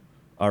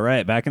All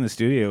right, back in the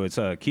studio. It's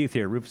Keith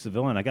here, Rufus the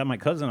Villain. I got my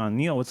cousin on.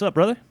 Neil, what's up,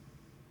 brother?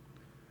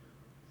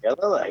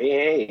 Hello,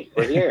 hey,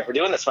 we're here. We're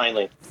doing this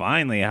finally.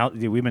 Finally,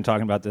 dude, we've been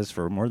talking about this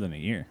for more than a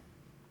year.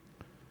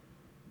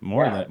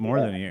 More Yeah, than more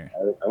yeah. than a year.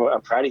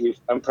 I'm proud of you.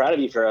 I'm proud of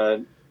you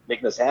for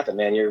making this happen,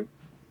 man. Your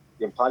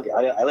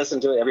podcast. I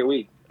listen to it every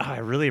week. I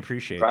really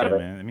appreciate Proud of that, it.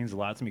 man. It means a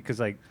lot to me because,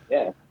 like,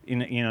 Yeah.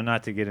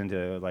 not to get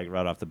into like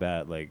right off the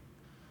bat, like,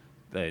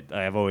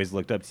 I've always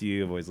looked up to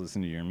you. I've always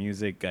listened to your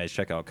music. Guys,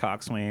 check out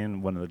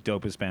Coxswain, one of the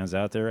dopest bands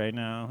out there right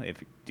now.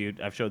 If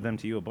dude, I've showed them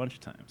to you a bunch of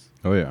times.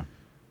 Oh yeah.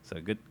 So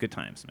good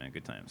times, man.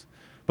 Good times.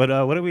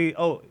 But what do we?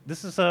 Oh,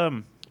 this is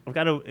I've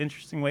got an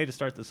interesting way to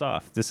start this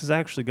off. This is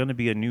actually going to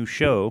be a new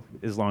show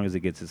as long as it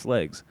gets its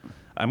legs.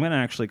 I'm going to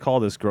actually call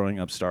this "Growing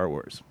Up Star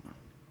Wars."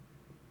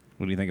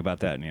 What do you think about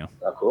that, Neil?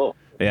 Oh, cool.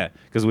 Yeah,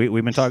 because we've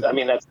been talking. I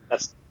mean,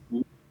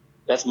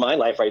 that's my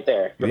life right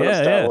there.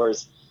 Yeah, Star yeah.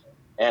 Wars,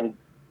 and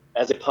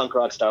as a punk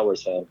rock Star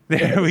Wars fan. There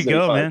we It's gonna be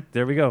go, fun. man.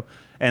 There we go.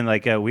 And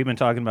like we've been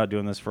talking about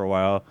doing this for a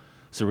while,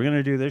 so we're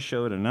gonna do this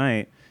show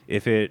tonight.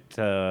 If it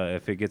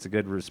gets a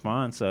good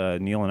response,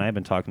 Neil and I have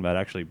been talking about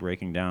actually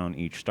breaking down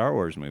each Star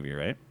Wars movie,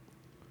 right?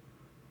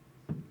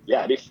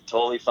 Yeah, it'd be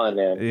totally fun,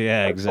 man.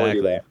 Yeah, I'd totally do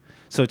exactly. that.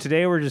 So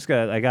today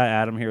I got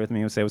Adam here with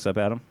me. Say what's up,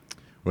 Adam.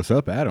 What's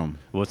up, Adam?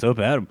 What's up,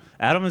 Adam?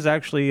 Adam is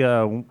actually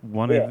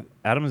Yeah.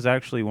 Adam is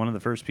actually one of the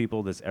first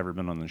people that's ever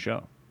been on the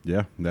show.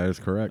 Yeah, that is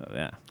correct.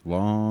 Yeah,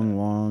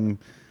 Long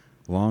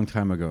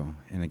time ago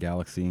in a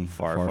galaxy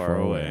far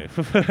away.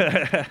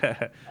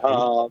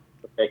 Oh,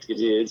 perfect,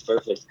 dude. It's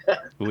perfect.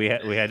 we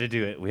had to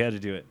do it. We had to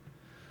do it.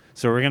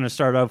 So we're gonna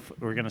start off.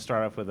 We're gonna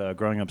start off with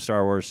growing up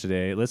Star Wars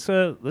today. Let's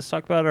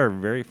talk about our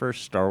very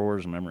first Star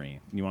Wars memory.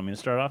 You want me to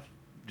start off,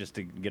 just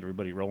to get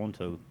everybody rolling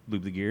to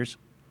lube the gears?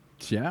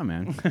 Yeah,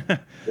 man.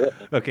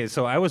 Okay,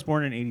 so I was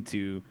born in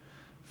 '82.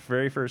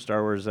 Very first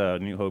Star Wars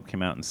New Hope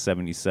came out in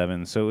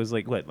 '77. So it was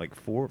like what, like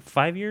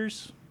 5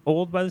 years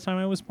old by the time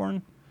I was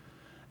born.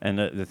 And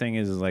the thing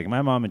is like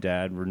my mom and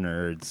dad were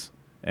nerds,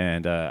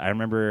 and I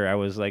remember I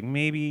was like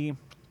maybe,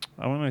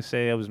 I want to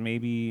say I was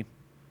maybe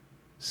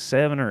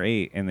 7 or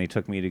 8, and they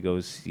took me to go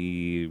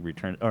see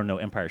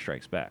Empire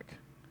Strikes Back.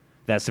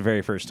 That's the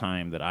very first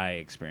time that I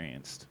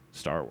experienced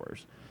Star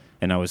Wars.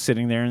 And I was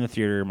sitting there in the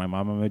theater. My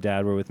mom and my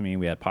dad were with me.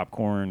 We had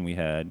popcorn. We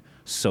had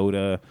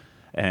soda.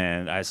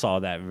 And I saw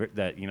that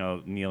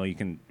Neil, you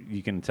can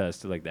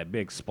attest to like that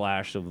big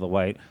splash of the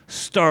white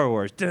Star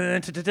Wars,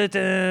 dun, dun, dun, dun,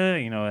 dun,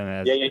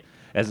 and Yeah.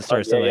 as it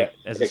starts to like,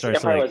 as it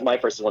starts to Empire like, was my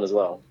first one as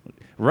well.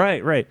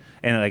 right,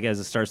 and like as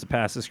it starts to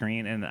pass the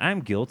screen, and I'm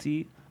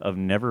guilty of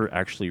never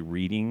actually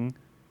reading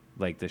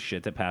like the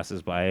shit that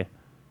passes by,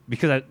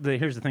 because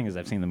here's the thing: is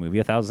I've seen the movie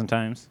 1,000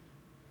 times.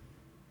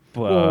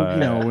 But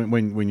Well,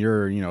 when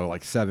you're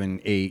like 7,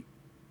 8,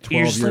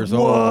 you're 12 just years like,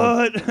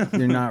 old, what?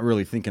 you're not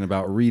really thinking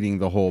about reading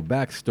the whole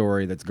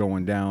backstory that's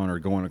going down or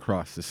going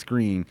across the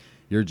screen.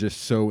 You're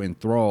just so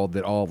enthralled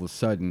that all of a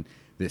sudden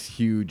this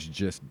huge,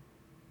 just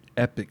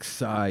epic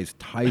sized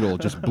title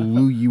just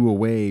blew you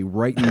away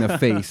right in the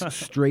face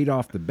straight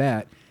off the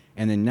bat.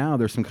 And then now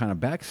there's some kind of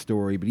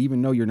backstory, but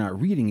even though you're not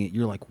reading it,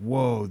 you're like,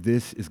 whoa,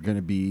 this is going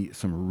to be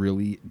some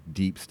really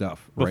deep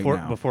stuff right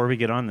now. Before we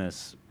get on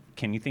this,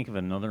 can you think of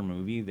another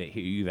movie that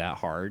hit you that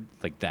hard,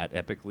 like that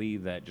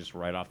epically, that just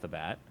right off the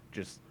bat,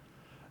 just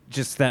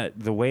that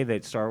the way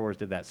that Star Wars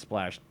did that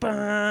splash,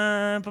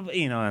 and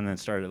then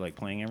started like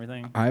playing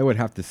everything? I would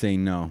have to say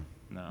no.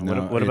 No.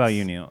 No, What about it's-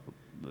 you, Neil?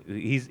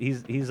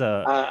 He's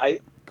a I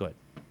go ahead.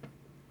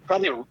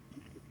 probably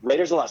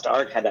Raiders of the Lost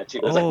Ark had that too.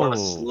 It was like more of a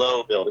Oh.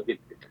 slow build. It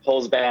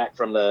pulls back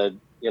from the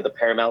the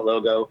Paramount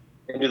logo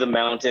into the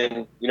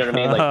mountain. You know what I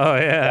mean? Like Oh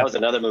yeah. that was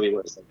another movie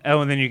where it's like, Oh,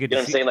 and then you get you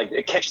know to what I'm see. saying? Like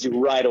it catches you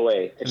right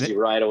away.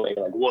 You're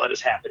like, what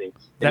is happening?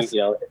 And, That's-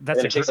 and that's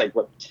it a takes like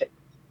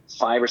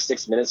 5 or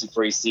 6 minutes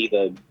before you see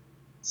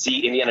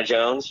Indiana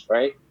Jones,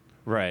 right?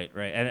 Right,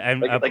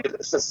 and Like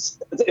it's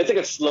like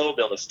a slow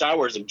build. Star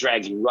Wars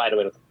drags you right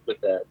away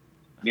with the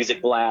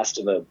music blast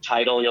and the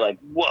title. You're like,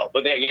 whoa!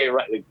 But then you're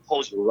right, it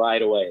pulls you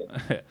right away.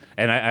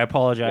 and I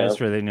apologize Yeah.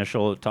 for the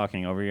initial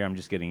talking over here. I'm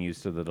just getting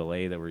used to the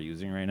delay that we're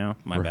using right now.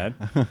 My bad.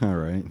 All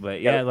right.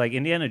 But yeah, Yeah. like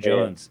Indiana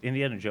Jones.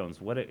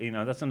 What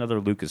that's another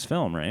Lucas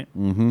film, right?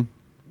 Mm-hmm.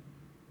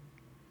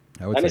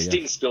 I would I mean, say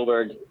Steven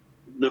Spielberg,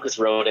 Lucas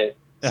wrote it,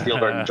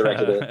 Spielberg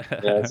directed it.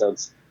 Yeah, so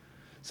it's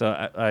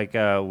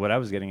So what I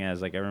was getting at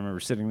is like I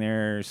remember sitting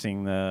there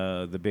seeing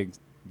the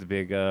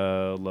big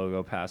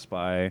logo pass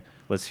by.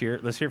 Let's hear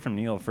from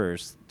Neil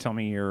first. Tell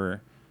me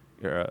your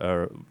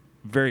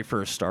very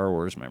first Star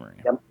Wars memory.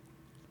 Yep.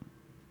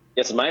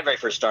 yeah. So my very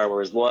first Star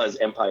Wars was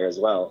Empire as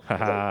well. It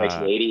was like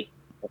 1980.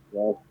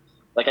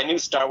 Like I knew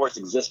Star Wars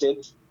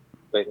existed,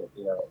 but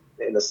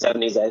in the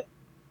 70s I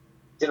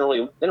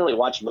didn't really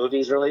watch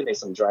movies really. Maybe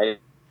some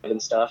drive-in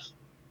stuff.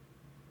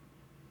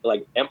 But,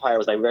 like Empire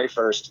was my very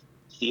first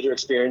theater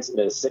experience in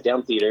a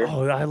sit-down theater.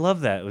 Oh, I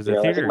love that. It was a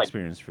I theater think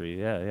experience for you.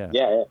 Yeah.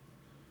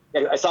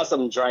 Yeah, I saw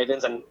some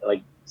drive-ins and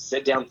like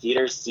sit-down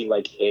theaters. See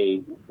like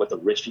what the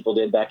rich people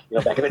did back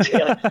in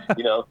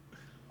the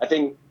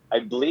day. I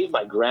believe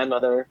my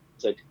grandmother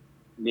took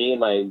me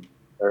and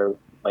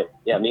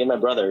me and my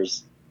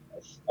brothers.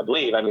 I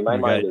believe. I mean, my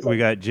mind is. We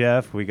got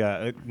Jeff. We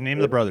got name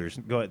the brothers.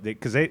 Go ahead,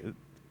 because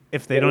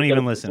if they don't we even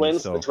got listen,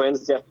 the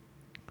twins,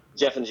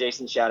 Jeff and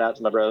Jason. Shout out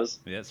to my bros.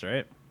 Yeah, that's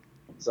right.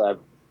 So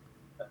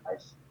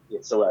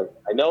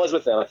I know I was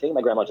with them. I think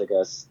my grandma took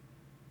us,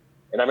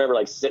 and I remember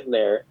like sitting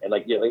there and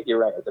like you're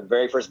right at the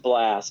very first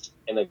blast,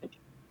 and then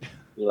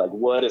you're like,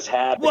 what is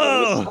happening?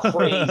 Whoa! This is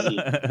crazy.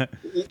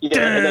 And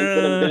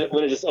then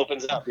when it just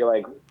opens up,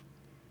 you're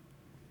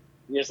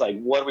just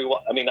like, what do we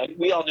want? I mean,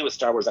 we all knew it was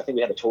Star Wars. I think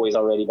we had the toys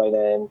already by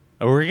then.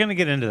 Oh, we're gonna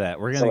get into that.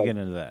 We're gonna get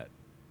into that.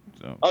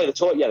 So. Oh,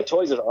 the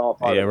toys are all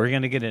part of it. Yeah, we're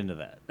gonna get into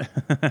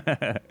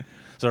that.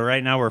 So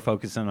right now we're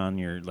focusing on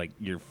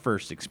your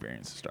first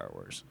experience of Star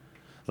Wars.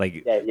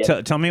 Like,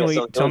 tell me what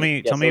you were. So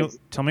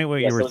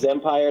it was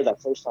Empire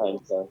that first time.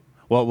 So.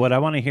 Well, what I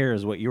want to hear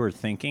is what you were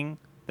thinking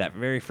that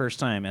very first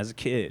time as a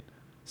kid,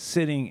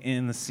 sitting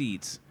in the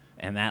seats,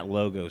 and that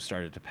logo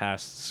started to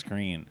pass the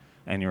screen,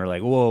 and you were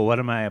like, "Whoa, what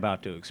am I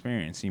about to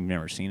experience?" You've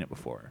never seen it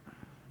before,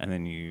 and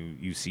then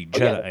you see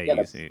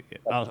Jedi.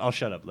 I'll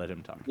shut up. Let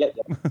him talk. Yeah.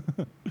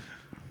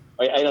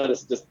 I know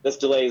this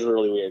delay is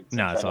really weird. So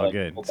no, it's all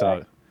good.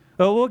 So,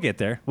 we'll get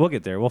there.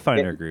 We'll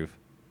find our groove.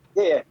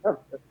 Yeah,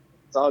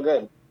 it's all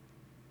good.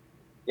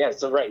 Yeah.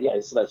 So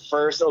so that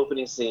first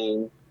opening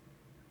scene,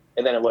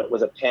 and then what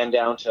was it? Pan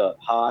down to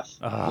Hoth.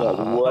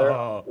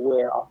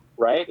 Where?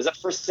 Right? Is that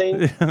first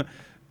scene?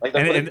 Like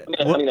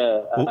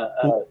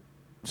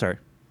sorry.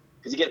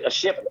 Because you get a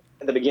ship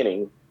at the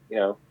beginning.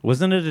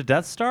 Wasn't it a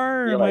Death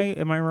Star?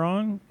 Am I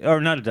wrong? Or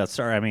not a Death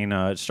Star? I mean,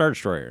 Star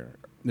Destroyer.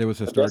 There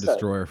was a Star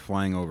Destroyer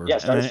flying over. Yeah,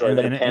 Star Destroyer.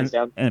 Then it pans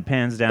down. And it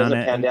pans down. Does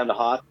it pan down to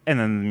Hoth? And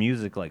then the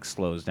music like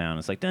slows down.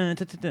 It's like dun,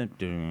 dun, dun,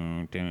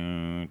 dun,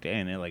 dun, dun,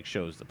 and it like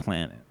shows the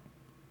planet.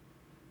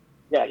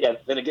 Yeah.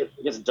 Then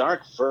it gets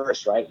dark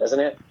first, right? Doesn't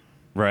it?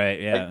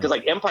 Right. Yeah. Because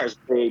like Empire's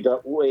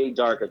way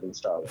darker than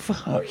Star Wars.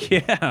 Fuck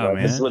yeah,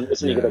 man. This is when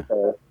you get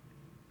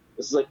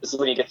this is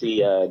when you get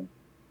the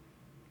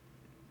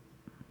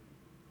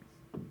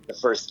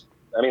first.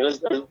 I mean,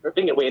 we're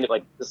getting way into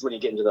like this is when you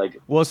get into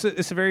like. Well, it's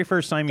the very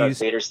first time you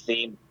see Vader's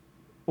theme.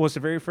 Well, it's the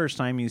very first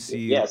time you see.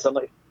 Yeah,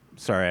 somebody.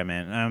 Sorry,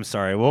 man. I'm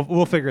sorry.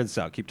 We'll figure this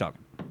out. Keep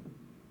talking.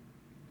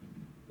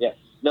 Yeah.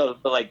 No,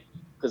 but like,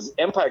 because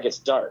Empire gets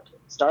dark.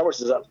 Star Wars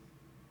is up.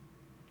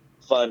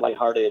 Fun,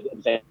 lighthearted,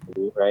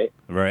 adventure, right?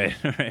 Right.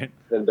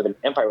 Then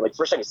Empire, like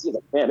first time you see it,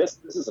 like, man, this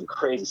is some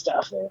crazy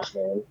stuff,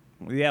 man.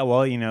 Yeah.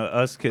 Well,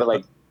 us kids.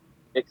 But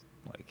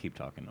keep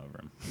talking over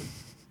him.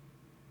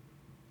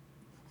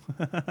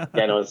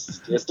 Yeah, no,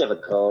 it's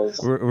difficult.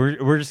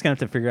 We're just gonna have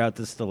to figure out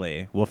this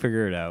delay. We'll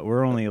figure it out.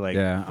 We're only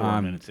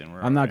 4 minutes in.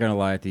 I'm not gonna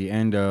lie. At the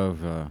end of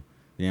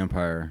The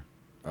Empire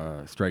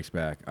Strikes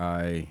Back,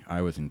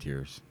 I was in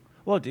tears.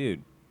 Well,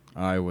 dude,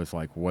 I was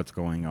like, "What's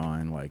going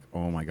on? Like,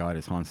 oh my God,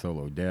 is Han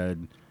Solo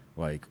dead?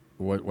 Like,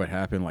 what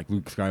happened? Like,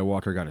 Luke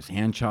Skywalker got his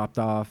hand chopped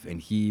off, and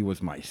he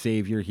was my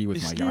savior. He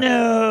was my guy.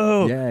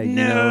 No, yeah,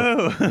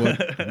 no.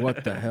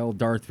 What the hell?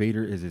 Darth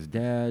Vader is his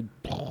dad.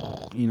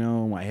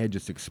 My head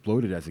just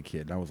exploded as a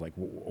kid. I was like,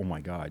 oh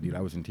my God, dude,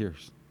 I was in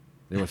tears.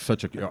 It was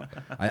such a.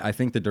 I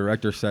think the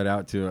director set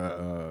out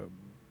to.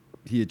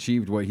 He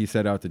achieved what he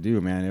set out to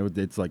do, man.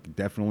 It's like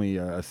definitely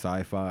a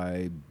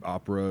sci-fi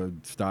opera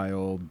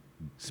style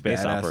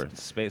space opera,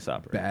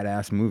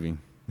 badass movie.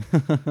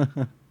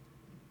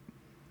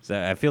 So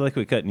I feel like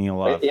we cut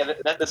Neil off. Yeah,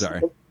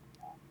 sorry.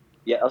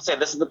 Yeah, I'll say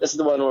this is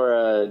the one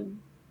where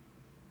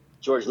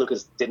George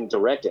Lucas didn't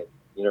direct it.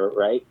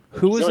 Right?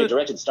 He only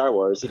directed Star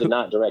Wars. He did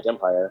not direct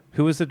Empire.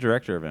 Who was the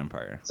director of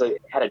Empire? So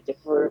it had a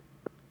different.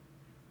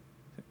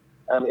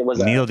 It was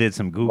Neil did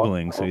some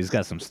Googling, so he's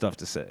got some stuff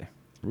to say.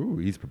 Ooh,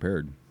 he's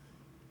prepared.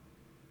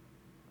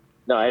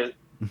 No, I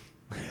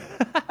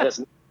just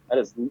know.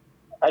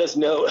 I just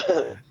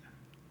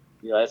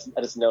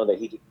know that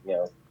he,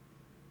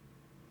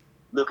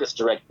 Lucas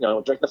direct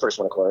the first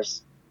one, of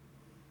course,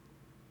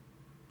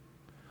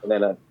 and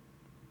then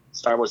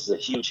Star Wars is a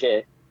huge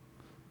hit,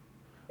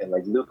 and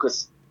like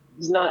Lucas,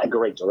 he's not a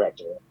great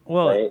director.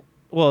 Well, right?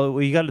 Well,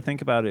 what you got to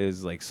think about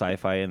is like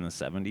sci-fi in the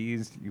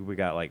 70s. We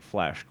got like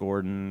Flash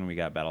Gordon, we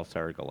got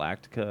Battlestar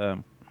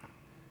Galactica,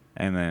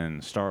 and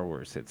then Star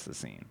Wars hits the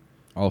scene.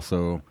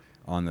 Also,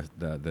 on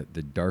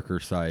the darker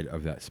side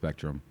of that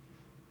spectrum,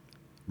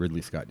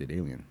 Ridley Scott did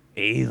Alien.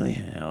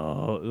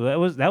 Oh, that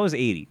was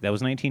 80. That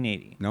was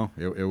 1980. No,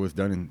 it was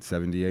done in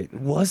 78.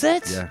 Was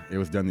it? Yeah, it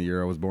was done the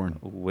year I was born.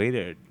 Way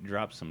to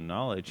drop some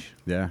knowledge.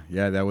 Yeah,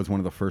 that was one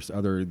of the first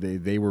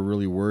they were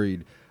really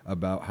worried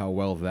about how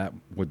well that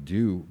would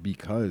do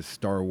because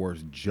Star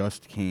Wars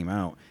just came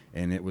out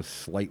and it was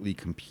slightly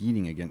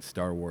competing against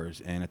Star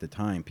Wars, and at the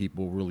time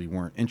people really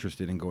weren't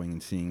interested in going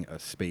and seeing a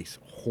space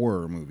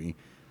horror movie,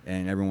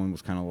 and everyone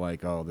was kind of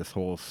like, oh, this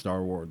whole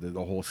Star Wars,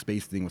 the whole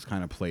space thing was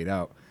kind of played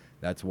out.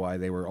 That's why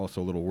they were also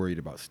a little worried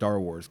about Star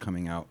Wars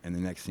coming out, and the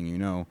next thing you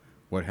know,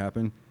 what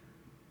happened?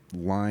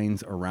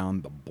 Lines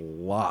around the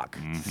block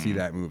to see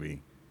that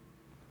movie.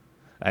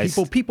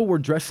 People were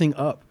dressing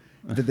up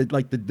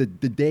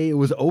the day it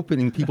was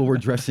opening, people were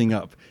dressing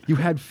up. You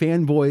had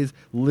fanboys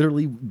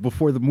literally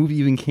before the movie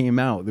even came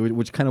out,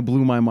 which kind of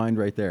blew my mind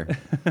right there.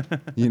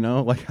 You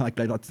know, like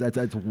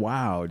that's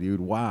wow,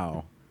 dude,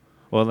 wow.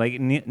 Well, like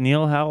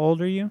Neil, how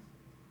old are you?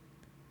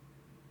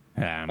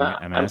 I'm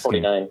I'm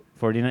asking. 49.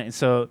 49.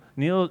 So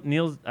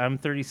Neil's I'm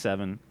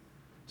 37.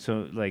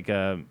 So like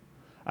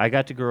I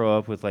got to grow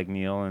up with like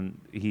Neil, and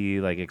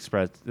he like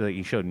expressed, like,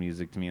 he showed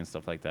music to me and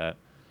stuff like that.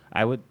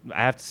 I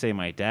have to say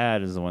my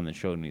dad is the one that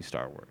showed me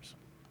Star Wars.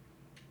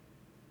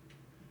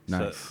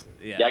 Nice. So,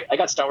 Yeah, I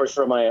got Star Wars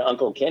from my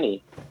uncle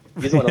Kenny.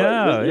 He's one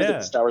of he was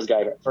the Star Wars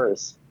guy at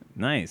first.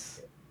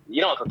 Nice.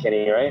 You know Uncle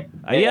Kenny, right?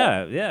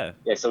 Yeah. Yeah.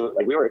 So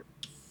like we were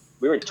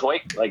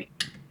toy, like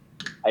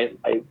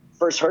I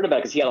first heard about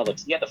it because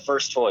he had the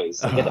first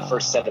toys. Like, he had the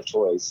first set of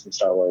toys from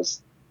Star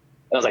Wars.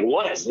 And I was like,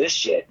 what is this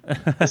shit?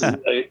 This is,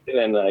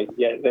 then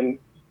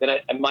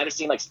I might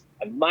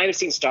have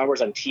seen Star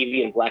Wars on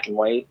TV in black and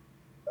white.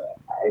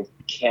 I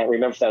can't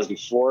remember if that was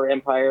before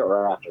Empire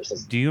or after. So,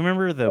 Do you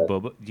remember the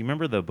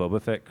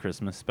Boba Fett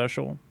Christmas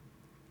special?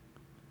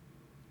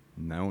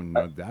 No,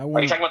 that one.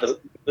 Are you talking about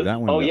that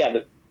one? Oh no. yeah,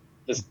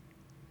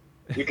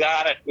 we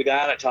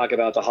gotta talk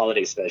about the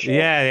holiday special.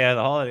 Yeah,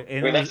 the holiday.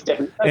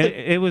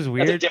 It was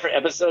weird. That's a different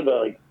episode,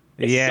 but like.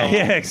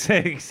 It's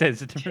a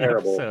different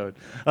terrible. episode.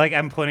 Like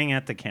I'm pointing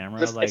at the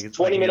camera, it's 20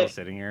 like minutes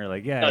sitting here,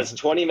 like yeah. No, it's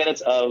 20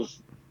 minutes of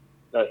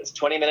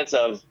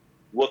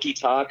Wookiee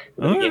talk at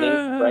the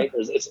beginning, right?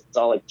 It's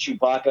all like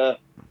Chewbacca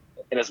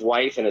and his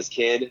wife and his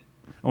kid.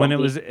 When Lumpy.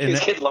 it was his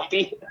kid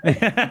Lumpy.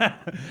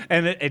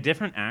 And a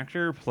different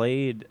actor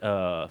played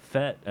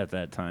Fett at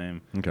that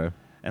time. Okay.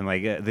 And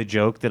like the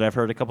joke that I've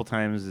heard a couple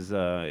times is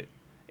the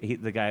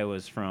guy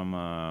was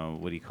from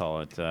what do you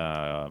call it?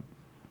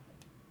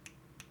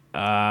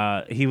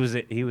 He was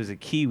a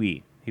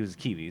Kiwi. He was a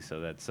Kiwi, so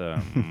that's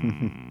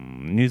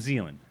New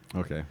Zealand.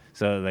 Okay.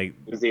 So like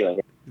New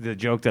Zealand. The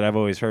joke that I've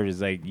always heard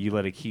is like you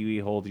let a Kiwi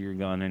hold your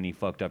gun and he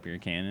fucked up your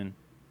cannon.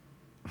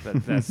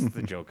 That's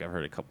the joke I've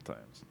heard a couple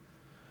times.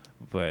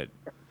 But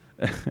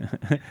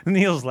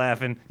Neil's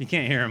laughing. You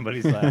can't hear him, but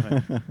he's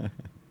laughing.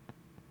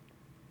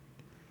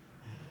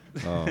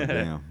 Oh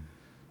damn.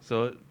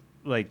 So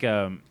like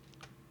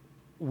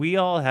we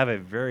all have a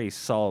very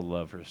solid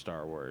love for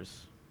Star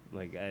Wars.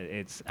 Like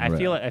I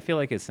feel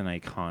like it's an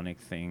iconic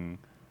thing,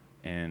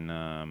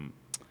 and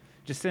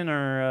just in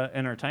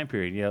our time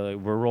period. Yeah, like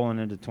we're rolling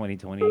into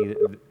 2020.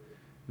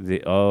 We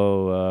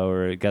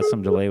got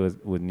some delay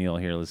with Neil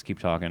here. Let's keep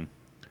talking.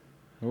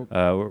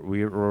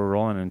 We're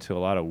rolling into a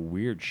lot of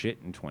weird shit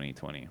in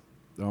 2020.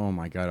 Oh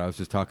my God! I was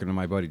just talking to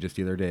my buddy just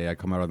the other day. I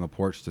come out on the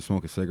porch to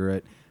smoke a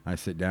cigarette. I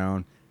sit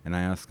down and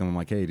I ask him, I'm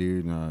like, "Hey,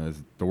 dude,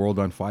 is the world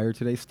on fire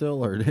today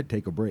still, or did it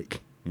take a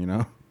break?" You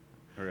know?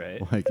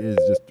 Right. Like,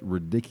 it's just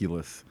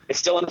ridiculous. It's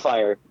still on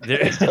fire.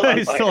 It's still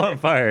on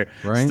fire.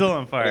 Right? Still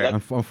on fire.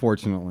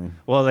 Unfortunately.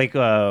 Well, like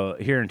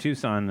here in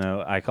Tucson,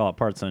 I call it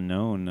parts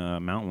unknown.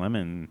 Mount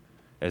Lemmon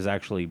is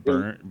actually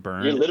burned.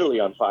 You're literally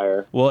on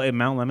fire. Well,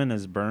 Mount Lemmon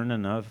is burned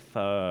enough.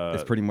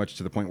 It's pretty much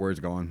to the point where it's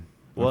going.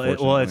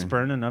 Well, it's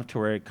burned enough to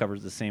where it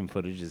covers the same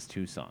footage as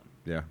Tucson.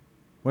 Yeah.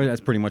 Well,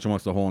 that's pretty much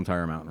almost the whole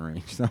entire mountain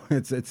range. So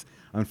it's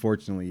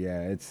unfortunately,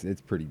 yeah, it's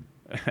pretty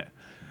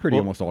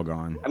almost all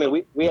gone. I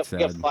mean, we have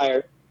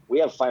fire. We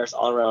have fires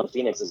all around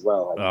Phoenix as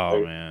well.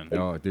 Oh man.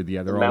 Oh, dude,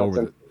 yeah, they're all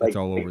over. It's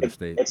all over the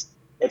state.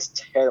 It's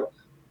terrible.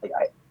 Like,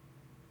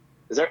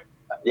 is there?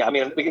 Yeah, I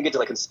mean, we can get to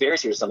like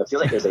conspiracy or something. I feel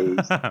like there's an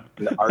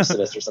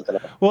arsonist or something.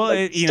 Well,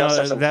 like,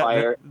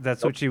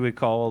 that's what you would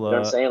call. You know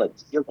what I'm saying? Like,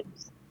 I feel like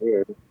it's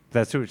weird.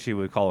 That's what you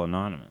would call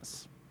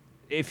anonymous,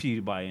 if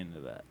you buy into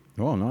that.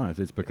 Oh no,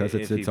 it's because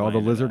it's all the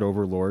lizard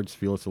overlords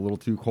feel it's a little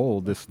too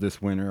cold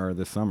this winter or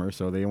this summer,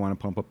 so they want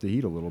to pump up the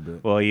heat a little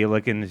bit. Well, you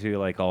look into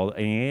like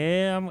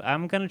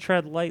I'm gonna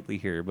tread lightly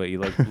here, but you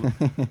look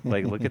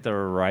look at the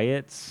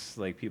riots,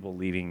 like people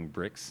leaving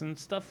bricks and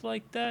stuff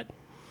like that.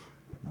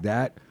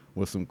 That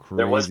was some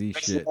There was crazy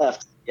bricks shit.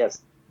 left.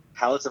 Yes,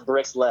 pallets of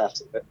bricks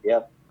left.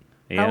 Yep.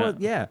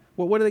 Yeah.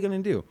 Well, what are they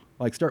going to do?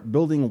 Like start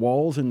building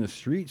walls in the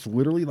streets?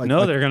 Literally?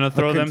 No, they're going to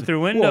throw them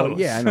through windows. Well,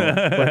 yeah,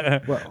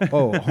 I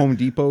know. Home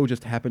Depot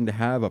just happened to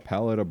have a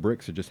pallet of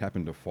bricks that just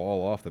happened to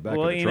fall off the back of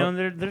the truck. Well, you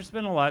know, there's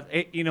been a lot.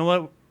 You know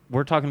what?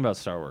 We're talking about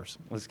Star Wars.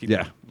 Let's keep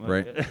going.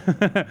 Right.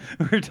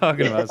 We're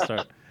talking about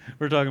Star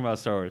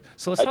Wars.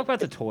 So let's talk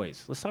about the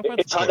toys.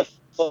 It's hard to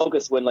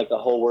focus when like the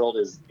whole world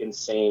is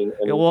insane.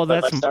 And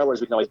that's like Star Wars.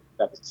 We can always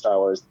go back to Star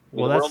Wars.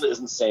 The world is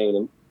insane,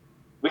 and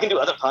we can do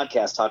other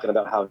podcasts talking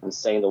about how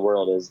insane the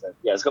world is. But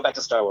yeah, let's go back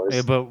to Star Wars.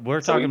 Yeah, but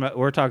we're talking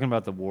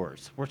about the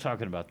wars. We're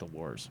talking about the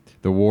wars.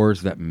 The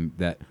wars that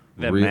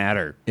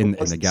matter in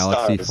the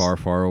galaxy far,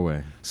 far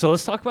away. So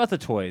let's talk about the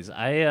toys.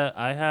 I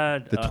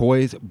had the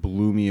toys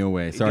blew me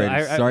away. Sorry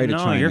to chime in.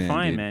 No, you're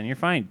fine, dude. man. You're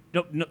fine.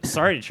 No,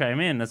 sorry to chime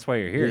in. That's why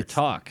you're here.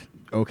 Talk.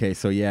 Okay,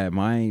 so yeah,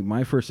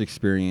 my first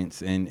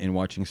experience in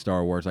watching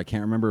Star Wars, I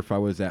can't remember if I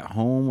was at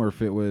home or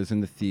if it was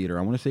in the theater.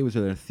 I want to say it was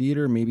at a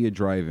theater, maybe a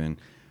drive-in.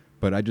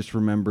 But I just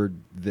remembered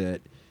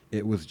that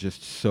it was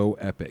just so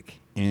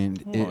epic.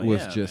 And it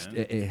was just,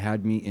 it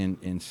had me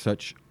in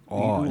such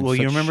awe. and Well,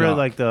 you such remember shock.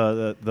 like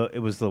the it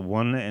was the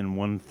 1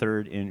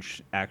 1/3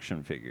 inch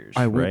action figures,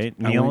 I went- right?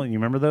 I Neil, went- you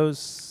remember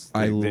those?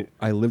 I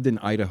lived in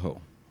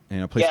Idaho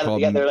in a place Yeah,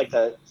 called. yeah, they're like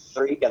the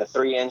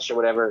 3-inch or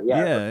whatever.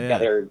 Yeah, Yeah.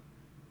 they're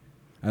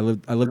I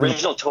lived in a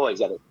original toys.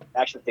 Yeah, the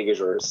action figures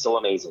were so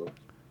amazing.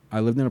 I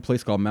lived in a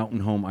place called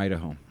Mountain Home,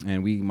 Idaho,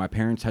 and my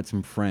parents had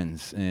some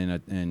friends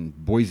in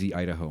Boise,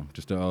 Idaho,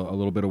 just a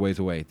little bit of ways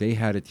away. They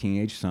had a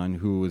teenage son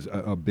who was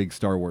a big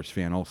Star Wars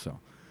fan also.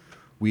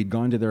 We'd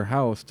gone to their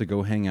house to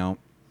go hang out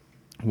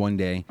one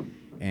day,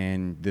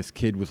 and this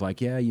kid was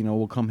like, yeah,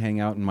 we'll come hang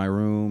out in my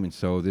room. And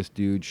so this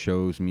dude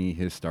shows me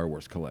his Star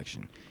Wars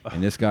collection.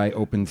 And this guy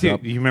opens Dude,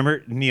 up you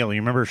remember Neil?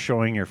 You remember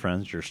showing your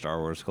friends your Star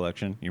Wars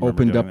collection? You remember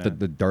opened doing up that?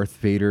 the Darth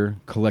Vader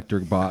collector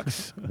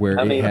box where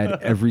I it mean- had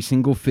every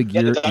single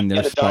figure in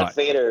their the spot. Darth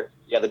Vader.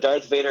 Yeah, the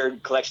Darth Vader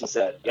collection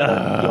set.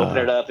 Yeah, you open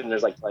it up and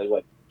there's like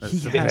what, He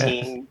That's had-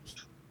 15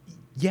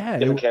 Yeah,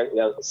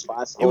 different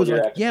spots. it was All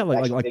your like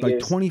action like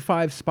figures.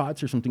 25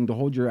 spots or something to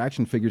hold your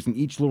action figures, and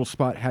each little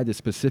spot had a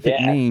specific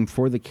Yeah. name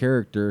for the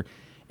character.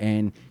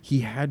 And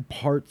he had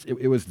parts.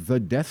 It was the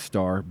Death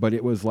Star, but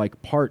it was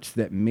like parts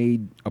that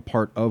made a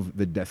part of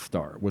the Death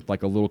Star, with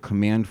like a little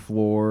command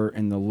floor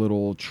and the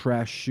little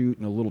trash chute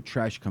and a little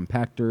trash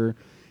compactor,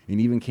 and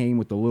even came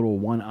with the little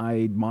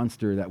one-eyed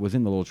monster that was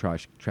in the little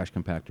trash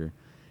compactor.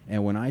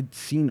 And when I'd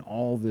seen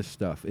all this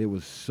stuff, it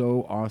was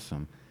so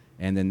awesome.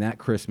 And then that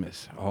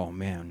Christmas, oh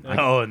man,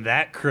 and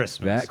that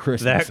Christmas. that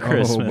Christmas, That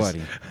Christmas.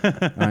 oh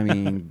buddy. I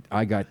mean,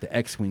 I got the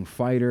X-wing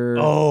fighter.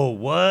 Oh,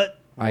 what?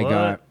 I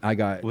What?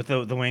 got. With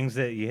the wings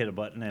that you hit a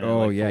button and it,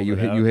 Oh like, yeah, you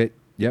folded out? hit.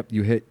 Yep,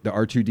 you hit the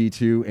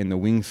R2D2 and the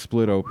wings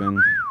split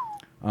open.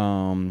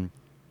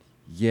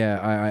 Yeah,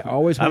 I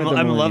always wanted the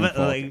I'm Millennium loving.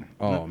 Falcon. Like,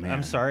 Oh man,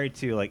 I'm sorry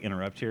to like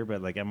interrupt here,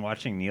 but like I'm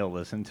watching Neil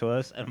listen to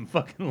us, and I'm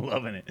fucking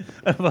loving it.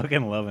 I'm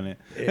fucking loving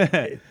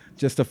it.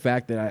 Just the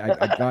fact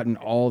that I've gotten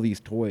all these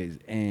toys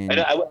and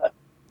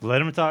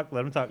Let him talk.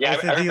 Let him talk. Yeah,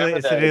 It's I a delay. remember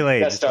It's the a delay.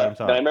 Death Just let Star. him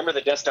talk. But I remember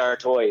the Death Star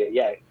toy.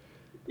 Yeah,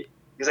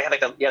 because they had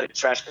like the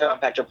trash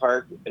compactor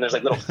part, and there's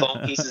like little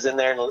foam pieces in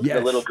there, and the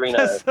Yes. little green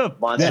That's the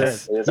monster.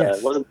 best. It was,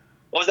 Yes. what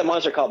was that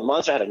monster called? The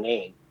monster had a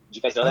name. Did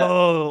you guys know that?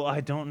 Oh,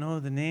 I don't know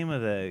the name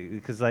of that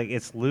because like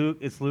it's Luke,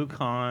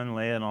 Han,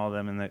 Leia, and all of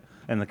them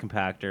in the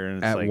compactor, and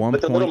it's At like one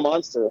But the little point,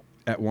 monster,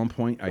 I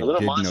the little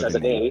did monster know has the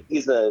a name.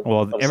 He's the.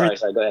 Well, Sorry.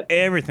 Go ahead.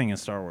 everything in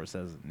Star Wars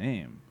has a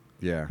name.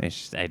 Yeah, It's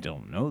just, I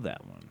don't know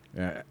that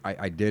one.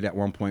 I did at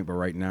one point, but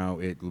right now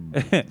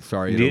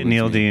sorry.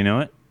 Neil, do you know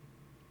it?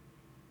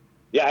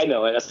 Yeah, I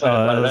know it. That's why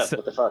I brought it let's- up.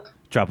 What the fuck?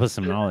 Drop us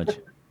some knowledge.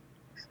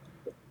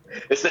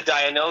 It's the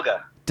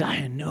Dianoga.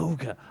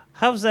 Dianoga.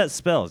 How's that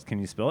spelled? Can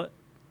you spell it?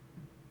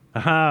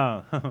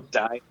 Ah.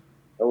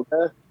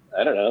 Dianoga?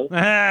 I don't know.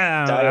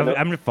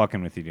 I'm just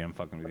fucking with you, dude. I'm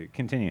fucking with you.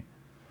 Continue.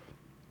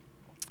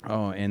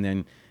 Oh, and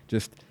then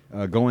just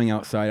going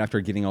outside after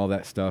getting all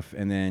that stuff,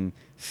 and then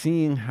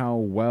seeing how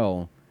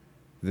well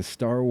the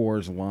Star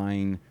Wars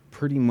line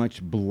pretty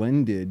much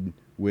blended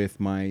with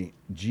my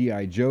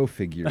G.I. Joe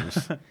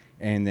figures.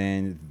 And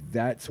then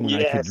that's when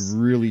I could Yes.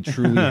 really,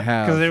 truly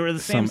have Because they were the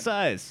same some-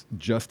 size.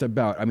 Just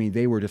about. I mean,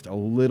 they were just a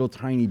little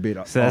tiny bit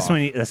So that's off.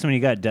 when you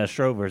got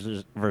Destro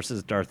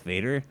versus Darth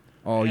Vader.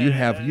 Oh, you'd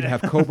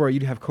have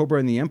Cobra,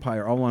 and the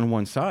Empire all on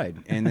one side,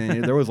 and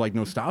then there was like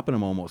no stopping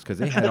them almost because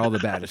they had all the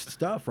baddest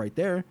stuff right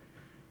there.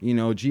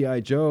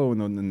 GI Joe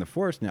and the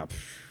Force. Now,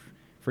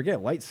 forget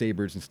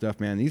lightsabers and stuff,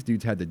 man. These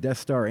dudes had the Death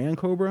Star and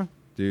Cobra.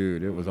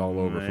 Dude, it was all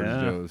over for the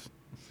Yeah. Joes.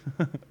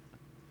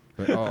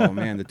 But oh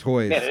man, the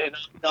toys. Yeah,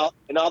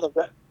 and all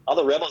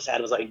the rebels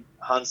had was like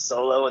Han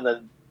Solo and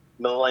the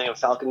Millennium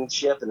Falcon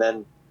ship, and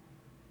then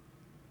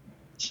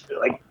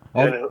like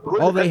All- I don't know, who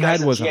were all the they good guys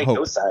had on was a G.I. hope.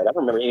 Joe side. I don't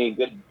remember any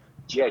good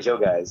GI Joe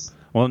guys.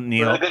 Well,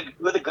 Neil.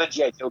 Who are the good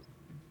GI Joe?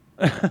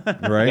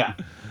 Right? Yeah.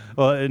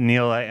 Well,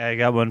 Neil, I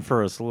got one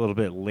for us a little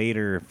bit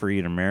later for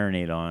you to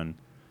marinate on.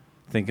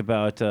 Think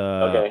about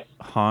Okay.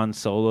 Han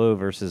Solo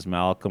versus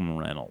Malcolm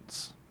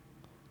Reynolds.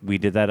 We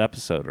did that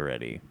episode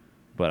already,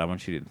 but I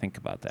want you to think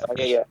about that. Oh,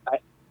 first. yeah.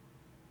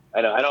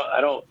 I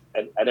know.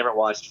 I never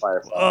watched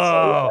Firefly. Oh,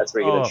 so yeah, that's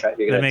where you're gonna try.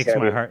 You're that gonna makes tear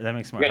my me. heart. That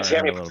makes my You're heart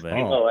gonna tear hurt me. a little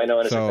bit. Oh. I know,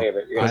 and it's So, your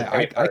favorite. You're gonna tear me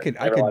I apart. could-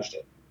 Never watched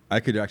it. I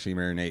could actually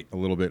marinate a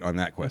little bit on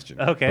that question.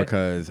 Okay.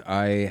 Because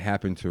I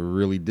happen to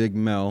really dig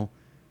Mel,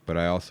 but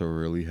I also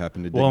really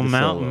happen to dig Well, the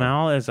Solo.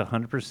 Mal is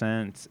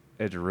 100%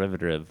 a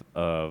derivative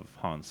of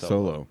Han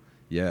Solo.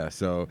 Yeah,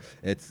 so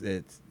it's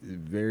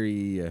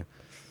very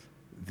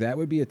that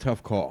would be a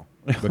tough call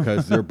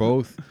because they're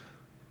both.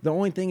 The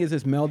only thing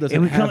is Mel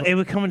doesn't have. It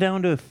would come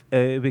down to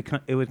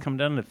it would come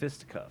down to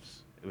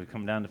fisticuffs. It would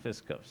come down to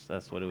fisticuffs.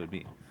 That's what it would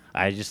be.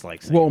 I just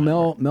like saying Well,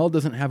 that word. Mel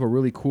doesn't have a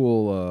really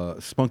cool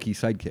spunky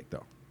sidekick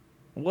though.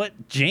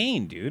 What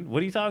Jane, dude?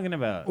 What are you talking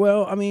about?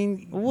 Well, I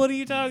mean, What are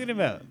you talking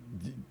about?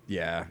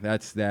 yeah,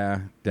 that's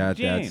true. That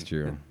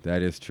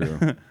is true.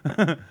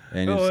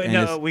 And Oh,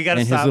 no, we gotta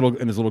and stop.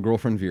 his little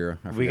girlfriend Vera.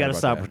 I We forgot got to about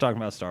stop. that. We're talking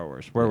about Star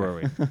Wars. Where were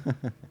we?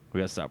 We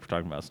got to stop. We're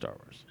talking about Star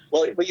Wars.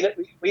 Well,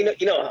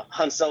 you know,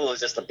 Han Solo is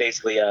just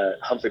basically a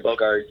Humphrey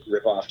Bogart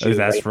ripoff. Too,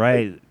 That's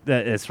right.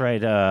 That's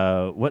right.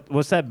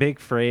 What's that big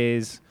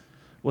phrase?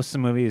 What's the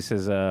movie that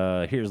says,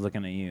 "Here's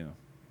looking at you"?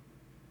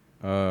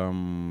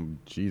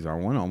 Geez, I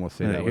want to almost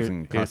say that was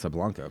in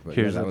Casablanca, but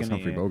yeah, that was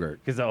Humphrey Bogart.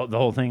 Because the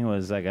whole thing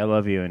was like, "I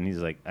love you," and he's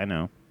like, "I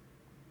know."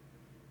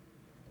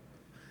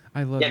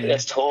 I love Yeah, you.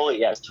 it's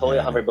totally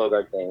a Humphrey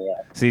Bogart thing. Yeah.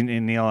 See,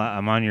 Neil,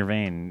 I'm on your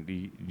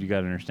vein. You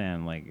got to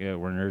understand, like, yeah,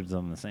 we're nerds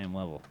on the same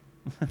level.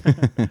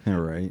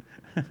 Right.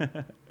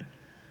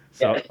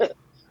 So, Yeah.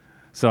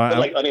 so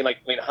But I mean,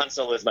 Han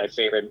Solo is my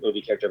favorite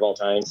movie character of all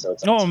time. So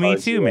it's oh, it's me hard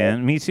too, to,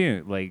 man. Me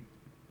too. Like,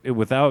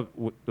 without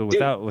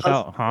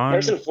Han.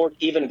 Harrison Ford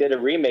even did a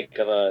remake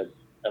of a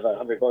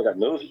Humphrey Bogart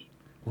movie,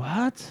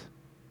 What?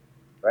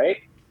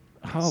 right?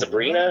 Oh,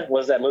 Sabrina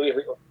was that movie.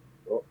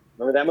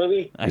 Remember that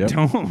movie? I Yep.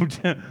 don't.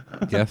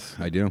 Yes,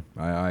 I do.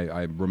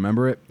 I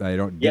remember it. I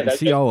Yeah, didn't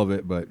see all of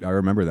it, but I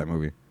remember that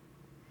movie.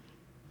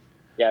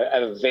 Yeah, I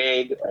have a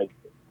vague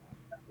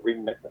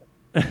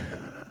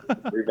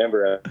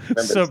remember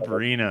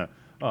Sabrina.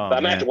 Oh, but I'm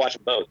gonna man. have to watch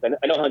them both.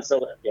 I know Han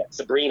Solo. Yeah,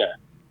 Sabrina.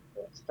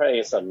 It's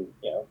probably some,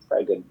 it's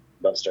probably a good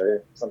love story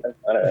or something.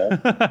 I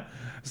don't know.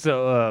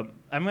 So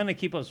I'm gonna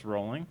keep us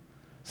rolling.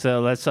 So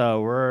let's.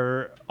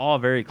 We're all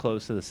very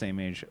close to the same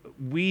age.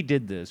 We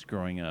did this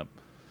growing up.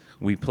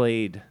 We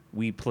played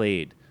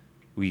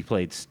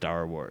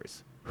Star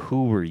Wars.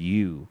 Who were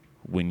you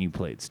when you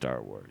played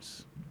Star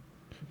Wars?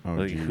 Oh,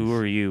 Like, geez. who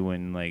were you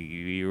when like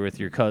you were with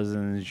your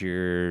cousins,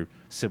 your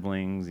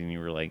siblings, and you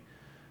were like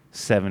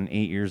 7,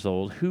 8 years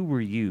old? Who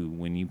were you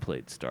when you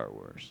played Star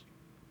Wars?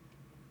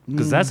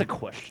 Because that's a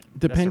question.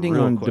 Depending That's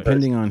a real on question.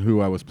 depending on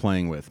who I was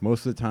playing with.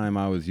 Most of the time,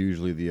 I was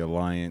usually the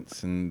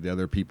Alliance, and the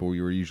other people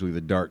we were usually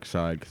the dark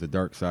side, because the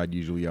dark side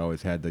usually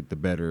always had like the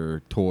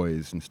better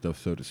toys and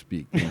stuff, so to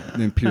speak.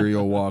 The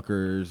Imperial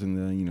walkers and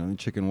the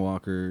chicken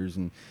walkers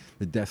and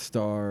the Death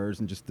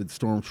Stars and just the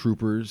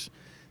stormtroopers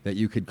that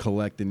you could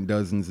collect in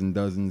dozens and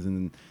dozens.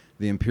 And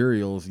the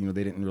Imperials,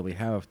 they didn't really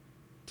have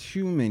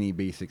too many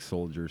basic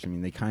soldiers. I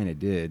mean, they kind of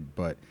did,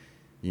 but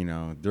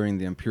during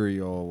the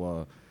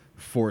Imperial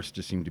Force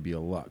just seemed to be a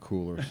lot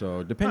cooler.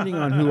 So depending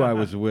on who I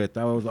was with,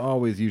 I was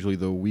always usually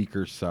the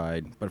weaker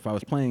side. But if I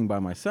was playing by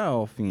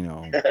myself,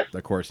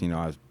 of course, I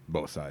was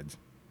both sides.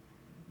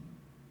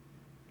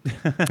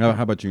 How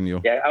about you,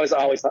 Neil? Yeah, I was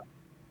always, of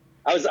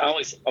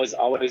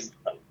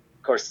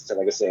course, like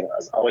I was saying, I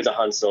was always a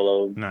Han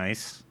Solo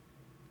Nice.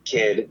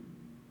 kid.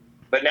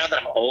 But now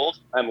that I'm old,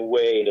 I'm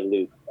way into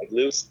Luke. Like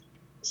Luke's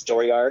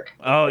story arc.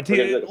 Oh, Like, we're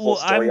gonna do dude. the full Well,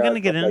 I'm story gonna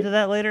arc get of, into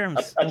that later. I'm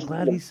I'm-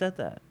 glad he said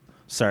that.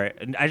 Sorry,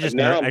 I just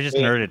now I'm way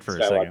nerded for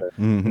a second. Skywalker.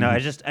 Mhm. No, I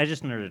just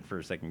nerded for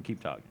a second.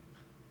 Keep talking.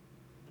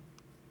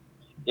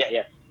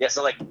 Yeah.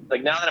 So like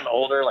now that I'm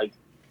older, like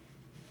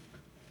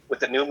with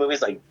the new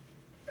movies, like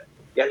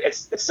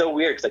it's so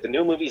weird because like the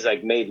new movies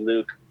like made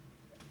Luke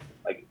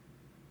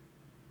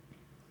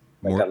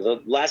More-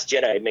 the Last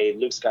Jedi made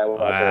Luke Skywalker.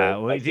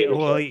 Wow. my favorite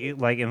character.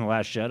 Like in the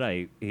Last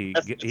Jedi, he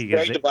It's gets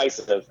very it.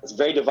 divisive. It's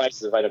very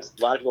divisive. I know 'cause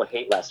a lot of people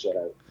hate Last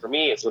Jedi. For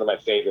me, it's one of my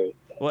favorite.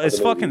 Well, of it's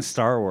the fucking movies.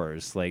 Star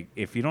Wars. Like,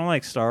 if you don't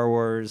like Star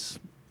Wars,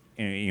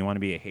 you want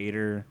to be a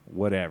hater,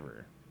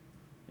 whatever.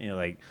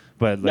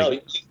 But No,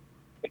 like,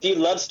 if you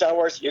love Star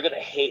Wars, you're gonna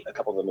hate a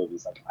couple of the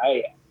movies.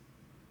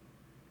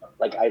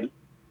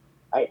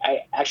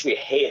 I actually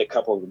hate a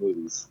couple of the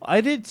movies.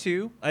 I did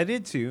too.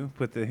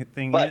 But the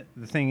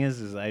thing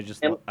is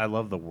And- I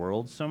love the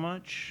world so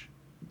much.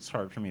 It's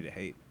hard for me to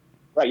hate.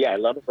 Right? Yeah, I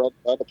love the world,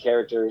 love the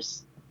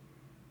characters.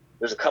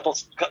 There's a couple.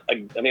 I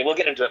mean, we'll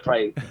get into it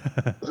probably.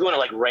 If we want to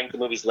like rank the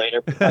movies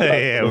later.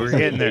 Yeah, we're movies that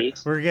getting we there.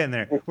 hate. We're getting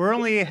there. We're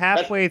only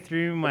halfway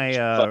through my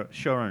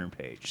showrunner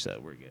page,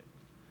 so we're good.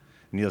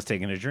 Neil's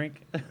taking a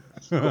drink.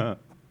 Get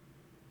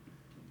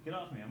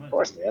off me! Of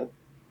course, man.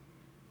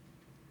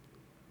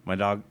 My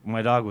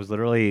dog was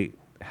literally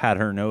had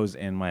her nose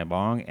in my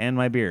bong and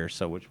my beer.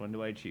 So which one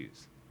do I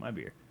choose? My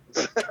beer.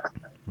 All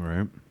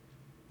right.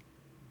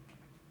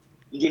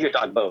 You give your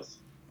dog both.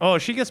 Oh,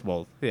 she gets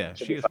both. Yeah,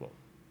 Should she be gets fine. both.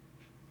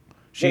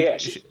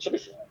 She'll be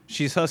fine.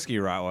 She's husky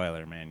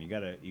Rottweiler, man. You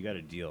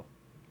gotta deal.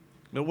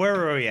 But where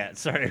were we at?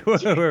 Sorry,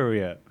 where were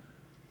we at?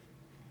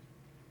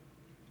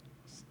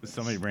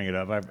 Somebody bring it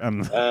up.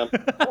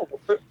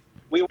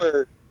 We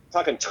were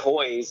talking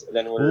toys, and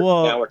then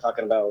Whoa. now we're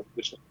talking about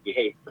which one we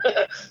hate.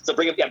 So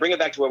bring it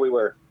back to where we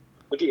were.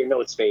 Look at your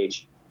notes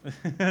page.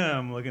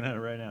 I'm looking at it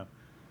right now.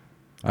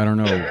 I don't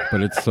know, but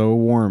it's so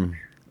warm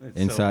It's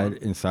so inside warm.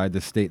 inside the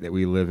state that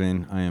we live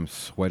in. I am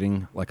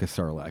sweating like a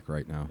sarlacc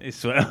right now.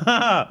 It's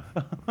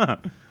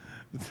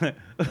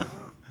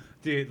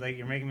dude, like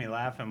you're making me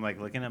laugh. I'm like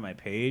looking at my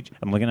page.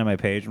 I'm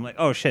like,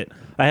 oh shit,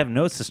 I have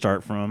notes to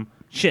start from.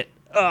 Shit.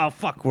 Oh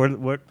fuck.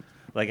 What?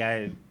 Like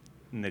I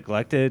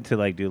neglected to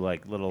like do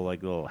like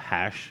little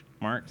hash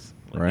marks.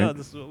 Like, Right. oh,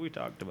 this is what we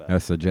talked about.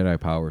 That's the Jedi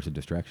power as a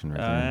distraction right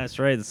there. That's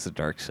right. It's the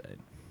dark side.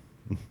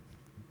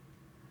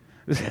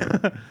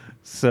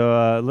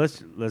 So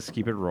let's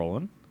keep it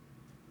rolling.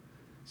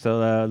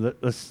 So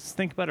let's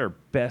think about our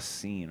best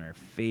scene, our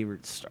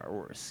favorite Star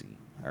Wars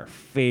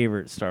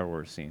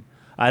scene.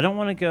 I don't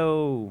want to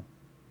go.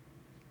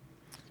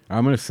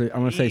 I'm gonna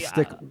say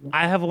stick.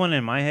 I have one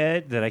in my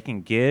head that I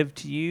can give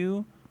to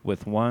you,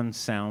 with one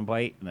sound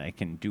bite, and I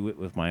can do it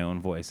with my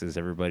own voice. Is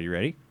everybody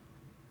ready?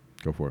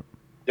 Go for it.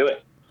 Do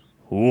it.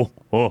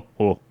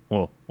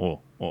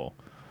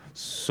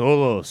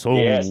 Solo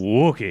Yes.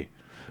 Wookie.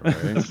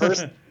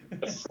 The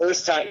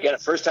first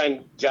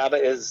time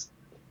Jabba is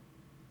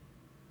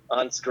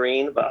on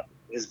screen, but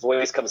his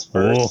voice comes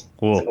first.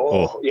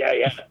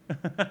 Yeah.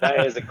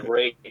 That is a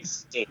great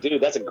scene,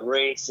 dude. That's a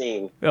great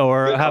scene.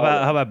 Or Good how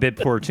call. about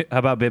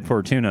Bib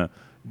Fortuna?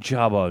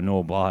 Jabba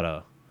no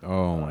Bada.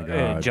 Oh my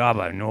God.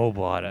 Jabba no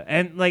Bada.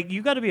 And like,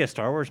 you got to be a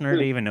Star Wars nerd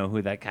to even know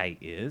who that guy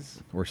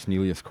is. Or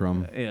Sneelius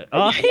Crumb. Yeah.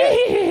 Oh,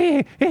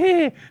 I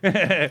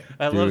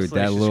love Dude,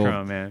 Salacious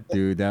Crumb, man.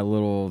 Dude, that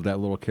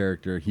little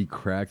character, he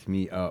cracked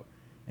me up.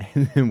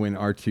 And then when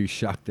R2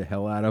 shocked the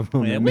hell out of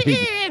him, Yeah.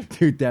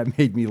 that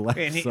made me laugh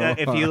And he, so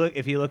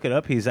if you look it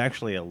up, he's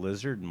actually a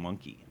lizard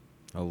monkey.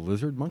 A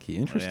lizard monkey,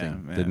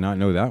 interesting. yeah. Did not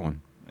know that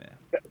one.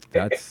 Yeah.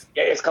 That's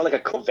Yeah, it's called like a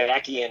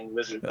Kovacian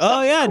lizard.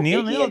 Oh yeah,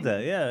 Neil Kovacian nailed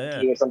that.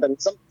 Yeah. Or something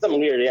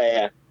weird.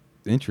 Yeah.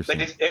 interesting.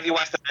 But have you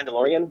watched The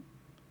Mandalorian?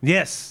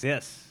 Yes.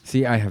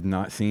 See, I have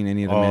not seen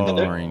any of the Oh.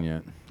 Mandalorian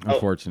yet.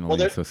 Unfortunately,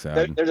 Well, it's so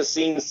sad. There's a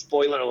scene.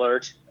 Spoiler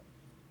alert.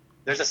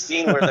 There's a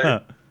scene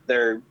where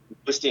they're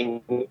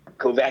boosting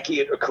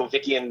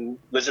Kovacian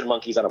lizard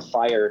monkeys on a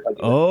fire. Like,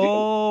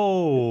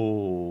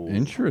 Oh.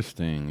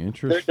 Interesting.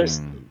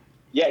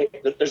 yeah.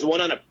 There's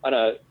one on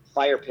a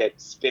fire pit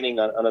spinning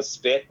on a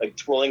spit, like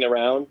twirling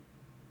around.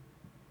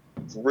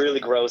 It's really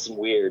gross and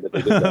weird that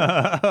they did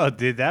that. Oh,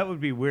 dude, that would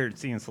be weird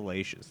seeing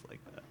Salacious like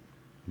that.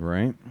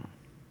 Right?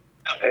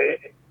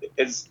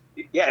 It's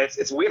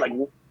weird. Like,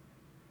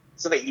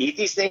 so they eat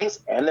these things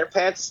and their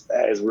pets.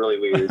 That is really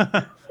weird.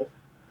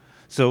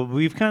 So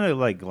we've kind of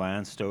like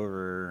glanced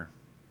over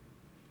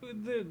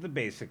the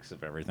basics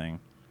of everything.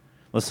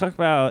 Let's talk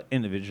about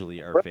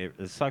individually our favorite.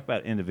 Let's talk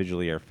about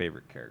individually our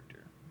favorite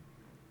character.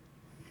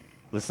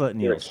 Let's let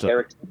Neil Favorite start.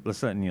 character?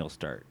 Let's let Neil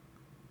start.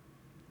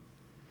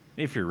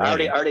 If you're I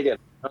ready. already did.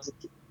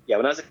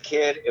 When I was a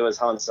kid, it was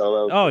Han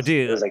Solo. Oh,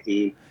 dude. It was like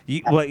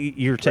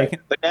You're taking.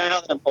 But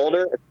now that I'm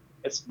older,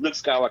 it's Luke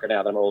Skywalker.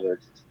 Now that I'm older,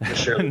 for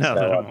sure. Luke Now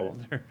that I'm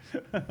Skywalker.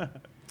 older.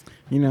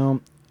 You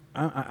know,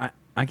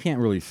 I can't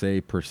really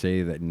say per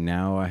se that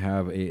now I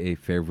have a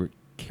favorite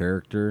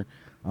character.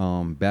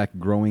 Back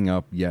growing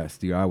up, yes,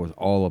 dude, I was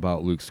all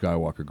about Luke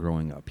Skywalker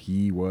growing up.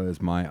 He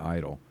was my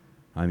idol.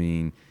 I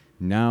mean,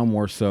 now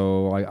more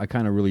so, I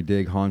kind of really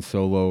dig Han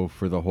Solo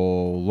for the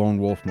whole Lone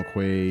Wolf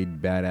McQuaid,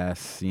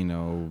 badass, you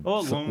know. Oh,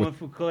 Lone Wolf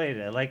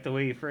McQuaid. I like the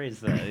way you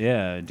phrased that.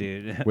 Yeah,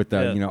 dude. With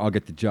that, Yeah. you know, I'll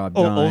get the job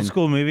done. Old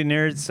school movie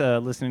nerds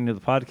listening to the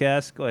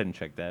podcast, go ahead and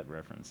check that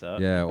reference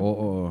out. Yeah,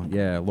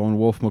 yeah, Lone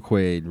Wolf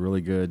McQuaid,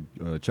 really good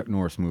Chuck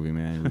Norris movie,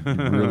 man.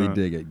 Really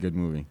dig it, good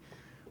movie.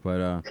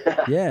 But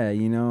yeah,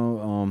 you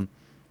know,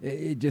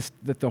 it just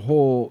that the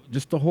whole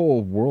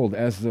world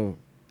as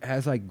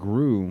I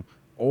grew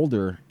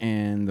older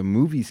and the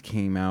movies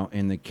came out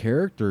and the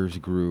characters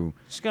grew,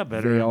 Just got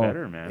better and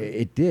better, man.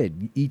 It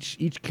did.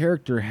 Each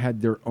character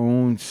had their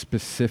own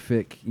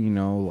specific, you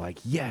know, like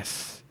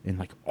yes and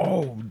like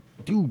oh,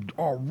 dude,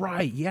 all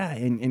right, yeah,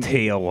 and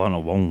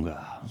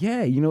Teowonawonga.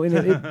 yeah, you know, and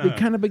it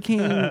kind of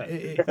became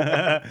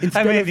I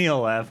instead made of, Neil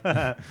laugh.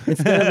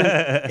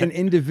 instead of an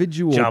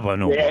individual. Jabba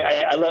no.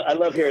 Yeah, I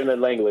love hearing the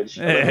language.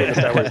 I love hearing the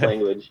Star Wars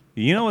language.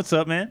 You know what's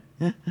up, man?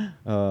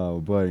 Oh,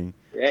 buddy,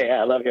 Yeah,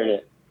 I love hearing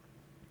it.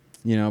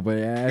 you know, but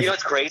You know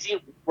what's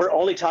crazy? We're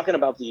only talking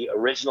about the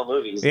original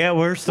movies. Yeah,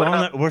 we're still What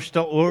on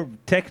about- we're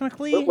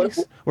technically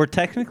we're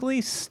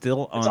technically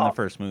still on the all-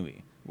 first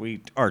movie.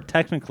 We are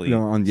technically you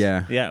know,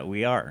 yeah, yeah,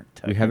 we are.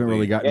 we haven't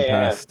really gotten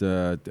Yeah. past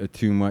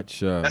too much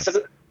That says,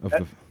 of the. I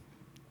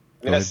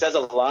mean, that says a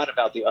lot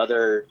about the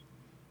other,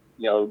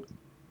 you know,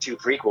 two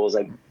prequels.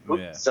 Like,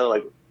 Yeah. so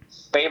like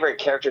favorite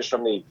characters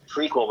from the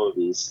prequel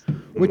movies.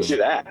 Which- Who's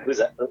that? Who's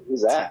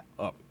that?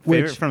 Favorite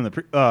Which- from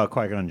the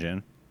Qui-Gon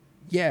Jinn.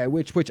 Yeah,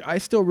 which I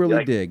still really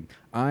Like- dig.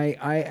 I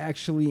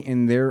actually,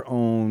 in their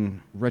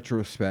own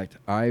retrospect,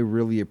 I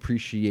really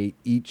appreciate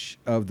each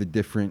of the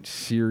different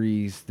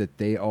series that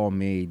they all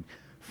made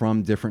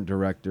from different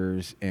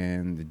directors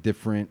and the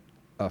different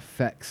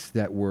effects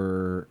that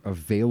were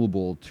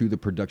available to the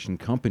production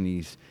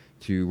companies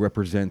to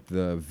represent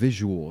the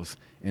visuals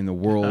in the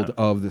world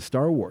of the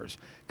Star Wars.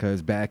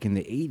 Because back in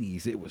the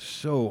 80s, it was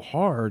so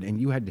hard, and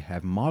you had to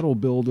have model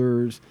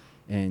builders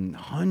and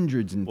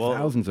hundreds and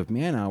thousands of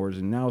man hours.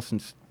 And now,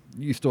 since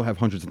you still have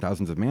hundreds and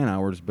thousands of man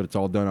hours, but it's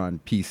all done on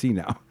PC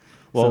now.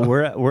 Well, So-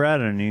 we're at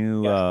a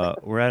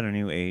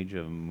new age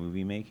of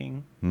movie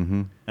making.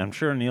 Mm-hmm. I'm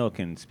sure Neil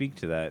can speak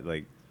to that.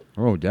 Like,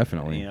 Oh,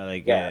 definitely. you know,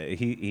 like Yeah.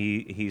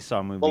 he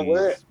saw movies.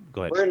 Well,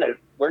 Go ahead.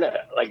 we're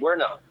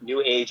in a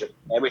new age of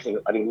everything.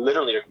 I mean,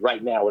 literally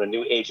right now we're in a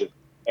new age of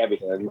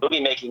everything. Like, movie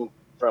making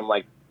from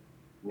like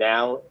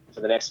now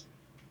for the next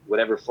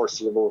whatever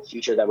foreseeable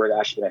future that we're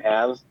actually going to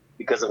have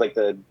because of like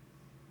the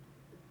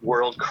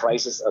world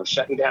crisis of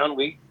shutting down.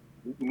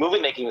 Movie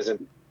making is going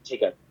to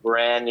take a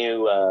brand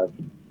new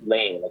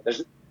lane. Like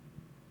there's,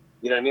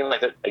 you know what I mean?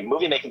 Like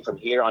movie making from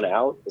here on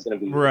out is going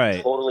to be Right.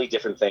 a totally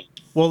different thing.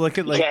 Well, look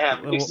at You like can't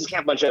have you just can't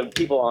have a bunch of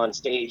people on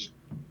stage,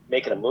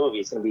 making a movie,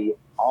 it's going to be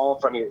all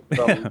from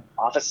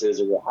offices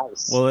or your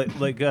house. Well,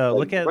 look at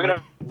we're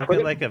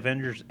gonna- like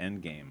Avengers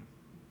Endgame.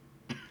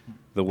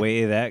 The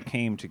way that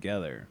came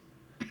together,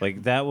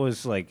 like that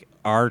was like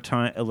our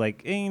time.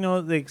 Like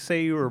like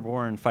say you were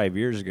born 5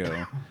 years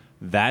ago,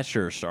 that's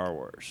your Star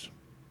Wars,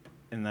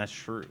 and that's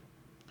true.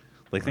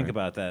 Like think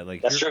about that.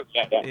 Like That's true.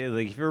 Yeah.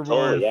 like if you were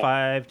Totally, born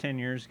yeah. 5-10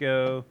 years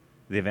ago,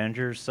 the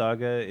Avengers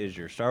saga is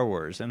your Star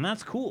Wars, and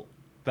that's cool.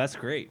 That's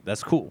great.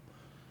 That's cool.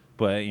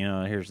 But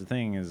here's the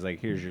thing: is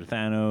like here's your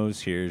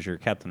Thanos, here's your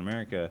Captain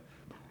America,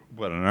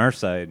 but on our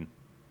side,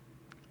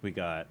 we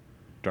got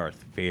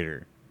Darth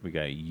Vader, we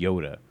got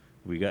Yoda,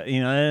 we got do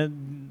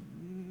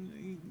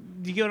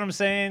you get what I'm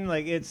saying?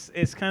 Like it's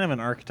kind of an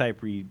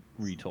archetype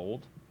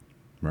retold.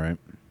 Right.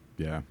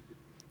 Yeah.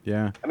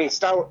 Yeah. I mean,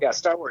 Star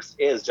Wars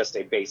is just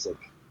a basic.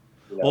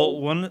 Well,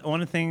 one of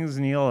the things,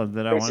 Neil,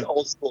 that I basic want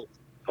old school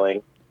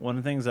thing. one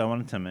of the things I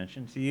wanted to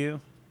mention to you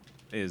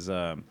is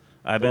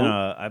I've been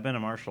a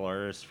martial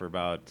artist for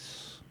about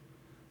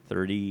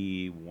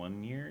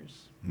 31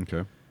 years.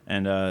 Okay.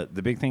 And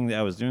the big thing that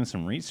I was doing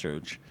some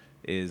research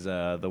is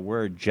the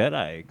word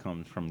Jedi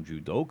comes from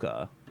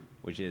judoka,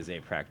 which is a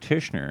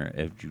practitioner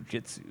of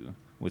jujitsu,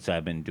 which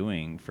I've been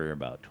doing for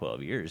about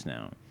 12 years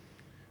now.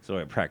 So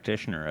a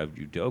practitioner of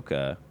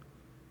jujitsu,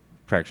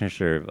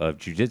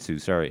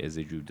 is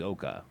a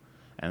judoka,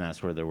 and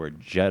that's where the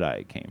word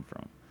Jedi came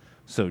from.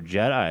 So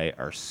Jedi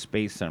are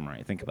space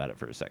samurai. Think about it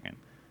for a second.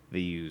 They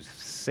use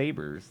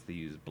sabers, they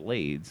use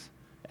blades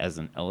as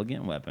an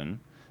elegant weapon.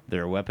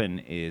 Their weapon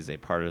is a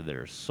part of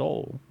their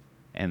soul,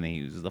 and they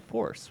use the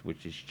Force,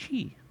 which is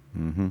chi.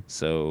 Mm-hmm.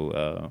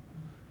 So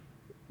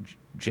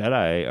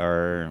Jedi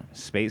are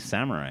space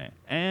samurai,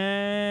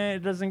 and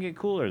it doesn't get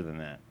cooler than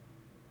that.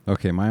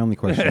 Okay, my only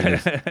question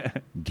is,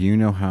 do you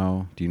know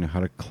how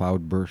to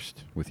cloud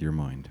burst with your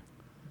mind?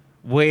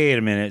 Wait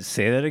a minute,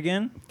 say that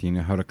again? Do you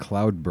know how to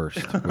cloud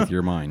burst with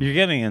your mind? You're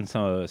getting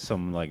into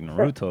some like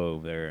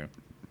Naruto there.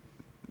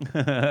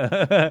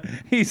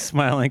 He's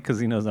smiling because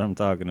he knows what I'm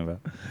talking about.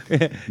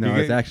 No,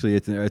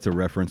 it's a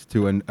reference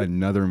to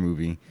another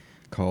movie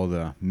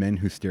called Men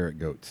Who Stare at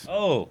Goats.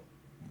 Oh,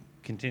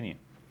 continue.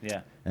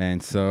 Yeah.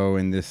 And so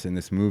in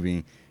this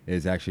movie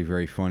is actually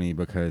very funny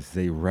because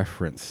they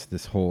reference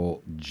this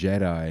whole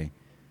Jedi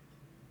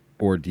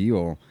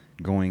ordeal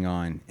going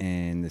on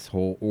and this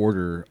whole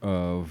order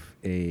of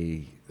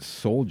a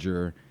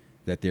soldier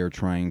that they're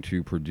trying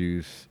to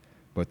produce,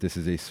 but this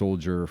is a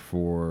soldier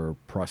for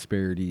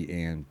prosperity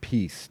and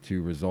peace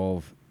to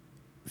resolve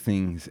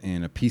things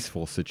in a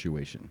peaceful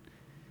situation.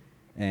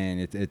 And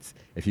it's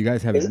if you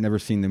guys haven't never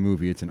seen the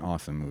movie, it's an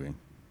awesome movie.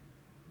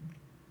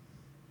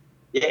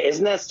 Yeah,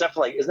 isn't that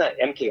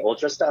MK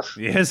Ultra stuff?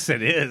 Yes,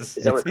 it is.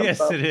 Is that where it comes Yes,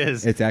 from? it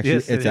is. It's actually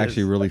Yes, it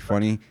actually is. really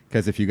funny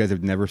because if you guys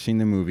have never seen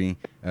the movie,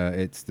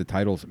 it's the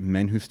title's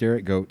Men Who Stare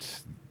at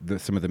Goats.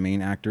 Some of the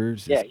main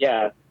actors,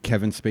 Yeah.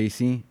 Kevin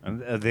Spacey,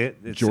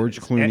 It's- George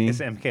Clooney. It's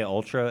MK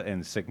Ultra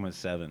and Sigma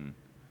 7.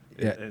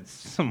 Yeah. It's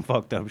some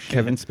fucked up shit.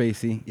 Kevin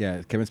Spacey,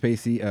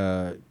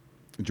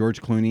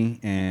 George Clooney,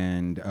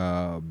 and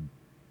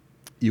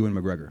Ewan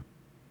McGregor.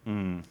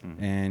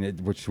 Mm-hmm.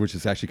 And which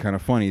is actually kind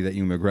of funny that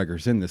Ewan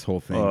McGregor's in this whole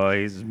thing. Oh,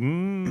 he's.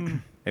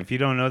 If you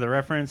don't know the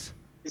reference,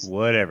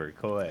 whatever.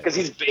 Go ahead. Because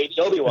he's baby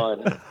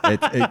Obi-Wan.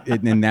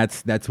 And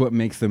that's what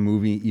makes the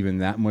movie even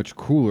that much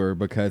cooler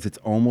because it's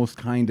almost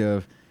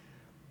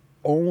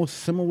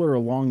similar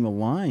along the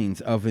lines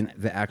of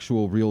the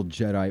actual real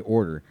Jedi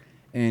Order,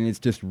 and it's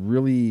just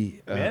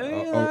really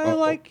I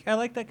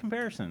like that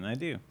comparison. I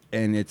do.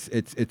 and it's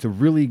a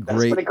really That's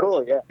great. pretty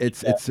cool. Yeah.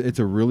 It's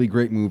a really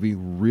great movie,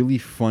 really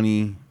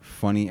funny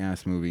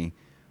ass movie.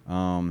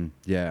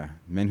 Yeah,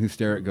 Men Who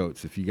Stare at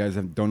Goats. If you guys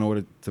don't know what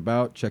it's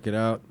about, check it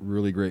out.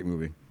 Really great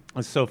movie.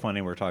 It's so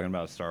funny we're talking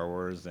about Star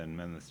Wars and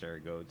Men that Stare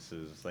at Goats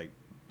is like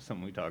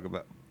something we talk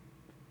about.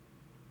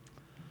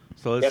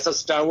 So let's So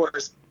Star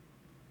Wars.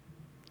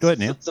 go ahead,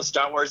 Neil. So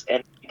Star Wars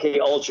and MK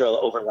Ultra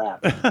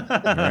overlap.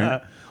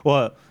 Right.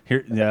 Well,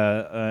 here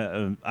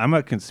I'm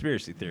a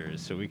conspiracy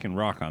theorist, so we can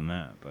rock on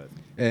that. But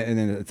And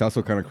then it's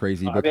also kind of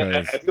crazy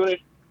because if you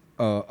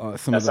wanna-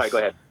 some of sorry, go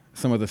ahead.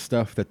 some of the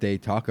stuff that they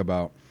talk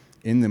about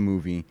in the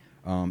movie,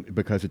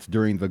 because it's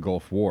during the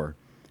Gulf War,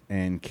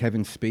 and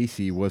Kevin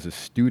Spacey was a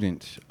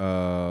student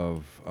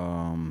of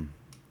damn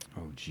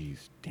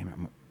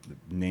it,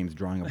 the name's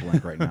drawing a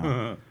blank right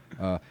now.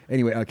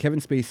 Anyway, Kevin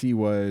Spacey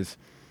was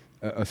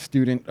a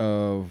student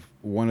of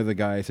one of the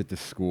guys at the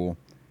school,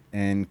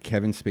 and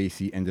Kevin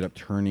Spacey ended up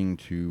turning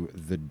to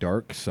the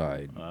dark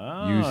side.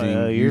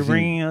 You're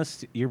bringing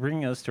us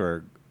to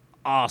our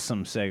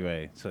awesome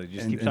segue. So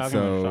just keep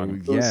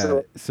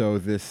talking. So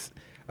this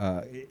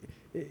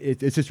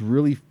it's just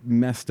really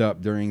messed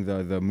up during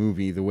the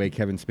movie, the way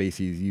Kevin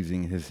Spacey is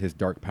using his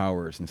dark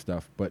powers and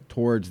stuff. But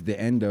towards the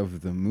end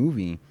of the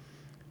movie,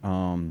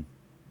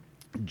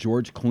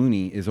 George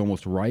Clooney is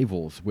almost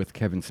rivals with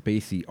Kevin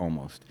Spacey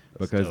almost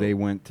because they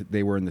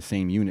were in the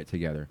same unit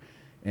together.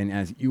 And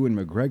as Ewan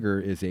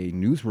McGregor is a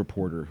news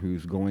reporter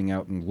who's going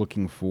out and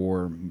looking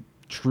for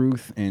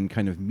truth and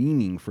kind of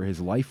meaning for his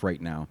life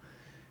right now,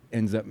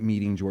 ends up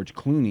meeting George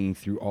Clooney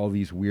through all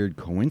these weird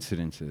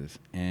coincidences.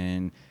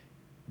 And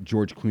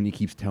George Clooney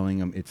keeps telling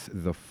him it's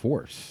the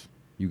Force.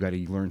 You got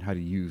to learn how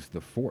to use the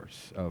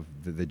Force of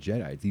the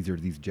Jedi. These are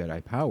these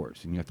Jedi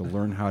powers, and you have to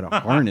learn how to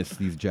harness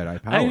these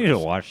Jedi powers. I need to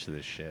watch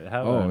this shit.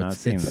 How have I not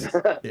seen this?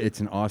 It's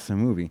an awesome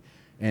movie.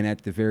 And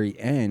at the very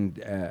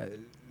end,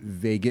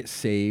 they get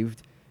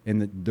saved,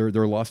 and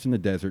they're lost in the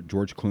desert.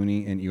 George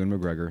Clooney and Ewan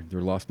McGregor,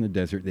 they're lost in the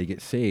desert. They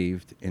get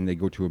saved, and they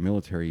go to a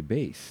military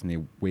base, and they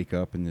wake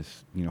up in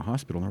this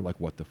hospital, and they're like,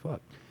 "What the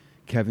fuck?"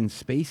 Kevin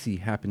Spacey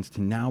happens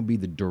to now be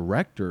the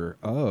director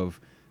of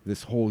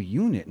this whole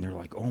unit, and they're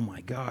like, "Oh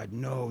my God,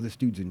 no, this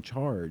dude's in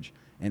charge."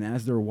 And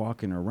as they're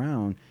walking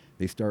around,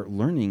 they start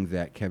learning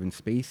that Kevin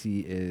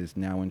Spacey is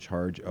now in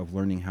charge of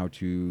learning how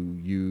to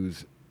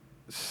use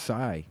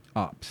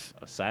psyops.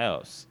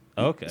 Psyops.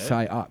 Okay.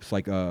 Psyops,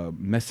 like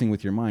messing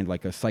with your mind,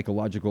 like a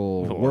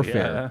psychological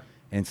warfare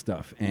and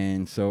stuff.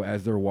 And so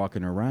as they're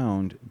walking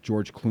around,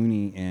 George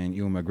Clooney and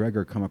Ewan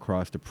McGregor come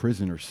across a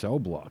prisoner cell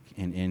block,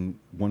 and in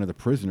one of the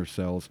prisoner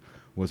cells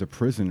was a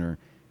prisoner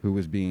who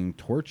was being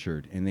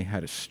tortured, and they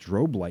had a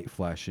strobe light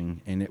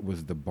flashing, and it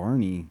was the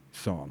Barney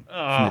song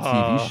from the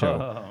TV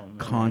show,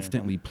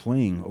 constantly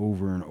playing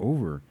over and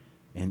over.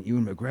 And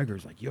Ewan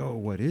McGregor's like, "Yo,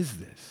 what is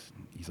this?"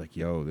 He's like,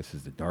 "Yo, this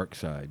is the dark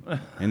side."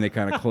 And they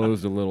kind of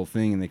close the little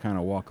thing, and they kind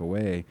of walk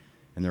away,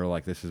 and they're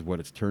like, "This is what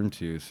it's turned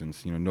to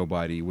since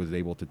nobody was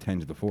able to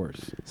tend the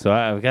Force." So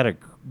I've got a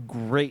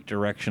great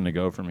direction to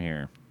go from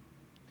here.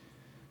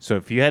 So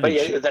if you had,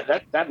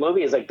 that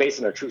movie is like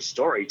based on a true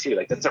story too.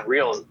 Like that's a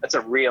real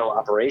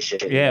operation.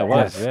 Yeah, it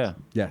was.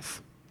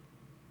 Yes.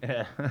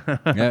 Yeah.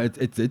 Yeah,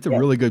 it's a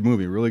really good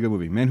movie. Really good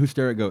movie. Men Who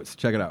Stare at Goats.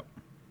 Check it out.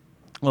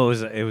 Well,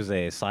 it was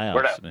a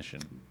psyops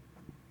mission.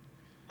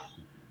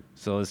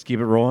 So let's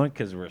keep it rolling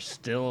because we're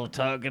still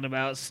talking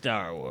about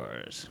Star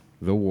Wars.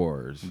 The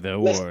Wars.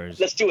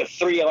 Let's do a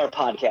 3-hour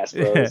podcast,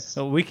 bros.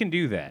 So we can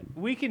do that.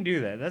 I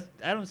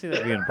don't see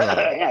that being a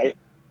problem.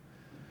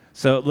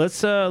 So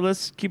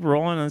let's keep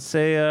rolling and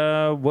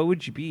say, what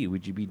would you be?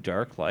 Would you be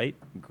dark, light,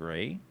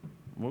 gray?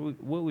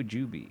 What would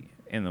you be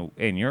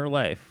in your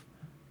life?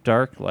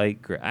 Dark,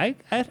 light, gray.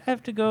 I'd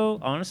have to go,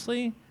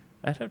 honestly,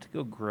 I'd have to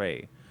go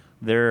gray.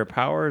 Their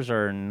powers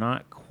are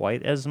not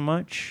quite as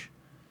much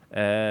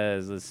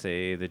as, let's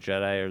say, the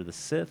Jedi or the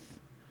Sith,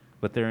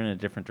 but they're in a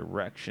different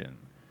direction.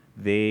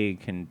 They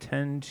can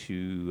tend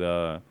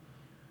to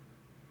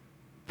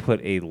put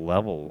a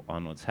level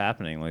on what's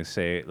happening. Let's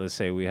say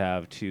we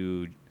have a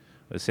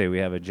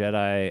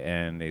Jedi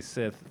and a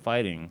Sith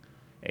fighting.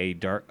 A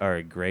dark or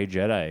a gray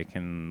Jedi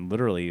can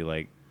literally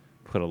like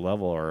put a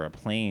level or a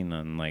plane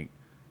on, like,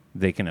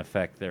 they can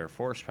affect their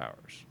Force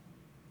powers.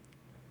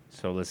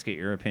 So let's get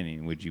your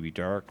opinion. Would you be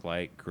dark,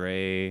 light,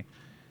 gray?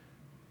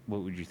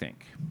 What would you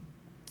think?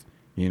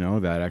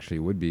 That actually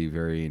would be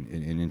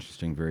an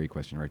interesting, very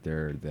question right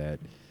there. That,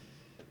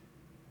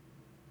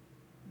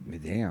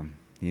 damn,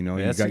 you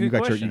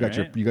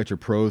got your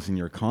pros and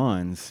your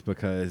cons,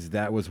 because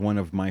that was one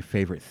of my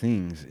favorite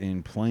things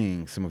in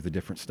playing some of the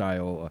different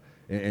style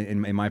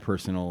in my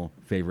personal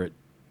favorite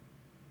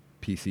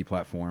PC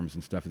platforms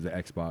and stuff is the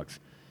Xbox,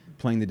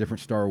 playing the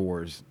different Star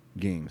Wars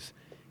games.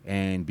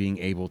 And being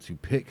able to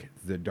pick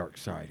the dark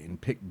side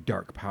and pick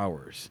dark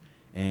powers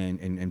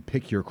and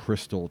pick your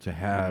crystal to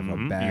have a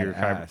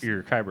badass.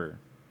 Your kyber.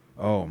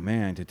 Oh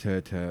man,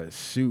 to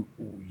suit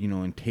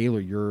and tailor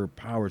your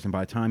powers, and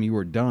by the time you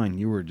were done,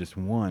 you were just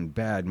one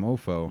bad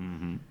mofo.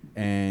 Mm-hmm.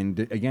 And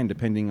again,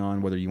 depending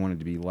on whether you wanted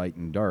to be light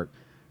and dark,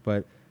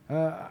 but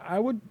I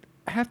would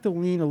have to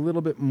lean a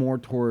little bit more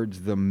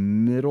towards the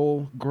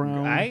middle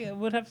ground. I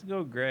would have to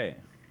go gray.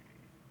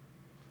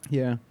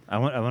 Yeah, I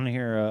want to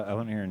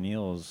hear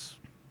Neil's.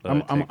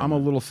 I'm a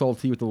little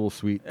salty with a little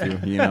sweet too.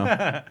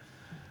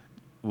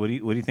 What do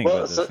you think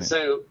about this?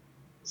 So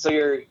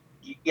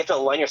you have to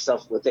align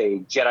yourself with a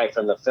Jedi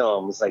from the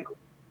films. Like,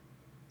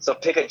 so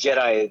pick a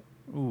Jedi.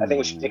 I think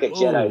we should pick a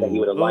Jedi that you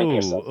would align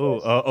yourself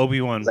with.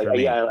 Obi-Wan for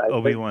me.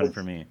 Obi-Wan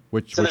for me.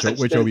 Which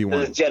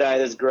Obi-Wan? There's Jedi,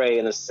 there's Gray,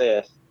 and there's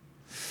Sith.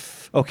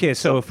 Okay,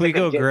 so if we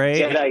go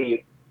gray,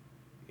 Jedi,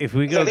 I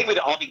think we'd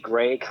all be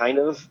gray, kind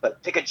of,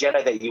 but pick a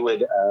Jedi that you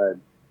would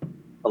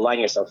align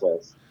yourself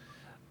with.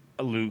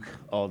 Luke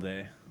all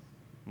day.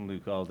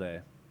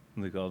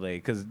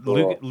 Because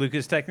Cool. Luke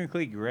is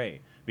technically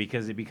gray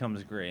because it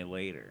becomes gray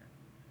later.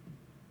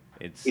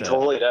 He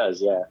totally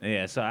does, yeah.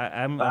 Yeah, so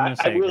I'm gonna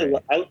say gray.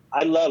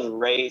 I love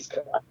Rey's.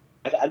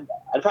 I'd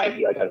probably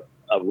be like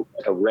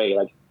a Rey.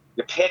 Like,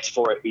 you're picked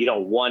for it, but you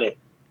don't want it,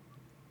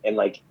 and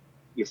like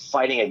you're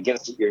fighting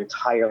against it your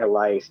entire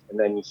life, and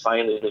then you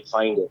finally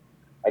find it.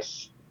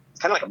 It's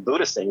kind of like a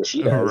Buddhist thing that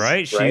she does,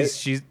 right?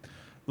 She's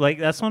like,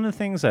 that's one of the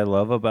things I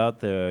love about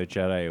the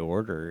Jedi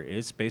Order.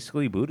 It's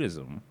basically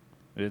Buddhism.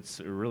 It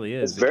really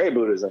is. It's very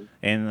Buddhism,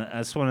 and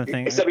that's one of the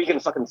things. Except you can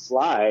fucking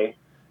fly.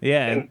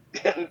 Yeah, and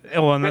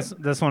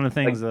that's one of the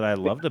things that I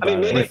loved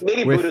about it.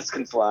 Maybe Buddhists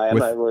can fly. I'm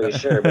not really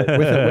sure, but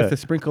with a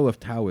sprinkle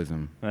of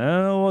Taoism.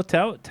 Oh well,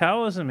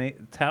 Taoism.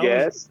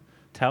 Yes.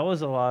 Tao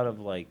is a lot of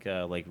like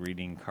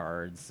reading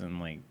cards and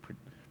like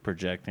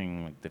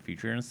projecting like the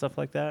future and stuff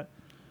like that.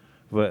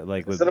 But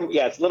like It's with a little,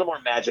 yeah, it's a little more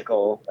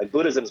magical. Like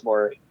Buddhism's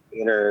more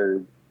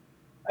inner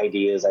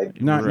ideas.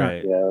 Not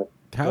right. You know,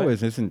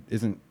 Taoism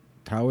isn't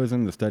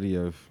Taoism the study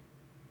of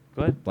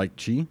Go ahead. like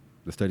Qi,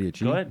 the study of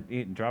Qi. Go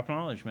ahead. Drop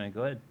knowledge, man.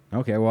 Go ahead.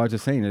 Okay, well I was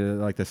just saying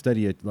like the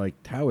study of like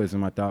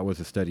Taoism, I thought was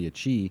a study of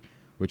Qi,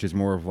 which is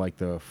more of like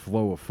the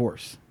flow of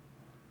force.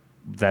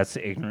 That's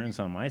ignorance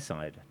on my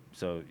side.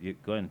 So you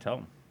go ahead and tell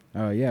them.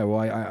 Yeah,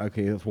 well,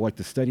 okay, well, like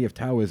the study of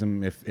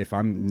Taoism, if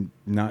I'm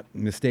not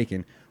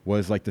mistaken,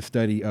 was like the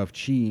study of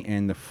Qi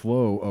and the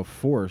flow of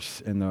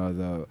force and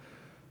the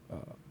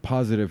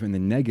positive and the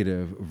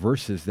negative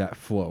versus that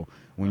flow.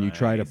 When you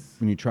try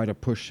to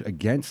push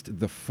against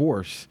the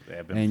force,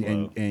 Ebb and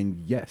flow.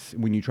 and yes,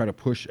 when you try to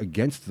push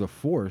against the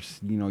force,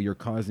 you're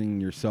causing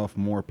yourself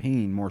more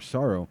pain, more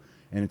sorrow,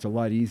 and it's a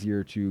lot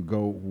easier to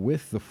go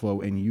with the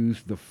flow and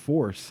use the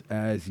force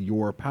as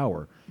your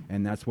power.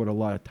 And that's what a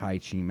lot of Tai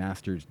Chi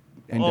masters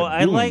end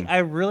up doing. I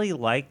really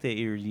like that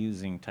you're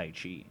using Tai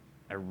Chi.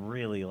 I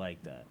really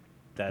like that.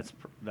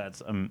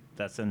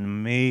 That's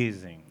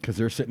amazing. Because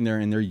they're sitting there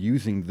and they're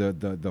using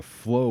the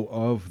flow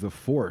of the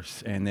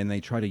force, and then they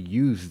try to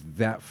use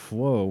that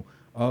flow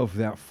of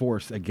that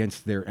force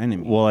against their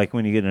enemy. Well, like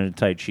when you get into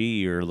Tai Chi,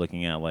 you're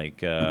looking at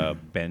like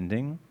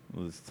bending.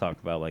 Let's talk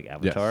about like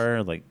Avatar.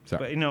 Yes. Like,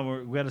 Sorry.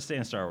 but we got to stay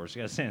in Star Wars.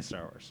 We got to stay in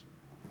Star Wars.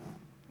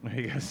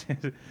 We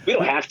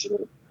don't have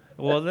to.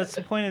 Well, that's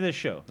the point of this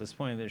show.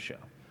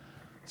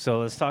 So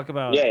let's talk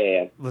about.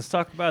 Yeah. Let's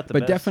talk about the.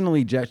 But best.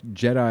 definitely,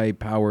 Jedi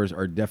powers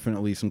are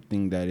definitely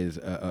something that is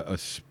a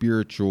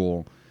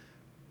spiritual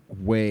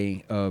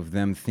way of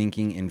them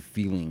thinking and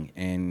feeling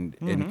and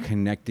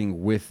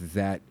connecting with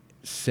that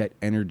set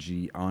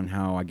energy on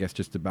how I guess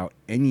just about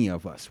any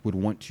of us would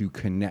want to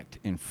connect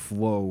and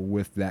flow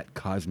with that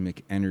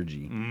cosmic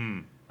energy.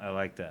 I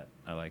like that.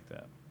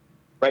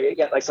 Right.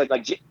 Yeah.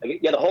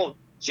 The whole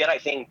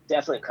Jedi thing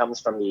definitely comes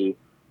from the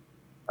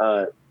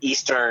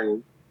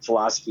Eastern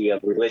philosophy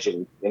of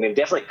religion, and it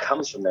definitely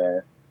comes from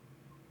there.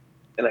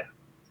 And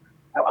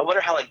I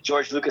wonder how like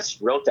George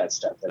Lucas wrote that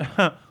stuff.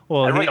 Like,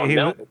 Well, I really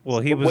don't know.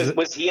 he was.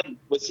 Was he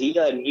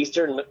an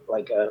Eastern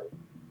like a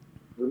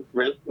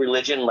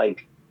religion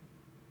like?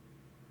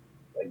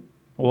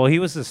 Well, he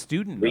was a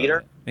student. Reader?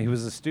 Of it. He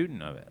was a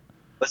student of it.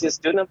 Was he a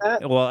student of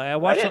that? Well, I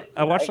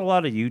watched a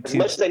lot of YouTube. As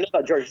much as I know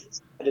about George,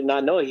 I did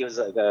not know he was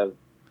like a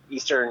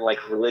Eastern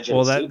like religion.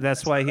 Well, student.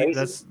 that's why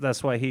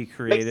he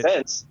created. Makes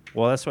sense.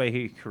 Well, that's why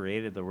he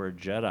created the word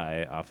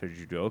Jedi off of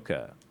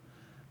judoka.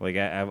 Like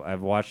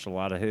I've watched a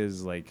lot of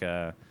his like.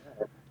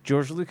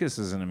 George Lucas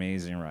is an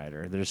amazing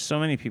writer. There's so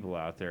many people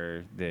out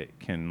there that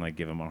can like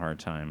give him a hard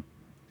time,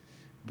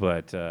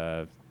 but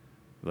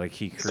like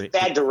he's a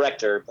bad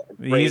director.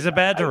 He's a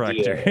bad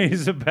director.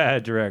 He's a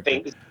bad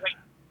director.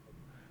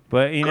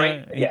 But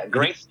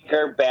great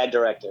thinker, bad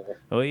director.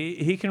 Well,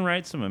 he can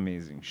write some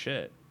amazing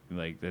shit.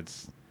 Like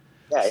that's.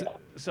 Yeah.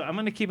 So I'm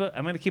gonna keep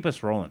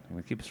us rolling.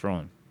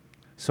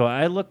 So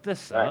I looked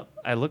this up.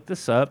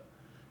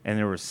 And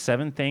there were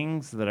 7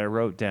 things that I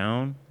wrote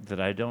down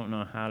that I don't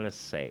know how to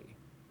say.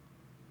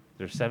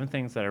 There's 7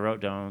 things that I wrote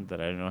down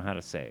that I don't know how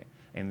to say,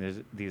 and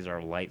these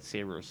are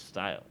lightsaber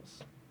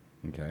styles.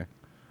 Okay.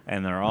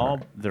 And they're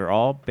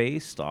all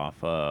based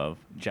off of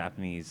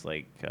Japanese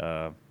like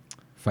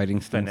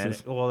fighting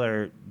stances. Well,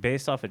 they're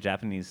based off of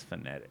Japanese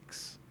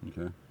phonetics.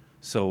 Okay.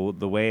 So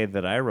the way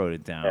that I wrote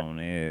it down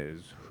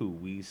is who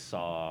we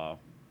saw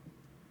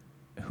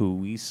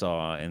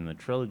in the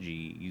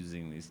trilogy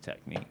using these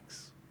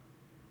techniques.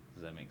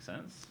 Does that make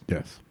sense?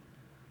 Yes.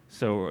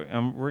 So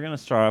we're gonna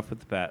start off with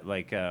the bat.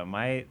 Like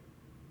we're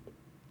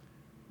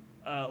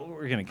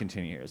gonna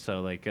continue here.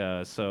 So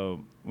so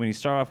when you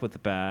start off with the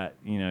bat,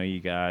 you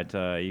got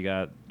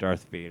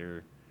Darth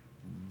Vader,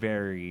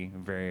 very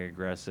very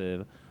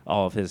aggressive.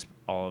 All of his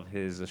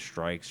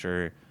strikes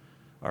are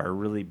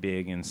really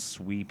big and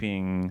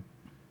sweeping.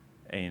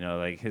 And,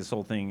 like his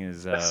whole thing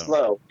is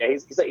slow. Yeah,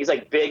 he's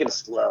like big and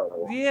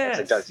slow.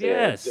 Yes,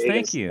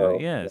 thank you. Slow.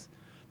 Yes.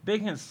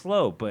 Big and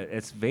slow, but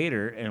it's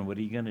Vader, and what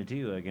are you gonna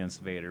do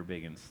against Vader,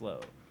 big and slow?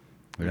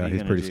 Yeah,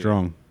 he's pretty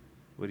strong.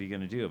 What are you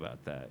gonna do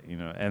about that?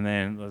 And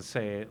then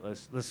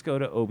let's go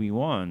to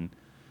Obi-Wan,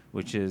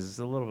 which is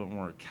a little bit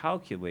more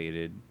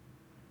calculated,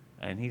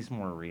 and he's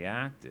more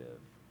reactive.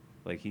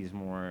 Like he's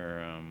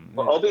more.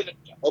 Well,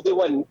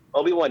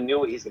 Obi-Wan knew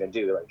what he's gonna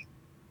do. Like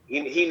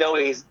he know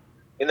he's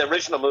in the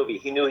original movie.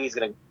 He knew he's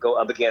gonna go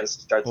up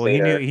against Darth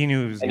Vader. He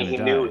knew he was gonna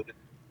die. Knew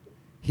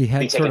he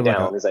had sort of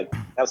down. He's like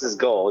that was his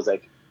goal. It was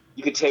like,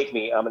 you could take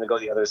me. I'm gonna go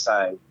the other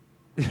side.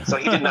 So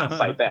he did not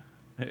fight back.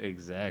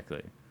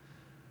 Exactly.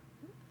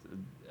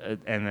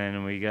 And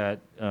then we got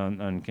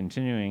on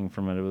continuing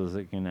from what I was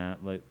looking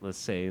at, like let's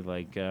say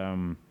like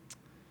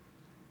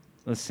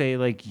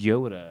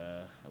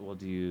Yoda will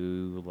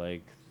do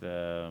like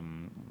the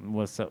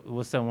what's that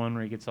one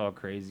where he gets all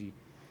crazy?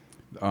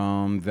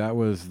 That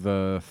was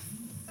the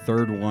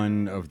third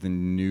one of the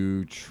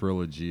new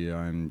trilogy.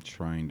 I'm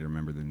trying to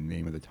remember the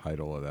name of the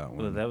title of that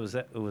one. Well, was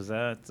that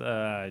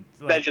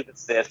Revenge of the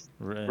Sith.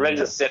 Revenge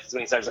of the Sith is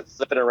when he starts like,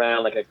 flipping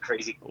around like a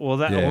crazy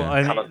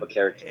comic book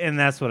character. And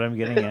that's what I'm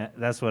getting at.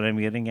 That's what I'm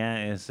getting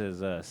at is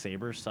his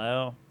saber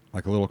style.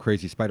 Like a little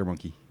crazy spider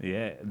monkey.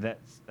 Yeah,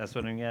 that's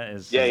what I'm getting at.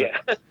 Is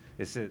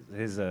It's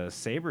his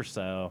saber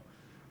style.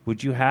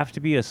 Would you have to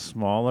be a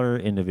smaller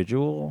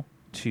individual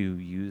to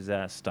use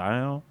that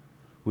style?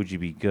 Would you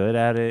be good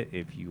at it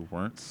if you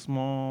weren't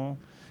small?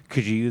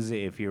 Could you use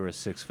it if you were a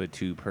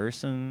 6'2"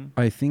 person?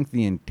 I think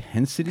the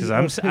intensity. Because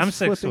I'm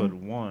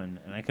 6'1",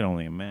 and I can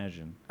only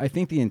imagine. I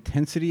think the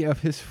intensity of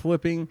his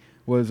flipping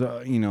was,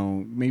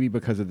 maybe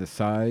because of the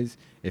size.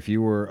 If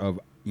you were of,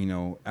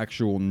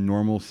 actual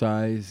normal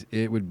size,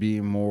 it would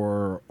be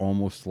more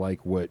almost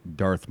like what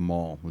Darth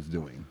Maul was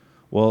doing.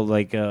 Well,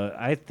 like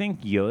I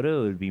think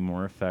Yoda would be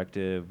more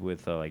effective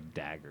with like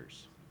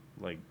daggers,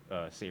 like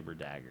saber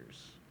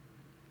daggers.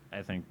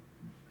 I think.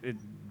 Do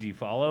you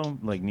follow?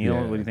 Like Neil,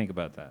 Yeah. what do you think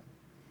about that?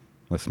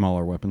 A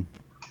smaller weapon.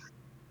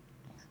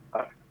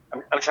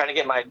 I'm trying to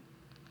get my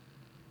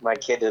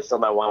kid to fill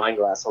my wine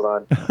glass. Hold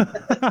on.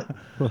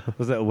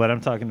 Was that what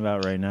I'm talking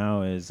about right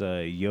now? Is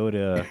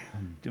Yoda?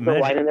 Put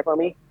wine in there for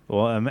me.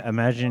 Well,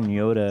 imagine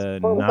Yoda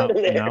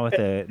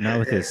not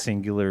with a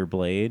singular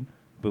blade,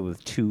 but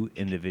with two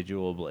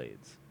individual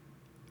blades.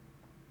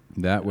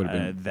 That would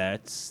have been.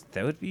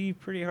 That would be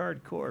pretty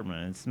hardcore,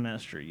 man. It's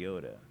Master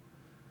Yoda.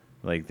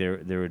 Like there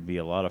would be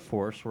a lot of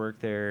force work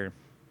there.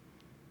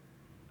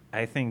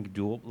 I think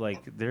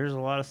there's a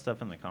lot of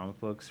stuff in the comic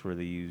books where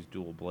they use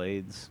dual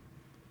blades,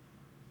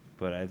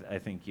 but I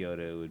think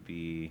Yoda would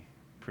be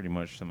pretty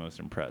much the most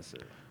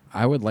impressive.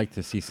 I would like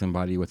to see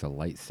somebody with a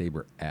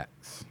lightsaber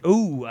axe.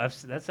 Ooh,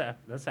 that's happened.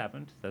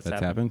 That's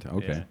happened?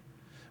 Okay.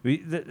 Yeah.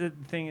 The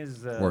thing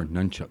is, or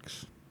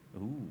nunchucks.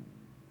 Ooh.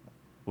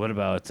 What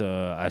about?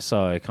 I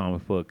saw a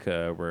comic book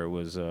where it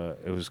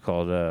was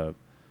called.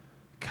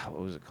 God,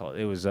 what was it called?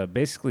 It was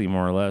basically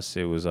more or less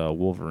it was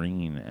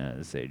Wolverine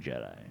as a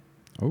Jedi.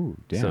 Oh,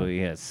 damn! So he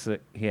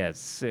had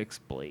six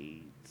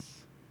blades.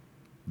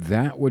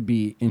 That would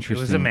be interesting.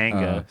 It was a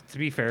manga. To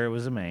be fair, it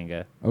was a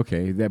manga.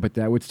 Okay, but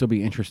that would still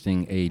be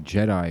interesting. A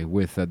Jedi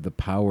with the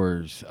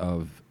powers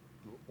of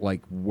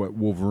like what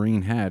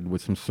Wolverine had,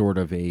 with some sort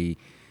of a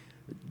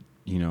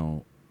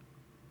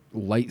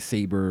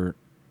lightsaber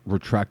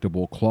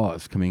retractable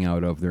claws coming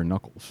out of their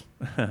knuckles.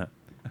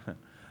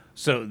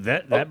 So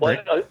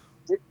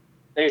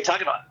you're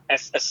talking about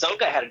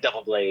Ahsoka had a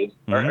double blade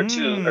or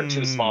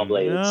two small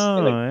blades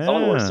in the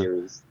Clone Wars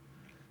series.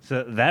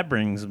 So that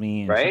brings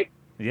me right.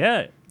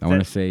 Yeah, I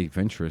want to say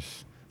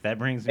Ventress. That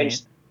brings me.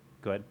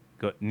 Go ahead,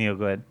 Neil.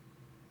 Go ahead.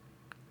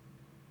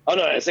 Oh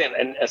no, I'm saying,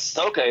 and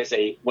Ahsoka is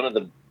one of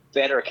the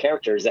better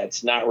characters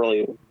that's not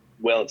really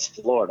well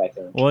explored, I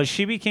think. Well,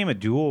 she became a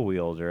dual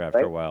wielder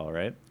after a while,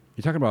 right?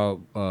 You're talking about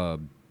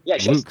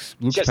Luke's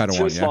Padawan,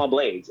 two small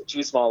blades,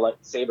 two small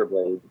saber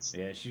blades.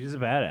 Yeah, she's a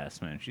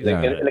badass, man. She's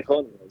in the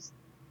Clone Wars.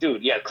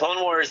 Dude, yeah,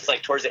 Clone Wars,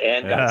 like, towards the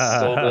end got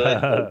so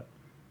good.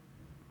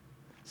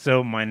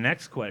 So my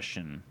next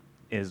question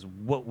is,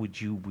 what would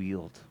you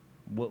wield?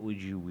 What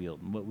would you wield?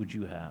 What would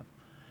you have?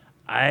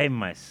 I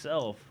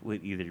myself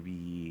would either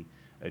be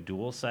a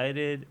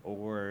dual-sided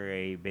or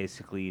a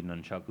basically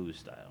nunchaku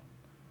style.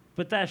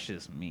 But that's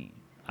just me.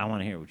 I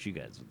want to hear what you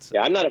guys would say.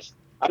 Yeah, I'm not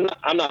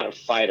a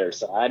fighter,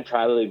 so I'd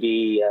probably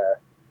be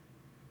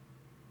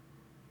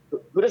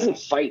who doesn't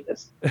fight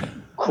that's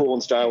cool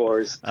in Star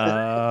Wars?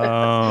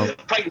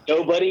 Probably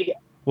nobody.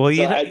 Well,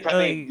 I'd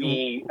probably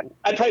be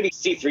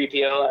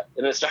C-3PO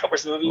in a Star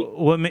Wars movie.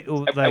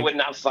 I would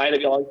not fight.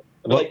 I'd be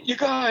like, you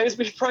guys,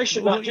 we probably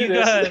should not do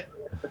this.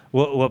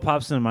 What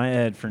pops in my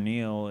head for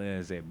Neil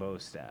is a bow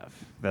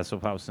staff. That's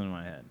what pops in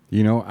my head.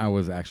 I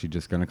was actually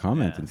just going to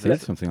comment and say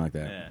something like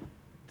that. Yeah.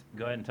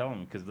 Go ahead and tell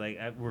him, because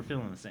we're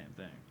feeling the same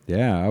thing.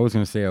 Yeah, I was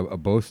going to say a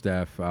bow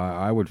staff.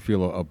 I would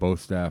feel a bow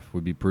staff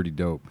would be pretty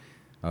dope.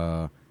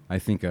 I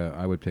think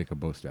I would pick a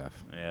bow staff.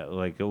 Yeah,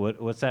 like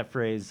what's that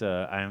phrase?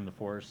 I am the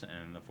Force,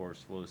 and the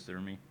Force flows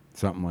through me.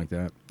 Something like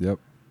that. Yep.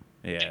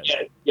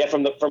 Yeah.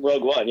 From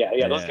Rogue One.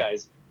 Yeah. Those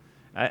guys.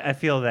 I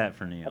feel that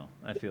for Neil.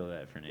 If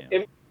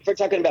we're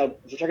talking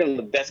about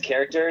the best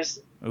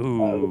characters.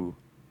 Ooh.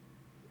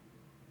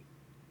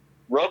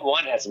 Rogue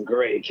One has some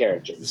great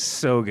characters.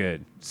 So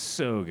good.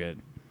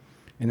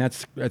 And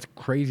that's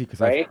crazy,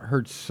 because I've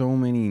heard so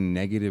many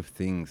negative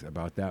things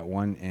about that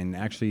one, and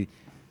actually,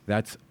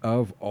 that's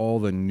of all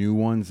the new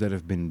ones that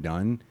have been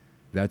done,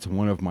 that's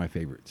one of my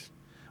favorites.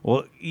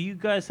 Well, you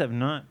guys have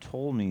not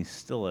told me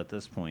still at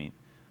this point,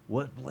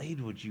 what blade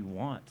would you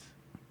want?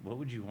 What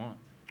would you want?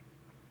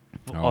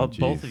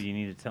 Both of you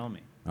need to tell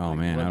me. Oh,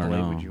 man, I don't know.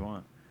 What blade would you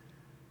want?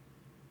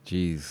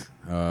 Jeez.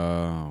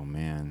 Oh,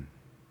 man.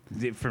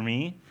 For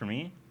me,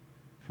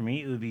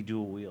 it would be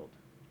dual wield.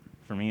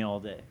 For me, all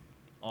day.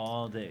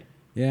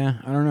 Yeah,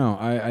 I don't know.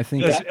 I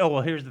think.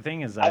 Well, here's the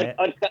thing: I'd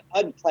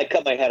probably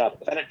cut my head off.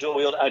 If I had a dual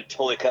wield, I'd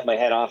totally cut my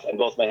head off and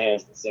both my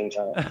hands at the same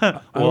time.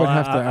 I'd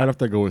have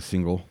to go with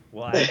single.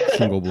 Well,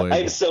 single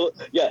blade.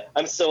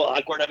 I'm so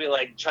awkward. I'd be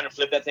like trying to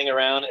flip that thing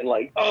around and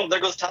like, oh, there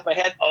goes top of my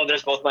head. Oh,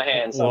 there's both my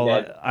hands. I'm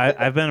Well, dead.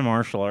 I've been a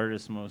martial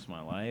artist most of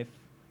my life,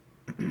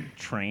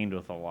 trained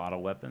with a lot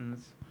of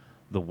weapons.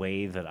 The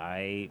way that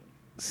I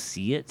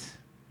see it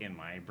in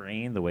my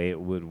brain, the way it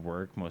would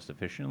work most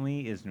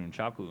efficiently is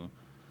nunchaku.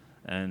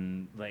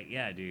 And like,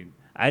 yeah, dude,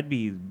 I'd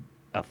be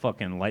a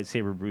fucking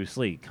lightsaber Bruce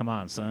Lee. Come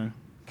on, son.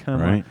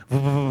 Come Right.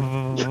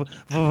 on.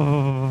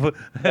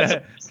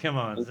 Come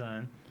on,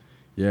 son.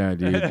 Yeah,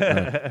 dude.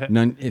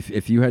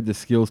 If you had the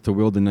skills to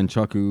wield the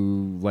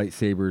nunchaku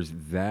lightsabers,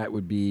 that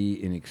would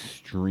be an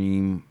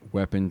extreme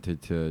weapon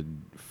to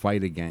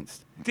fight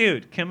against.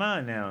 Dude, come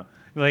on now.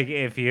 Like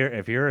if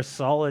you're a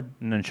solid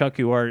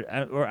nunchaku or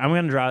I'm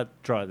gonna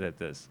draw it at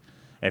this.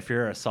 If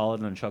you're a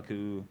solid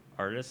nunchaku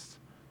artist,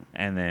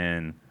 and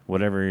then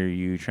whatever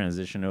you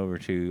transition over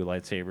to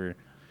lightsaber,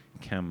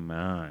 come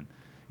on,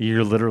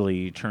 you're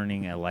literally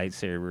turning a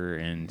lightsaber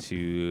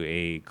into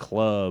a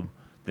club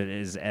that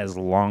is as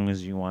long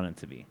as you want it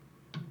to be.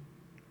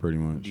 Pretty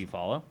much. Do you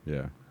follow?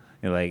 Yeah.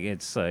 Like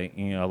it's like,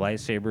 you know, a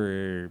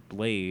lightsaber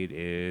blade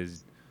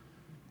is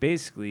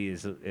basically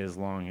as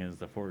long as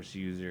the force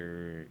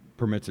user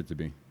Permits it to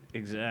be.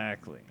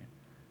 exactly.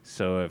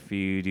 So if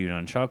you do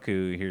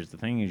nunchaku, here's the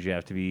thing: is you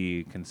have to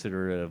be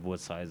considerate of what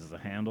size is the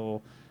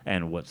handle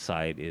and what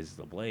side is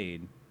the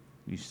blade.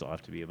 You still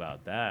have to be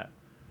about that.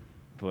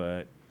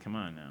 But come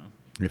on now.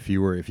 If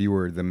you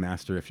were the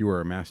master, if you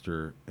were a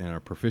master and a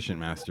proficient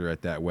master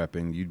at that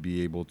weapon, you'd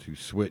be able to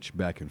switch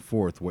back and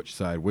forth which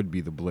side would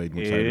be the blade, and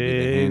which side would be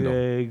the handle.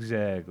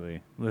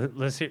 Exactly.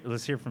 Let's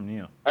hear from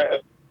Neil. All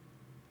right.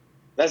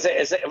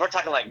 If we're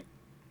talking like,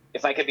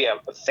 if I could be a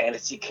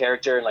fantasy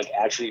character and like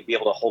actually be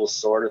able to hold a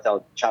sword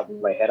without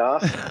chopping my head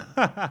off.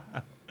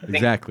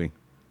 Exactly.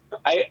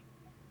 Yeah.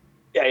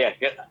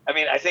 I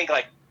mean, I think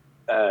like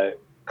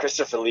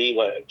Christopher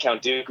Lee,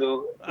 Count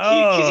Dooku.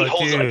 Oh, he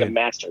holds it like a dude.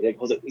 master. He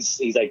holds it,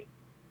 he's like,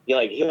 he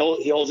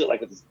holds it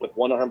like with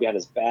one arm behind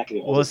his back, and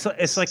he holds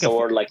it's like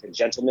sword like a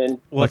gentleman.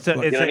 well, it's You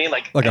know what I mean?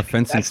 Like a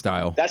fencing that's,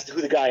 style. That's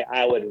who the guy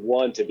I would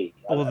want to be.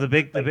 well, the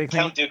big thing.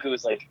 Count Dooku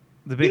is like,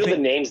 The big even though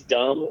the thing. name's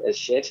dumb as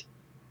shit,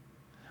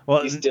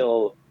 Well, he's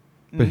still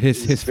But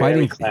his he's very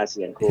fighting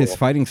classy and cool. his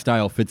fighting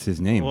style fits his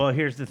name. Well,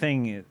 here's the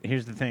thing.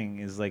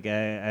 Is like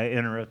I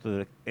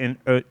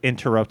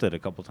interrupted a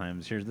couple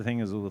times. Here's the thing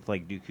is with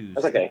like Dooku's.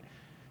 That's okay.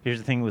 Here's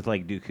the thing with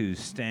like Dooku's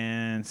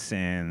stance,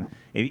 and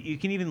you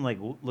can even like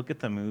look at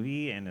the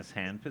movie and his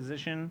hand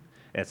position.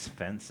 It's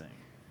fencing.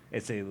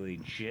 It's a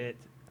legit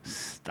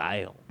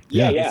style.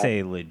 Yeah. It's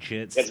a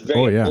legit. It's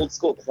very yeah. old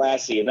school,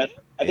 classy, and I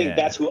think Yeah.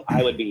 that's who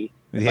I would be.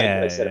 If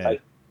I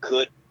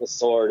could the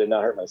sword and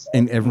not hurt myself.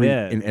 And every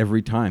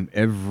Yeah. time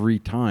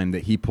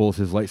that he pulls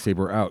his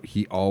lightsaber out,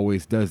 he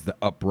always does the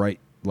upright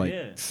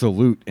Yeah.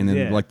 salute, and then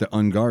Yeah. like the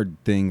on guard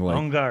thing, like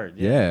On guard.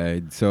 yeah.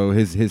 So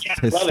his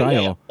love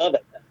style, it. Yeah, love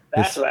it.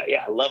 That's what.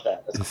 I love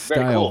that. That's his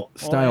very cool.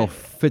 style yeah.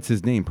 fits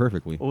his name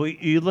perfectly. Well,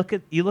 you look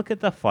at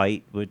the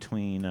fight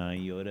between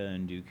Yoda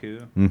and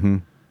Dooku. Mm-hmm.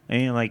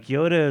 And like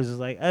Yoda is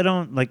like, I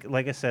don't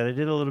like I said, I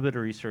did a little bit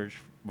of research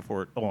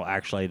before. Well,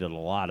 actually, I did a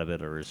lot of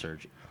bit of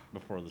research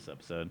before this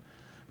episode.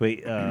 But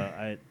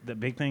the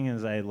big thing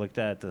is I looked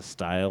at the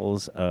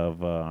styles of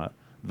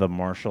the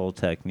martial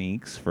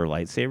techniques for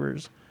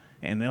lightsabers,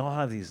 and they all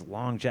have these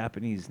long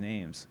Japanese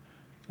names.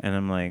 And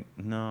I'm like,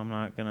 no, I'm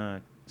not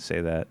gonna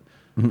say that.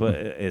 But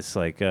it's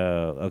like,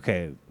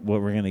 okay,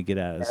 what we're gonna get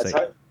at is It's like,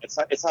 hard.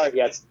 It's hard.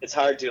 Yeah, it's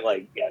hard to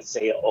like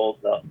say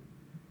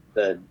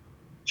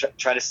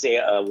try to say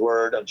a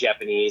word of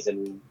Japanese,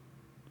 and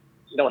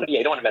you don't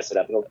want to mess it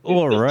up.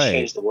 It'll right.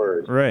 change the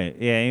word. right,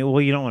 yeah.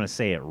 Well, you don't want to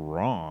say it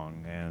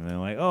wrong, and they're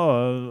like,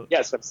 oh, Yeah,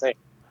 that's what I'm saying.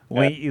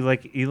 when you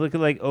look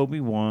at like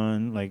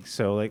Obi-Wan, like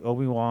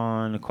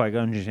Obi-Wan,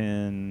 Qui-Gon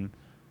Jinn,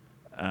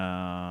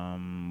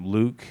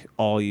 Luke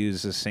all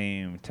use the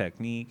same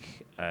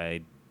technique.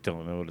 I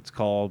don't know what it's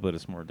called, but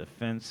it's more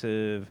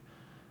defensive,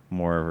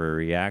 more of a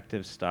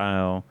reactive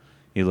style.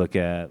 You look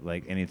at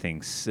like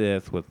anything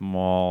Sith with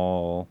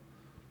Maul,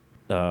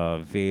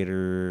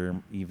 Vader,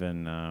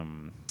 even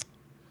I'm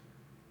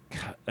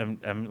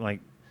like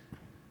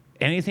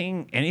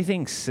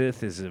anything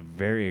Sith is a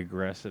very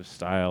aggressive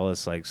style.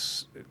 It's like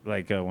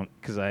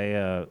because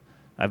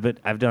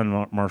I've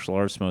done martial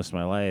arts most of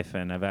my life,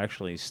 and I've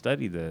actually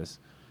studied this,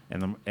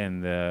 and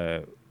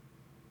the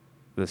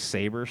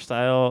saber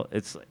style.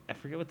 It's I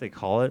forget what they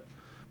call it,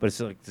 but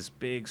it's like this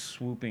big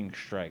swooping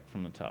strike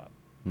from the top.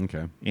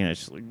 Okay. You know, it's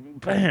just like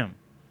bam.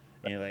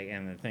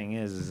 And the thing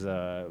is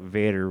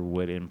Vader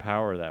would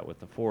empower that with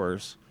the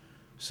Force,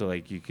 so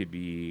like you could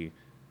be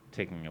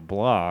taking a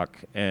block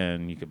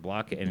and you could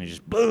block it and it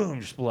just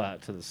boom, just blow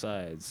out to the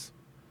sides.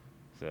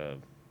 So,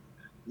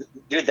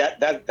 Dude,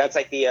 that's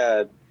like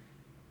the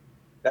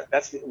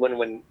that's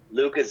when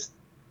Luke is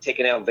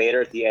taking out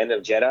Vader at the end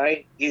of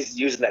Jedi. He's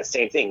using that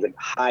same thing, like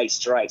high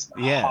strikes,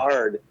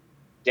 hard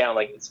down,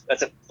 like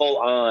that's a full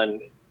on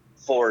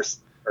force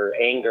or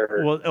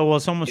anger. Well,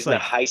 it's almost using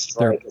like a high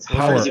strike as power,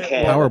 hard as you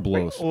can. power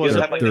blows. Well, It was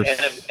they're- like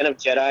the end of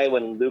Jedi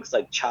when Luke's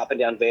like chopping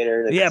down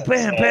Vader. yeah,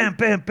 bam, bam,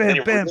 bam,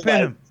 bam, bam,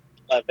 bam.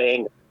 Of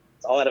anger.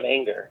 It's all out of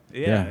anger.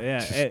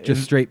 Yeah.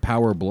 Just straight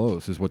power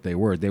blows is what they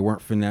were. They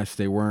weren't finesse.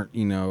 They weren't,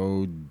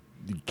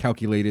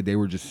 calculated. They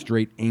were just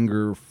straight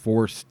anger,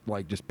 forced,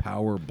 like just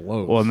power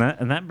blows. Well,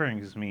 and that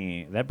brings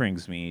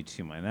me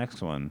to my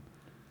next one,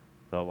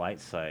 the light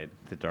side,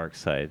 the dark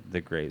side,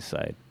 the gray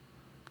side.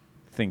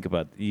 Think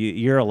about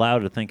you're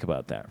allowed to think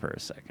about that for a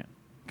second,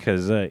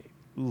 because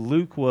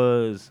Luke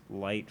was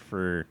light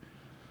for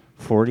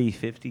 40,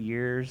 50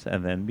 years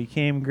and then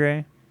became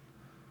gray.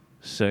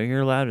 So you're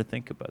allowed to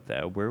think about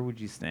that. Where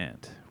would you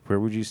stand? Where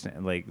would you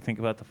stand? Like, think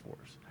about the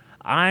Force.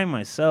 I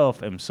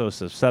myself am so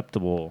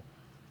susceptible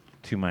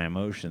to my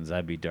emotions.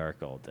 I'd be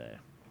dark all day.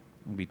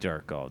 I'd be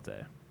dark all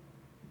day.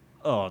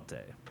 All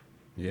day.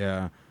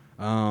 Yeah.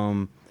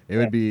 It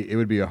would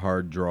be a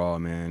hard draw,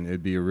 man.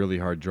 It'd be a really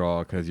hard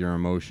draw because your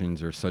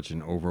emotions are such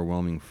an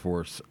overwhelming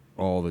force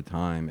all the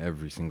time,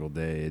 every single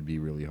day. It'd be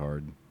really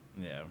hard.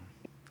 Yeah.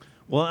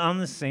 Well, on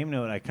the same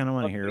note, I kind of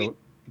want to hear.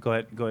 Go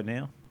ahead,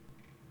 Neil.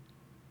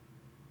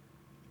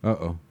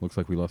 Uh-oh. Looks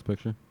like we lost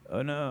picture.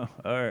 Oh, no.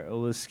 All right.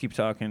 Well, let's keep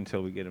talking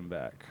until we get him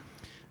back.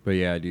 But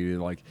yeah, dude,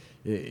 like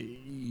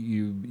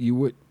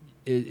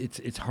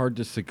it's hard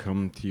to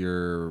succumb to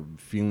your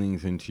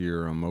feelings and to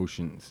your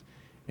emotions,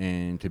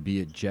 and to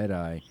be a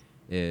Jedi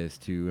is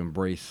to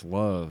embrace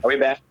love. Are we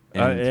back? We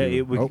got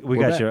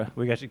you.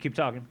 We got you. Keep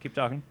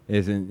talking.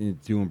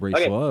 Isn't to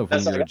embrace love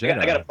when you're a Jedi?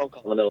 I got a phone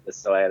call in the middle of this,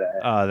 so I had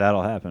to...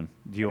 that'll happen.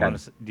 Do you want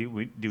to? Do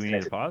we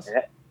need to pause?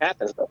 It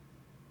happens, but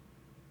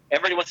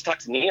everybody wants to talk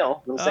to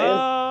Neil. You know what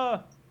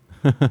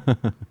I'm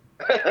saying?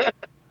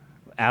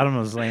 Adam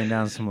was laying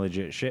down some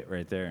legit shit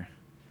right there.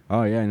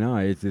 Oh yeah, no,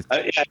 it's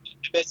I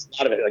missed a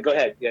lot of it. Like, go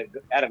ahead. Yeah,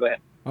 Adam, go ahead.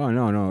 Oh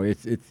no,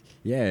 it's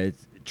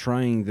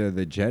trying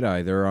the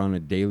Jedi. They're on a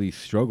daily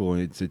struggle.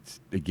 It's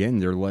again,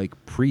 they're like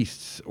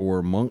priests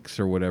or monks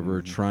or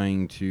whatever,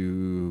 trying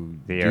to.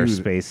 They are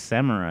space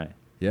samurai.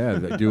 Yeah,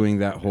 doing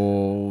that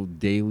whole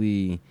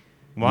daily.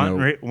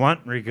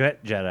 Want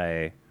regret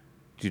Jedi.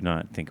 Do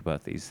not think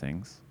about these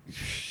things.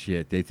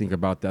 Shit, they think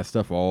about that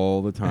stuff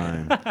all the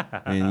time,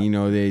 and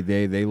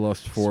they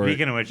lust for.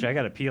 Speaking of which, I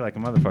gotta pee like a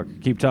motherfucker.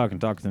 Keep talking.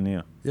 Talk to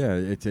Neil. Yeah,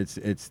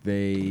 it's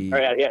they. Oh,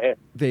 yeah.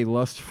 They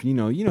lust. The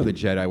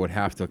Jedi would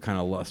have to kind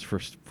of lust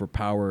for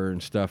power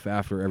and stuff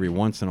after every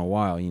once in a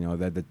while.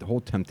 That the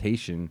whole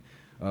temptation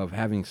of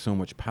having so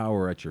much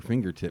power at your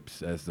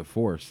fingertips as the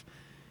Force,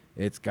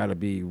 it's got to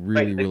be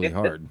really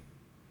hard.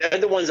 They're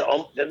the ones.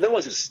 They're the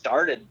ones who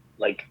started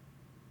They're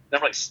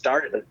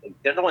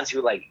the ones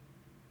who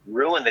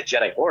ruined the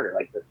Jedi Order.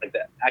 Like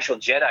the actual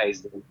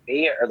Jedis,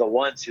 they are the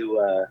ones who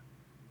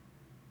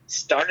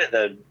started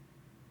the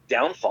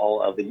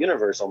downfall of the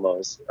universe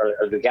almost,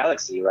 or the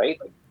galaxy, right?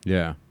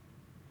 Yeah.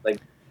 Like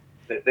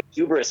the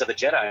hubris of the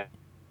Jedi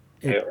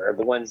are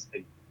the ones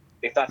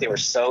they thought they were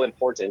so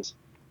important.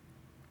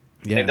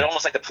 Yeah. And they're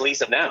almost like the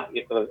police of now.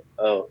 You know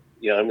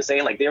what I'm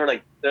saying? Like they're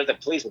the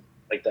police,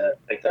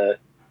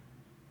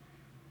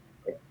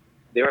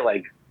 they were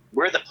like,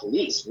 we're the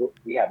police.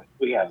 We have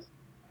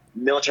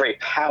military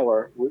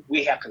power.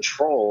 We have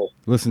control.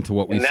 Listen to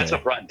what we say. And that's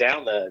what brought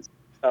down the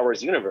Star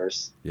Wars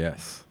universe.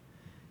 Yes.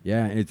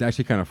 Yeah, it's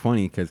actually kind of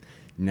funny because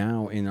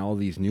now in all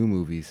these new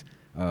movies,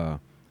 I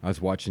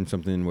was watching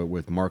something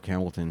with Mark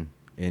Hamilton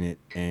in it,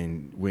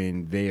 and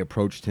when they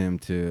approached him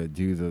to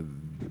do the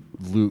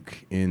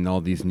Luke in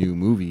all these new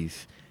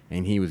movies,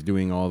 and he was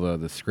doing all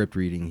the script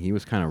reading, he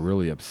was kind of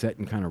really upset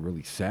and kind of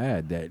really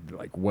sad that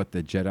what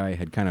the Jedi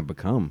had kind of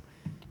become.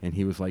 And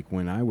he was like,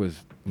 when I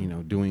was,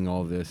 doing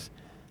all this,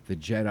 the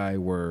Jedi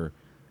were,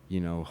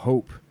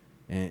 hope,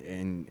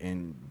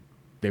 and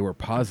they were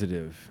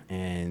positive,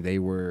 and they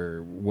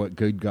were what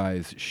good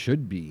guys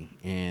should be.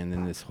 And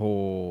then this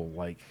whole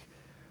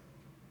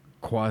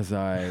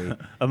quasi.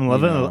 I'm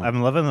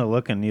loving the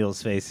look on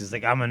Neil's face. He's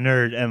like, I'm a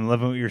nerd. I'm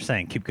loving what you're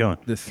saying. Keep going.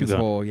 This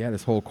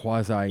whole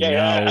quasi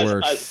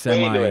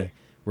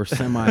we're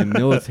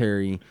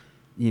semi-military.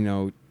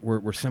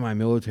 We're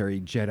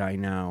semi-military Jedi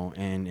now,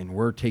 and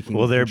we're taking.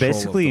 Well, they're control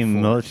basically of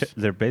the Force.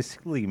 They're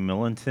basically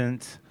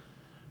militant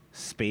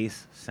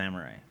space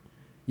samurai.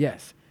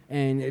 Yes,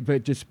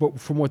 but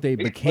from what they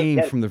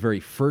became from the very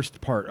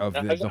first part of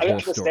the whole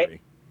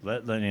story.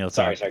 Let Neil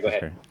talk. Sorry, go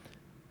ahead.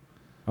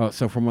 Oh,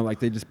 so from what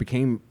they just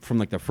became from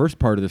the first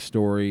part of the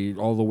story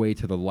all the way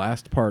to the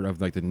last part of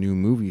the new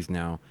movies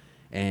now,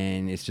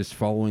 and it's just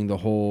following the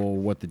whole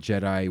what the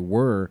Jedi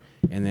were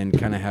and then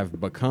kind of have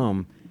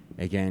become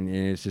again,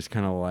 and it's just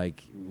kind of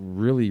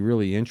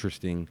really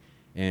interesting,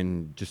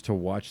 and just to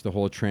watch the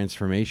whole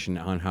transformation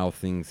on how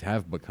things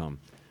have become.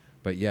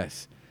 But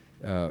yes,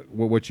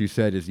 what you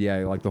said is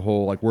the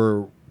whole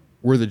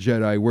we're the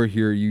Jedi, we're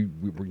here,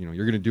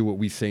 you're gonna do what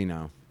we say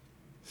now.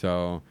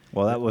 So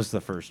well, that was the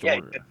first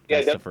order.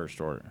 That's the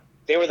first order.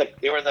 They were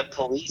the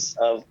police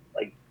of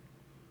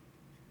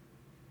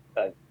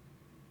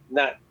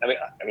not.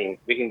 I mean,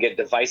 we can get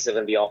divisive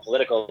and be all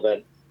political,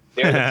 but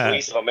they're the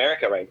police of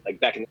America, right?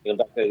 Back in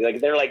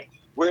they're like,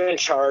 we're in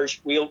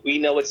charge. We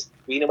know what's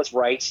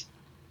right.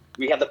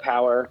 We have the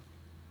power.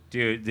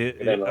 Dude,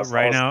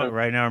 right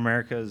now,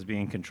 America is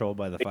being controlled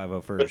by the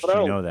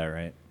 501st. You know that,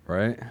 right?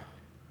 Right.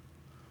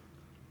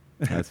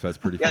 That's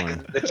pretty Yeah, funny.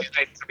 'cause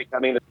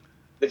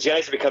the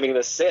Jedi's are becoming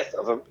the Sith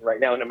of right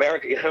now in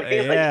America. You know what I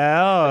mean? Like,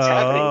 Yeah. what's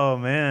happening? Oh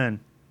man.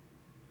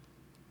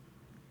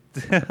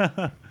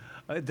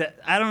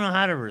 I don't know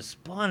how to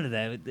respond to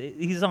that.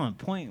 He's on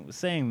point with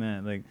saying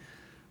that. Like,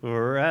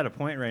 we're at a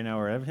point right now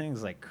where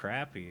everything's like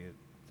crappy.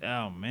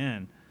 Oh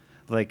man,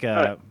 like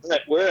We're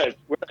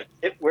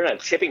at a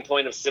tipping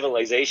point of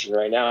civilization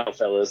right now,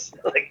 fellas.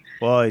 Like,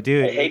 well,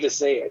 dude. I hate to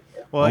say it.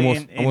 Well,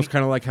 Almost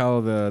kind of like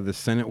how the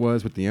Senate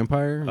was with the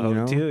Empire. Oh, you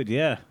know? dude,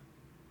 yeah.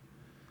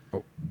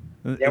 Oh.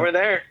 Yeah, we're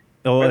there.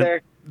 Oh, We're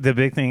there. the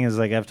big thing is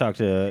like I've talked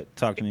to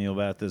Neil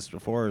about this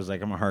before. Is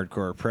like I'm a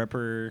hardcore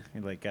prepper.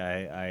 Like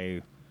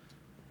I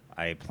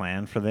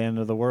plan for the end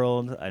of the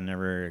world. I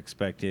never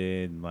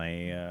expected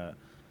my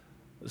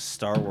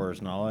Star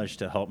Wars knowledge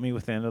to help me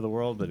with the end of the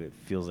world, but it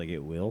feels like it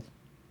will.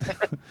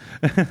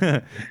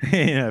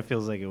 It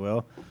feels like it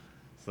will.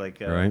 It's like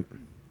Right.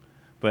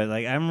 But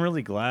like I'm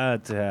really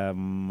glad to have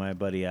my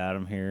buddy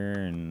Adam here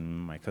and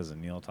my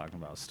cousin Neil talking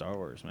about Star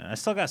Wars, man. I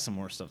still got some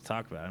more stuff to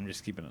talk about. I'm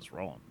just keeping us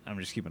rolling. I'm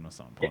just keeping us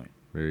on point.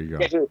 There you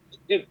go.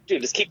 Yeah,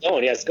 dude, just keep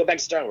going. Yeah, let's go back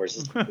to Star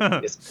Wars.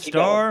 Just keep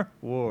Star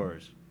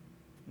Wars.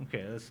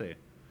 Okay, let's see.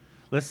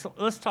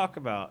 Let's talk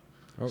about.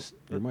 Oh,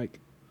 your mic.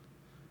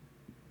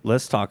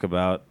 Let's talk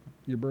about.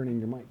 You're burning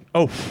your mic.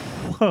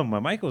 Oh, my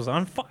mic was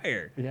on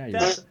fire. Yeah,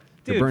 That's,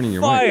 you're dude, burning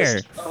your fire,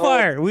 mic.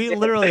 fire. We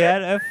literally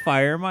had a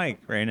fire mic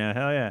right now.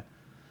 Hell yeah.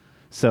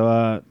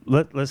 So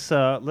let's.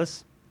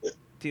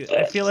 Dude,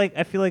 I feel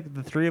like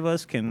the three of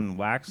us can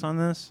wax on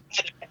this.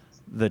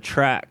 The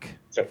track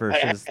So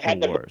versus I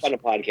had the to wars. burp on a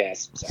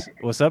podcast. Sorry.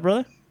 What's up,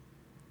 brother?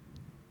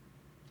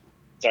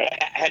 Sorry,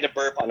 I had to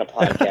burp on a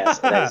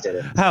podcast, and I just did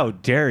it. How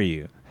dare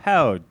you?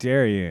 How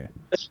dare you?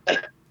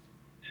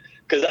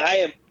 Because I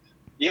am,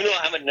 even though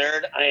I'm a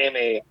nerd, I am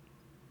a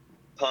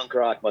punk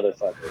rock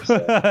motherfucker. So.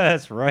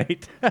 That's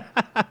right.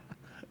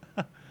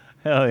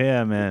 Hell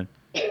yeah, man.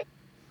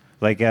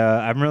 Like,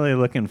 I'm really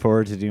looking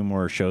forward to do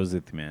more shows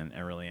with you, man. I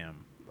really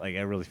am. Like,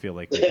 I really feel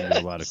like we can do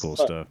a lot of cool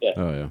stuff. Yeah.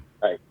 Oh yeah.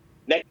 All right.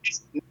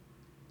 Next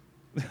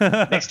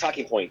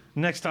talking point.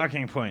 Next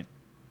talking point.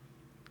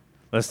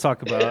 Let's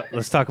talk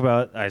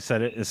about. I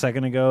said it a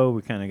second ago.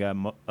 We kind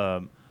of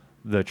got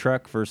the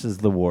Trek versus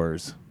the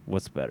Wars.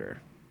 What's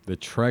better? The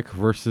Trek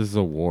versus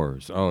the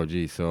Wars. Oh,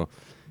 gee. So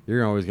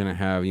you're always gonna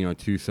have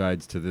two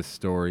sides to this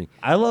story.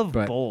 I love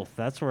But- both.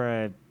 That's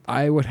where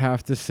I would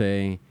have to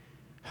say,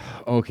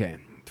 okay,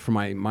 for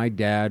my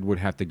dad would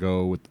have to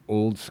go with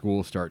old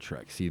school Star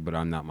Trek. See, but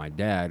I'm not my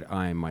dad.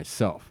 I'm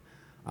myself.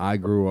 I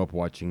grew up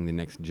watching The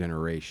Next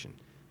Generation,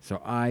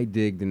 so I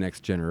dig The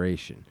Next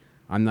Generation.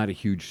 I'm not a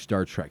huge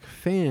Star Trek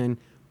fan,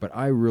 but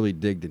I really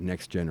dig The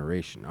Next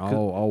Generation.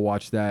 I'll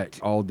watch that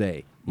all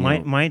day. you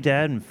know. my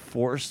dad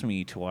forced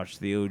me to watch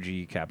the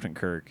OG Captain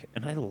Kirk,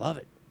 and I love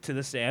it to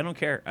this day. I don't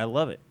care. I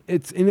love it.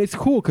 It's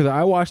cool because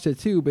I watched it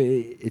too, but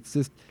it's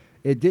just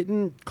it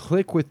didn't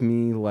click with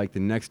me like The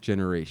Next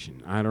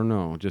Generation. I don't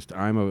know. Just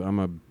I'm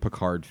a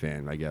Picard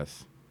fan, I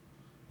guess.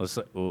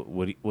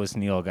 What's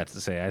Neil got to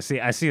say? I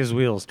see his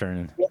wheels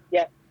turning.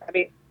 Yeah. I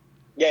mean,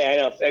 yeah, I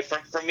know.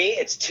 For me,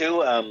 it's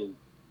too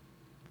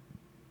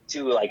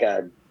like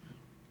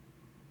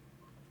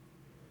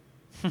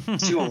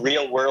too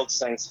real world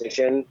science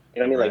fiction.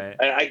 You know what I mean? Like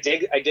Right.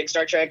 I dig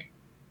Star Trek,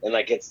 and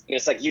like it's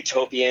like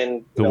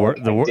utopian. The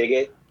I dig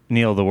it.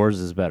 Neil, the Wars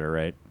is better,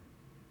 right?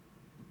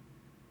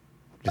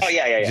 Oh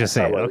yeah. Just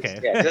Star say it. Wars. Okay.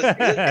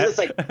 Yeah, it's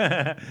like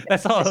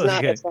that's all.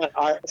 it's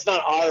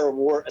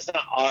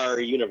not our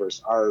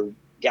universe, our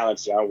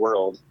galaxy, our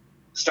world.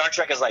 Star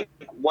Trek is like,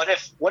 what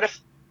if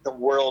the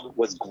world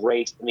was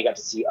great and we got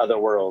to see other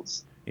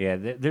worlds? Yeah,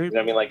 You know what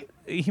I mean? Like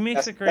he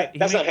makes a great.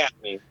 that's not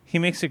happening. He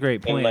makes a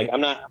great And point. like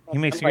I'm not. He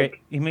makes I'm a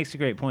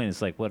great point.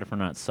 It's like, what if we're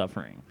not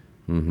suffering?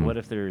 Mhm. What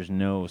if there's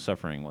no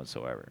suffering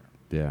whatsoever?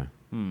 Yeah.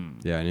 Hmm.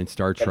 Yeah, and in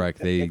Star Trek,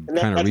 they and kind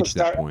of that's what reached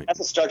that point. That's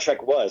what Star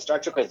Trek was. Star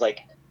Trek was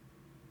like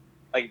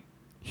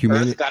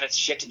Humanity. Earth got its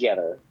shit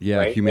together. Yeah,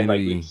 right?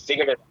 humanity- And, like, we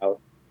figured it out.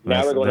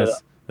 Now we're going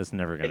That's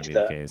never going to into be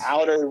the the case.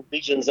 outer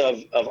regions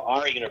of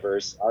our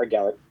universe, our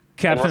galaxy.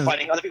 And we're Captain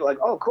finding other people like,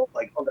 oh, cool.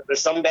 Like, oh,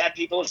 there's some bad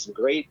people, some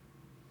great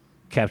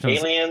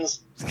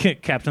aliens.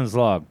 Captain's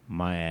log,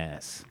 my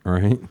ass. All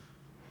right.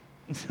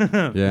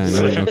 Yeah,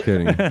 no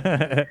kidding.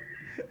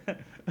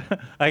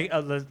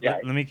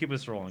 Let me keep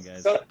this rolling,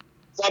 guys. So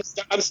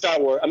I'm Star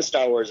Wars. I'm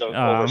Star Wars. Over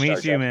Me Star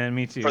too, Trek man.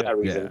 Me too. For that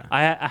reason.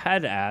 Yeah. I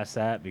had to ask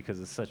that because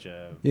it's such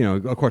a.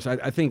 Of course,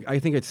 I think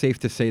it's safe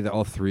to say that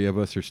all three of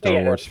us are Star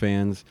Yeah. Wars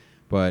fans,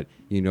 but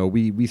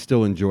we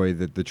still enjoy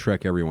the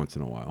Trek every once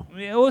in a while.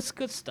 Yeah, well, it's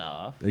good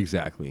stuff.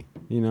 Exactly.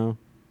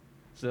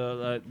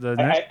 So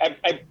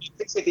I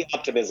fixate the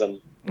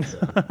optimism.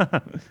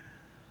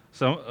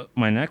 So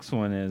my next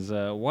one is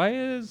why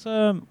is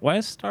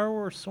Star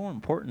Wars so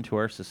important to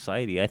our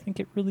society? I think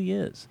it really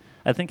is.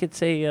 I think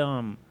it's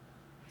an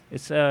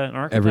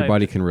archetype.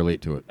 Everybody can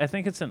relate to it. I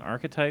think it's an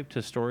archetype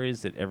to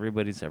stories that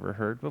everybody's ever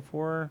heard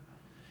before.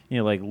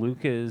 Like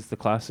Luke is the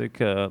classic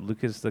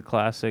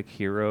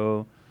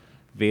hero.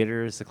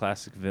 Vader is the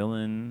classic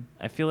villain.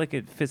 I feel like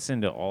it fits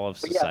into all of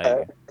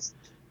society.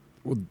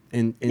 Well,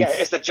 and Yeah,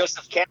 it's the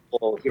Joseph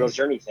Campbell hero's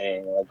journey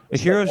thing. Like, The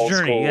it's hero's old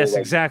journey. school, Yes, like,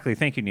 exactly.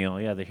 Thank you, Neil.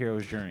 Yeah, the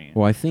hero's journey.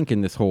 well, I think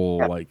in this whole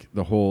Yeah. like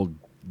the whole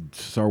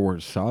Star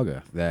Wars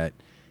saga that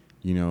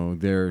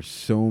there's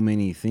so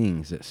many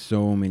things that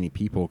so many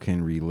people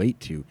can relate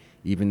to,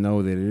 even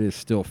though that it is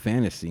still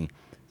fantasy,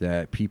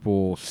 that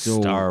people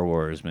still Star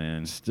Wars,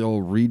 man.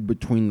 still read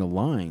between the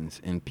lines,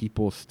 and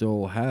people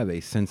still have a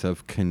sense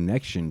of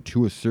connection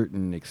to a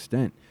certain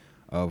extent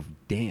of,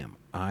 damn,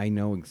 I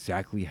know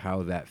exactly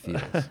how that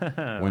feels.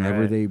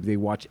 Whenever Right. they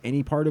watch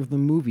any part of the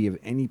movie, of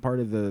any part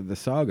of the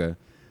saga,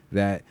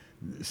 that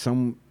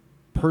some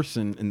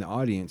person in the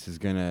audience is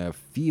going to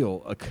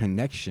feel a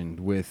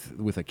connection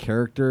with a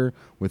character,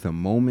 with a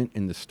moment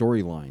in the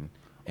storyline.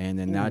 And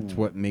then that's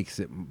what makes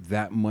it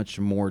that much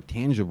more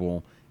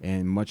tangible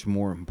and much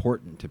more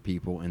important to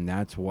people. And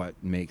that's what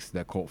makes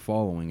that cult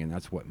following, and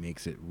that's what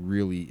makes it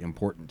really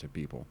important to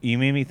people. You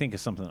made me think of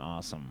something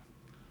awesome.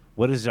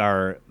 What is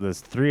there's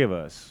three of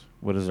us.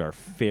 What is our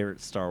favorite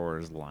Star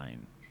Wars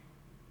line?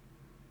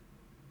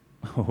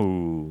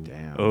 Oh,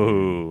 Damn,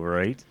 oh,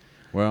 right.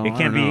 Well, It I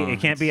can't don't be. know. It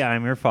can't be.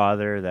 I'm your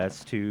father.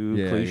 That's too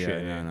Yeah,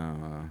 cliche. yeah,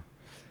 no.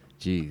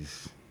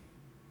 Jeez.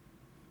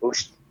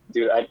 oosh,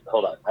 dude,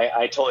 hold on.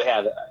 I totally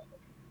have it.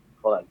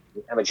 Hold on.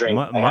 Have a drink.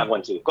 I My- have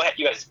one too. Go ahead,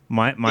 you guys.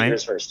 Mine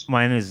yours first.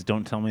 Mine is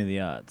don't tell me the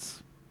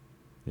odds.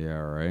 Yeah,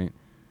 right.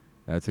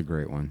 That's a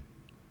great one.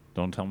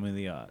 Don't tell me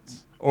the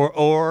odds.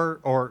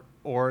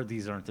 Or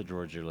these aren't the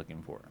droids you're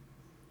looking for.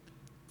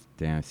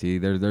 Damn. See,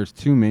 there's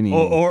too many.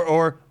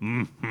 Or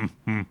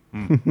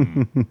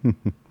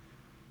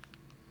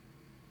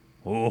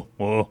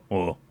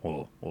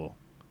oh.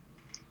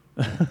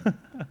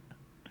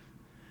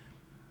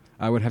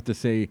 I would have to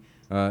say.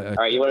 All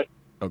right, you want to?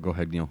 Oh, go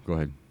ahead, Neil. Go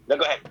ahead. No,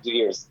 go ahead. Do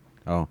yours.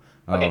 Oh.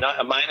 Okay,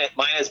 Oh. mine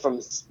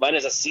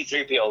is a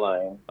C-3PO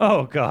line.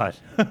 Oh God,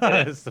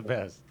 it's the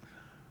best.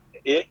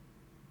 It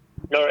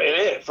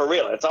is for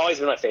real. It's always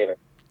been my favorite.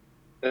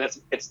 And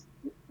it's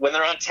when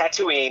they're on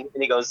Tatooine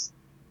and he goes,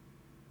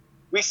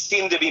 "We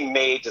seem to be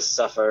made to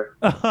suffer.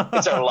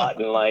 It's our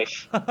lot in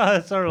life."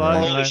 It's our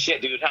lot. Holy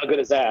shit, dude! How good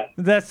is that?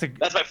 That's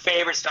my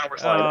favorite Star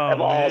Wars line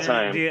of all man.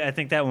 time. Dude, I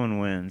think that one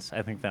wins.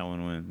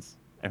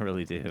 I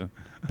really do.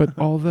 But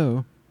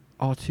although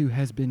all too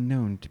has been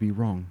known to be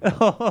wrong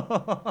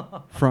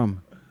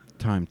from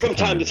time to From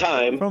time to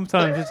time. From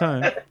time to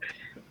time.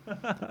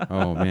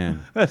 Oh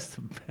man, That's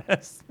the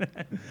best,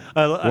 man.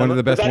 one of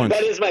the best ones.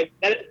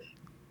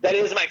 That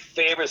is my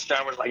favorite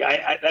Star Wars. Like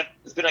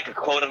that's been like a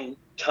quote on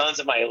tons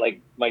of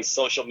my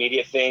social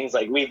media things.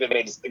 Like we've been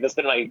made. That's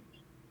been my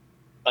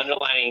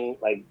underlining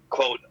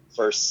quote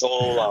for so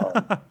long.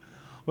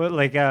 What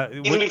like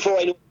Even before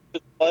I knew what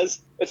it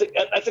was. That's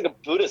like a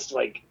Buddhist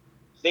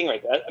thing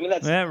right there. I mean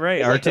that's yeah,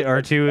 right. it's like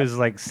R2 is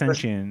like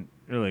sentient.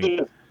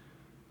 Really.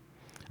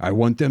 I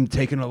want them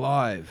taken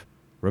alive.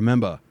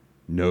 Remember,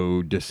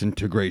 no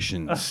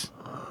disintegrations.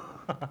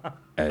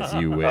 As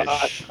you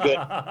wish. Good.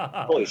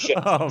 Holy shit.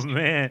 Oh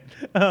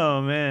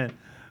man.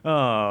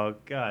 Oh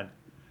God.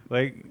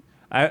 Like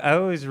I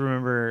always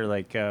remember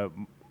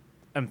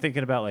I'm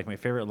thinking about my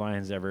favorite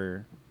lines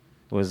ever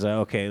was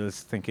okay,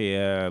 let's think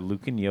of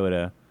Luke and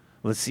Yoda.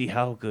 Let's see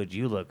how good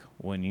you look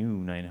when you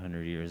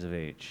 900 years of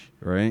age.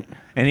 Right?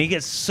 And he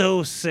gets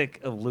so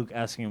sick of Luke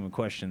asking him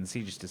questions,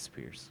 he just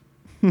disappears.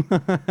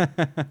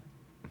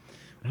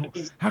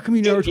 How come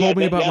you never told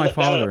me about my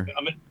father?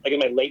 I'm in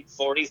my late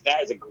 40s.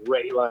 That is a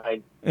great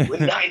line. With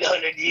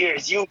 900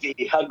 years, you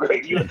be how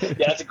great you. Yeah,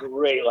 that's a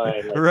great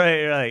line.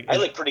 Right. I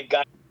look pretty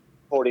good.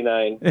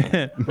 49.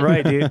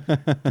 Right,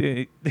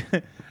 dude.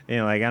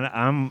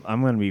 I'm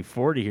gonna be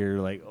 40 here.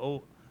 Like,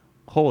 oh,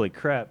 holy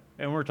crap!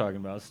 And we're talking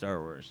about Star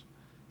Wars,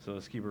 so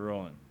let's keep it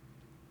rolling.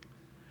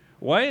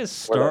 Why is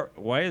Star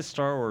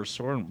Wars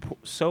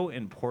so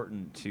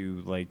important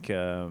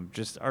to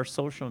just our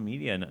social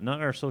media?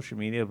 Not our social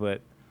media,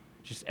 but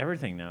just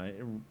everything now.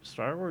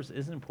 Star Wars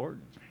is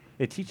important.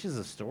 It teaches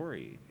a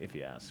story, if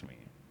you ask me.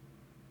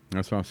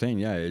 That's what I'm saying.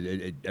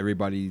 Yeah,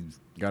 everybody's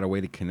got a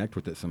way to connect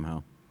with it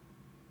somehow.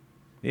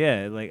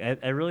 Yeah,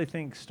 I really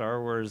think Star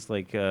Wars,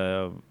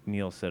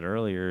 Neil said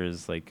earlier,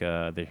 is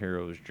the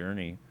hero's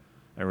journey.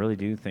 I really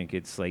do think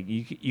it's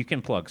you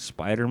can plug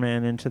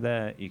Spider-Man into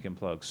that. You can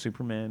plug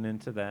Superman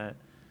into that.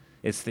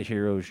 It's the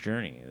hero's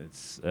journey.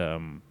 It's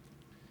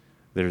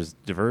there's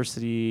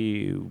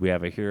diversity. We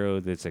have a hero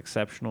that's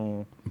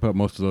exceptional. But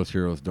most of those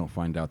heroes don't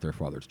find out their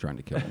father's trying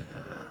to kill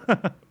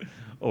them.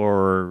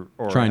 or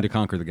trying to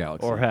conquer the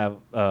galaxy. Or have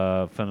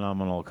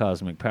phenomenal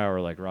cosmic power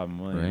like Robin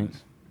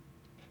Williams.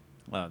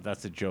 Right.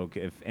 That's a joke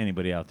if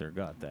anybody out there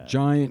got that.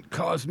 Giant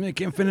cosmic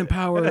infinite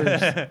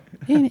powers.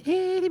 In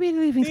itty-bitty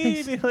living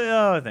space.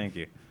 Oh, thank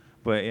you.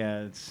 But yeah,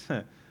 it's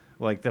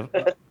like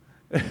the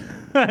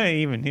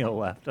even Neil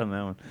laughed on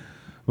that one.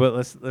 But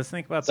let's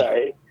think about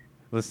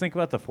let's think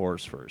about the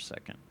Force for a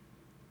second.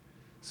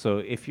 So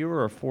if you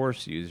were a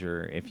Force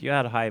user, if you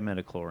had high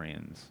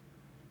metachlorians,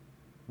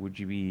 would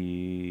you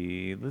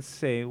be, let's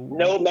say...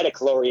 No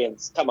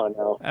metachlorians. Come on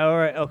now. All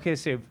right. Okay,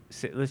 so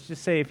let's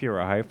just say if you're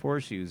a high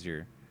Force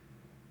user,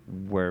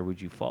 where would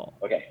you fall?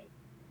 Okay.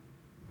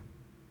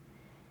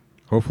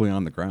 Hopefully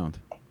on the ground.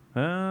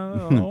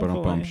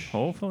 Hopefully.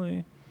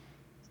 Hopefully.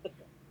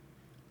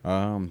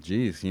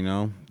 Geez,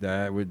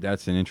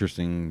 that's an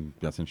interesting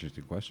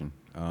question.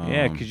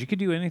 Yeah, because you could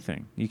do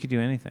anything. You could do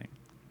anything.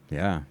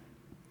 Yeah.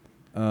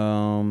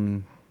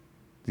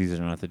 These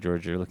are not the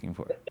George you're looking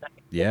for.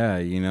 Yeah,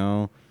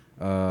 if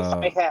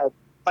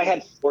I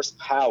had force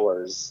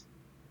powers,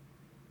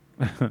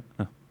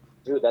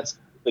 dude, that's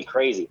really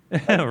crazy.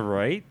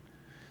 Right?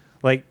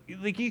 Like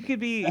you could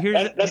be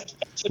here's that's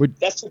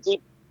too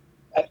deep.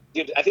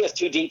 Dude, I think that's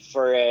too deep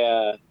for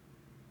a.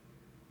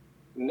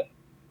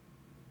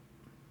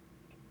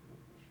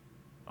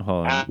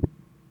 Hold on.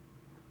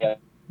 Yeah.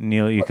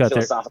 Neil, you cut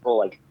there. Philosophical,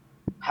 like,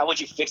 how would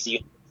you fix you?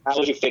 How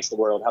would you fix the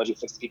world? How would you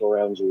fix the people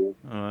around you?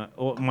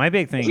 Well, my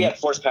big thing. If we had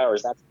force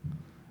powers,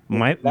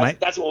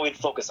 that's what we'd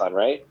focus on,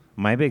 right?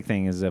 My big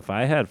thing is if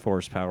I had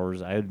force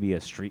powers, I would be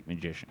a street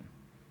magician,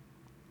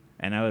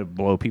 and I would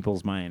blow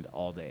people's mind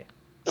all day.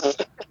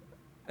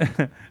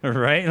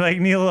 Right? Like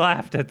Neil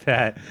laughed at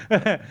that.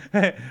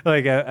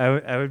 Like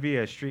I would be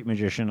a street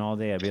magician all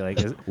day. I'd be like,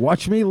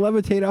 watch me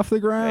levitate off the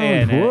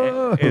ground.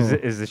 Whoa.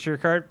 Is this your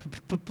card?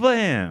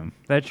 Blam!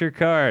 That's your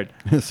card.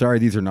 Sorry,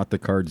 these are not the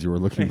cards you were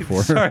looking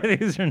for. Sorry,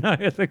 these are not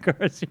the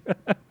cards.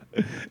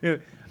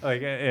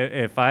 Like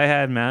if I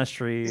had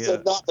mastery, these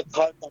are not the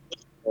cards.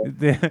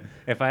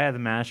 If I had the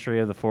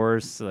mastery of the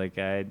Force, like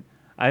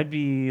I'd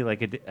be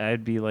like a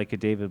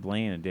David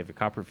Blaine, a David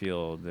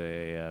Copperfield,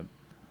 a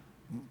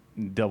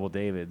double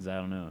Davids. I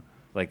don't know.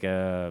 Like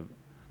I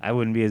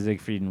wouldn't be a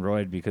Siegfried and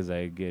Roy because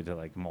I get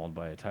like mauled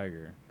by a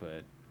tiger.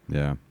 But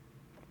yeah,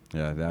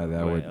 that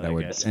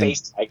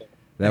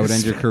would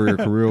end your career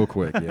real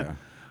quick. Yeah.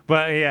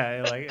 But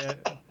yeah, like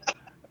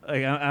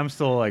I'm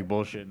still like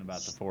bullshitting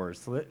about the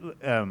Force.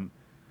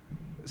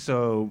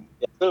 So.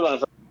 Yeah,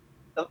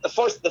 the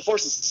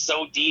Force is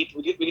so deep.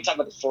 We could talk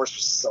about the Force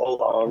for so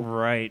long.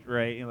 Right.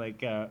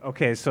 Like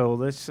okay, so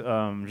let's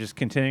just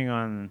continuing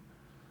on.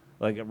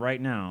 Like right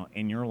now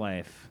in your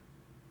life,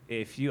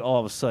 if you all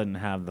of a sudden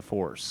have the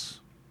Force,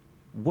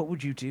 what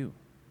would you do?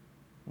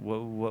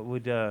 What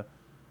would you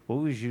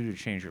do to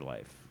change your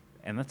life?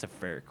 And that's a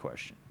fair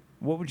question.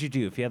 What would you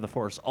do if you had the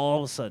Force all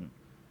of a sudden?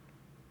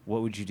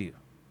 What would you do?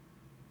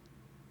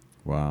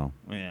 Wow.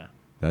 Yeah.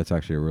 That's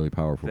actually a really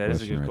powerful question.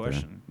 That is a good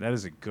question. That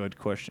is a good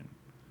question.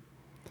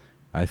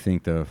 I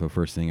think the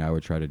first thing I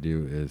would try to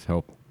do is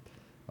help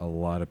a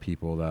lot of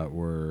people that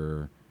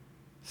were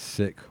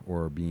sick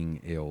or being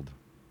ailed.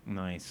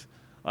 Nice.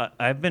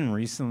 I've been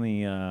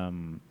recently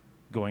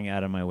going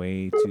out of my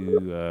way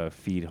to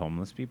feed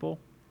homeless people.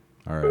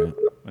 All right.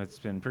 It's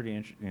been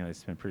pretty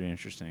it's been pretty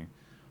interesting.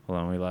 Hold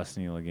on, we lost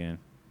Neil again.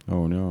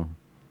 Oh no,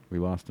 we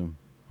lost him.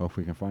 Hope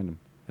we can find him.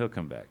 He'll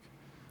come back.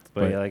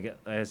 But yeah, like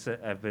I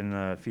said, I've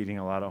been feeding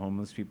a lot of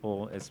homeless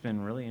people. It's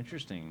been really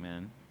interesting,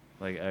 man.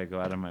 Like I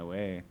go out of my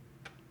way,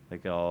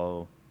 like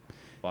I'll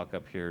walk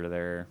up here to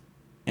there,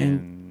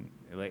 and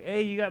like,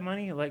 hey, you got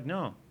money? Like,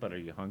 no, but are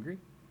you hungry?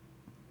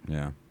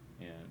 Yeah.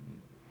 Yeah.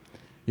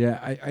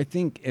 Yeah, I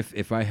think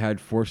if I had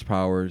force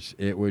powers,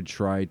 it would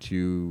try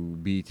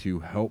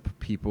to help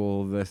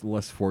people that's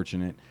less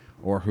fortunate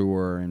or who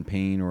are in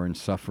pain or in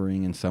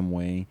suffering in some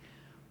way.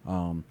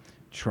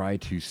 Try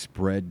to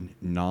spread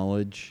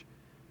knowledge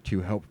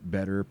to help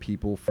better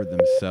people for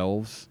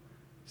themselves,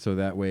 so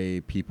that way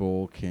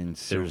people can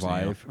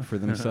survive for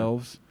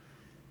themselves.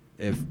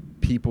 If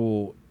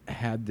people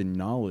had the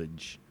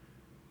knowledge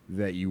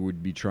that you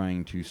would be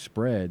trying to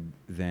spread,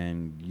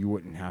 then you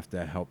wouldn't have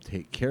to help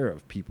take care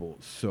of people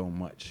so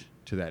much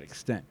to that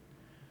extent.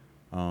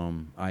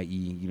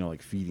 I.e.,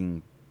 like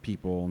feeding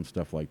people and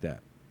stuff like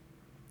that.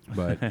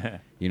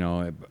 But,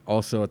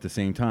 also at the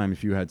same time,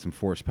 if you had some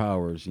force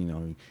powers,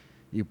 you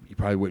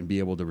probably wouldn't be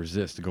able to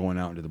resist going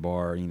out into the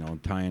bar,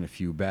 tying a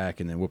few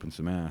back and then whooping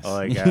some ass.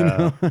 Like,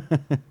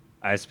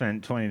 I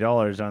spent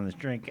 $20 on this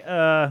drink.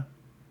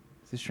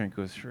 This drink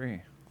was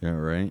free. Yeah,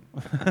 right.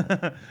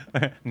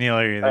 Neil,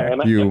 are you there?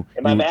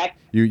 Am I back?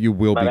 You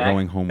will be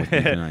going home with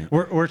me tonight.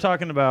 We're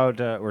talking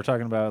about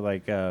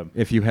like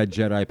if you had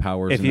Jedi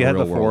powers. If you had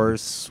the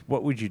Force,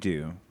 what would you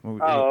do?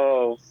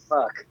 Oh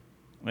fuck!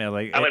 Yeah,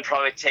 like I would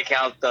probably take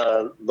out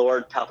the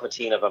Lord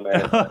Palpatine of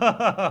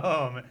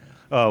America.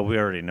 Oh, we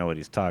already know what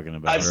he's talking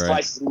about. I'd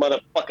slice his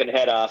motherfucking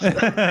head off.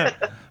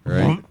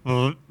 Right.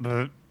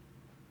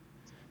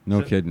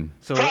 No kidding.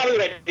 So probably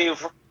what I'd do.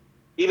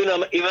 Even though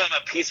I'm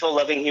a peaceful,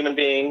 loving human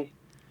being.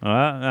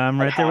 I'm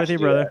right there with you,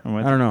 brother.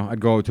 I don't know. I'd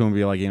go up to him and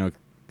be like,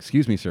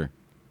 excuse me, sir.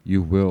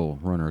 You will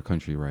run our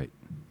country right.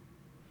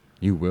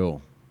 You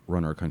will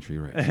run our country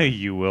right.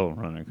 You will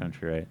run our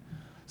country right.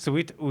 So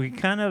we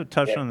kind of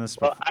touched on this.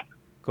 Well,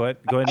 go ahead,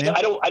 Neil.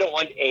 I don't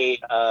want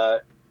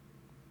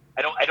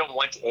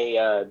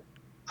a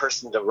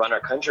person to run our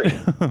country.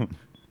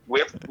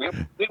 we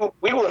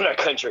run our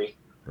country.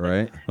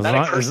 Right. Not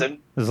a person.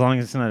 As long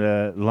as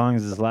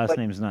his last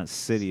name's not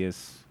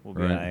Sidious, we'll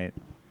be all right.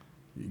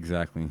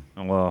 Exactly.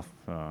 Well,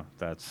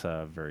 that's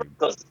a very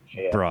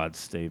broad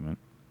statement.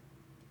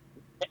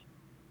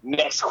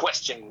 Next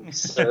question,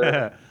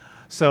 sir.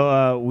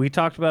 So we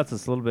talked about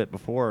this a little bit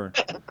before.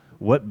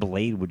 What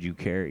blade would you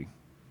carry?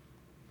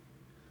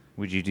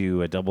 Would you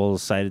do a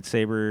double-sided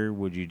saber?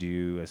 Would you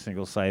do a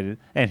single-sided?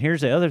 And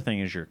here's the other thing: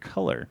 is your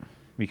color,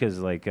 because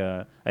like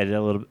I did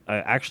a little.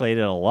 Actually, I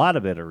did a lot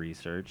of bit of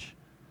research.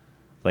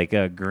 Like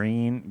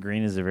green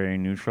is a very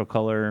neutral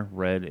color.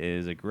 Red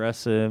is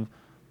aggressive.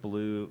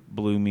 Blue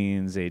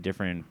means a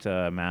different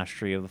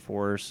mastery of the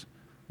force.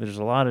 There's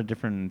a lot of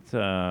different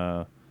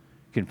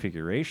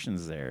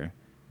configurations there.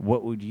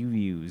 What would you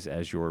use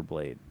as your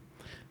blade?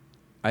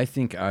 I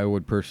think I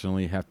would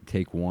personally have to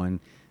take one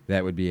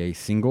that would be a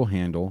single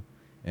handle,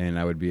 and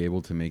I would be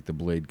able to make the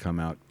blade come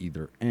out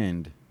either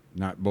end,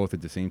 not both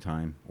at the same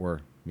time,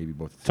 or maybe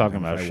both at the Talking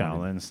same time. about if I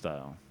wanted. Shaolin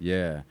style.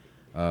 Yeah,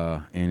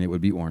 and it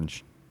would be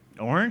orange.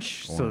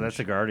 Orange? So Orange. that's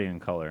a guardian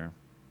color.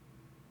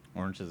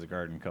 Orange is a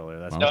guardian color.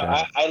 That's Okay.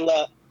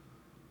 No,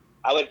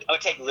 I would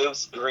take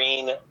Luke's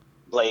green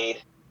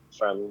blade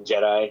from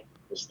Jedi,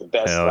 which is the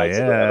best Hell lightsaber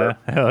yeah. ever.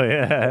 Hell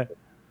yeah.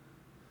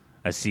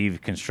 I see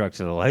you've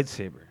constructed a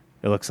lightsaber.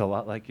 It looks a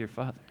lot like your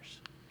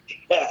father's.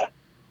 Yeah.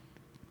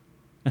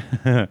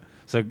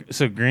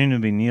 So green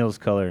would be Neil's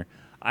color.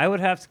 I would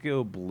have to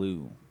go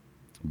blue.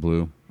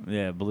 Blue.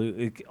 Yeah,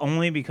 blue.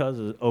 Only because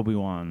of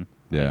Obi-Wan.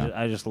 Yeah.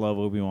 I just love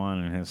Obi-Wan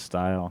and his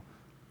style.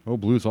 Oh,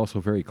 blue is also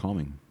very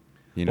calming.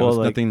 You know,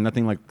 Well, it's like-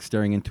 nothing like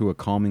staring into a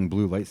calming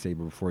blue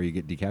lightsaber before you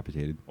get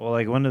decapitated. Well,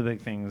 like one of the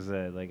big things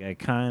that like I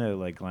kind of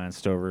like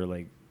glanced over,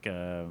 like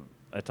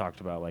I talked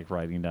about like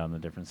writing down the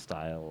different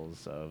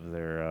styles of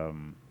their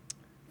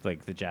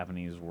like the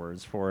Japanese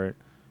words for it.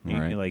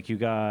 Right. Like you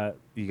got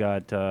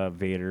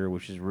Vader,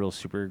 which is real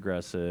super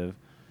aggressive.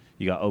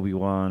 You got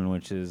Obi-Wan,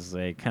 which is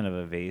like kind of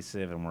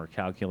evasive and more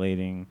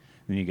calculating.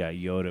 Then you got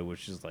Yoda,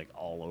 which is like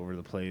all over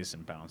the place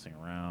and bouncing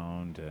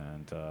around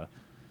and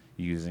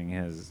using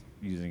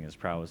his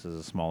prowess as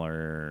a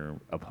smaller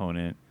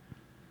opponent.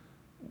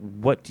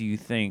 What do you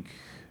think,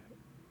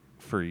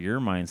 for your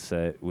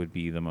mindset, would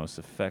be the most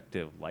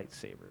effective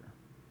lightsaber?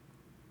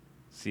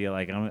 See,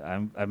 like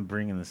I'm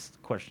bringing this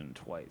question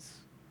twice.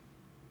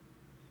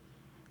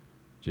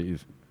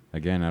 Jeez.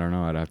 Again, I don't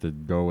know. I'd have to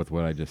go with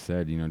what I just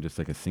said. You know, just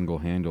like a single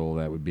handle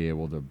that would be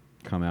able to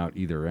come out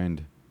either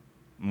end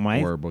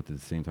or both at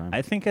the same time.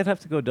 I think I'd have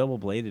to go double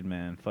bladed,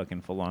 man.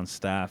 Fucking full on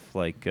staff,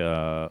 like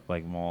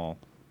Maul.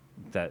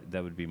 That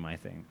would be my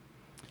thing.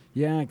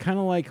 Yeah, kind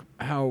of like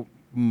how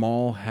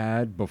Maul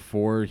had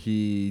before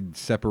he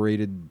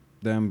separated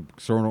them,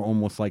 sort of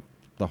almost like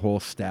the whole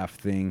staff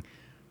thing.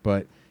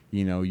 But,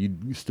 you know,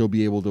 you'd still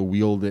be able to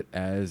wield it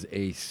as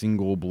a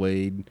single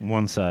blade.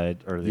 One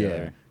side or the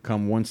other.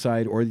 Come one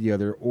side or the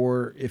other,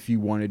 or if you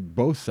wanted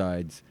both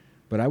sides.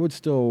 But I would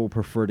still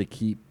prefer to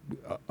keep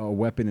a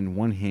weapon in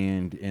one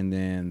hand and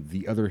then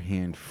the other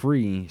hand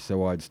free,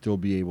 so I'd still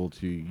be able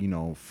to, you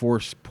know,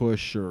 force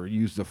push or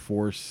use the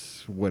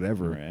force,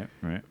 whatever,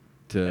 Right.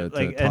 to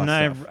Like, toss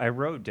and stuff. I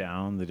wrote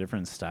down the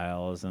different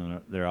styles,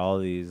 and there are all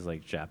these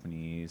like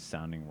Japanese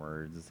sounding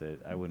words that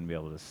I wouldn't be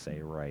able to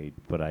say right,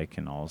 but I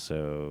can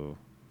also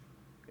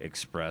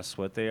express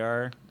what they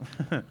are.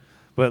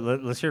 But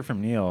let's hear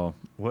from Neil.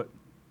 What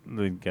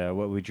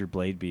would your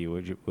blade be?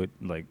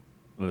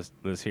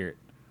 Let's hear it.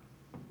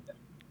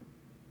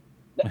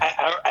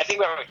 I think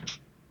we're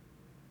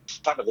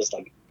talking about this.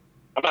 Like,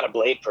 I'm not a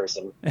blade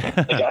person. Like,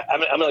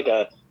 I'm like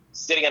a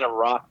sitting on a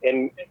rock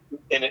in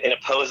a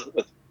pose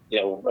with, you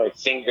know, my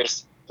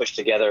fingers pushed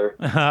together.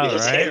 You know what I'm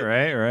saying?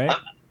 Right.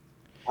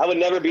 I would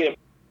never be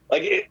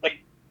like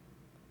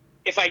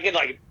if I could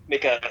like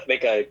make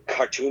a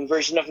cartoon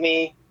version of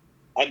me,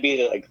 I'd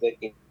be like the,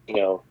 you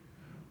know,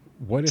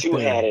 What if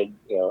two-handed,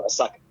 you know,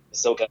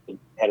 Ahsoka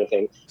kind of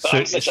thing. But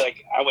I'm such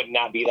like I would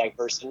not be that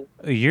person.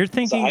 You're So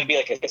thinking I'd be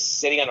like a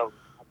sitting on a.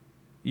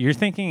 you're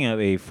thinking of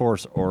a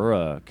Force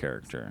Aura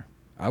character.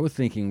 I was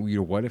thinking, you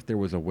know, what if there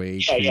was a way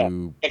Yeah.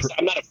 to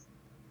I'm not a.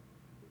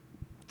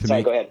 to Sorry,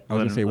 make? go ahead. I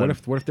was gonna say,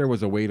 Let- what if there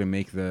was a way to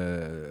make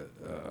the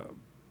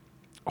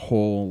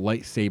whole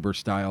lightsaber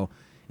style,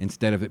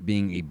 instead of it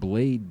being a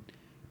blade,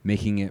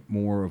 making it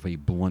more of a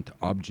blunt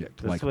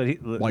object, That's like what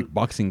he-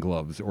 boxing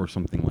gloves or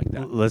something like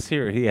that. Let's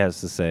hear what he has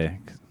to say.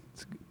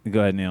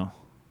 Go ahead, Neil.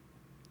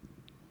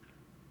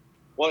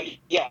 Well,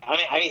 yeah.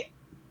 I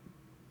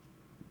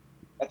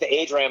at the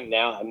age where I am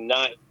now, I'm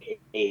not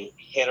a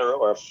hitter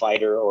or a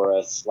fighter or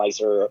a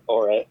slicer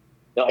or a.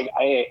 No,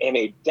 I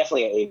am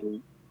definitely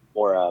a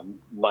more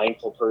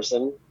mindful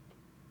person.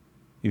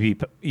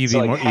 You'd So,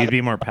 like,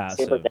 be more Saber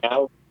passive.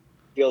 now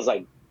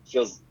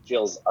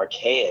feels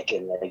archaic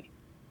and like.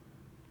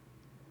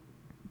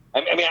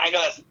 I mean, I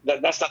know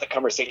that's not the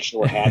conversation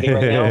we're having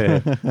right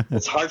now.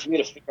 It's hard for me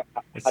to figure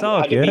out It's how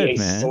all to be good, a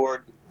man.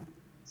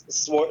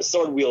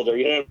 sword wielder.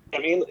 You know what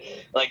I mean?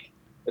 Like,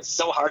 it's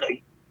so hard to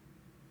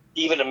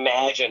even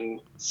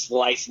imagine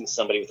slicing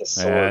somebody with a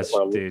sword Yes,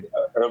 or dude.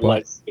 a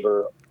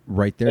lightsaber.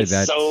 Right there, It's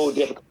so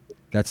difficult.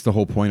 that's the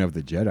whole point of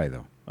the Jedi,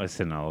 though. It's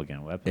an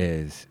elegant weapon.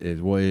 Is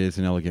well, it is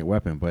an elegant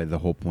weapon, but the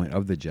whole point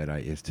of the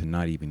Jedi is to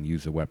not even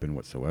use a weapon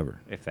whatsoever.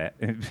 If that.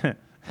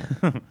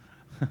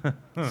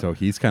 So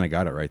he's kind of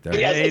got it right there.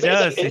 Yeah, He it's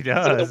like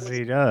does. the He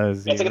words-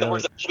 does. It's like the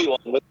words of Obi-Wan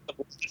with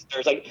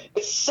It's like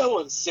it's so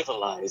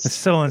uncivilized. It's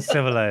so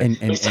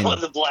uncivilized. and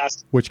Someone's a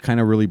blast. which kind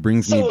of really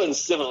brings So me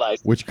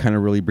uncivilized. which kind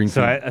of really brings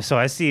So me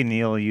I see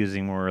Neil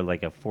using more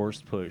like a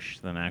forced push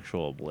than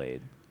actual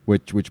blade.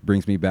 which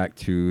brings me back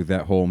to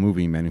that whole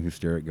movie, Men Who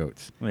Stare at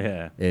Goats.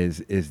 Yeah.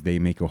 Is they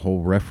make a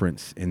whole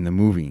reference in the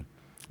movie,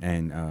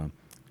 and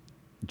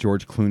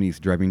George Clooney's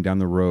driving down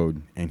the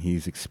road and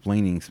he's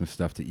explaining some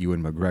stuff to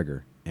Ewan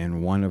McGregor,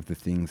 and one of the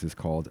things is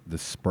called the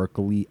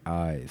sparkly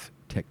eyes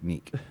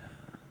technique,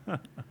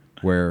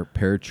 where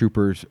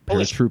paratroopers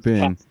paratroop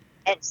in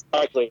I have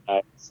sparkly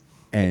eyes.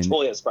 and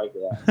Totally have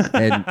sparkly eyes.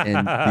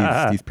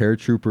 and these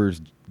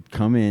paratroopers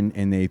come in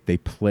and they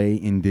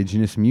play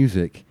indigenous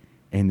music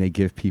and they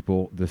give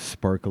people the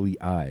sparkly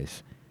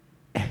eyes.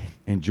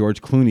 And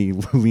George Clooney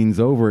leans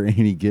over and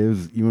he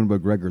gives Ewan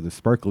McGregor the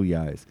sparkly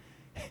eyes.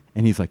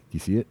 And he's like, "Do you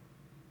see it?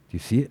 Do you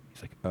see it?"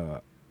 He's like,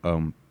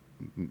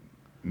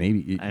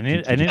 maybe. I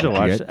need to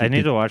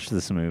watch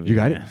this movie. You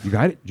got it? You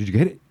got it? Did you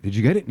get it? Did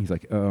you get it?" And he's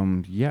like,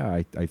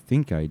 yeah, I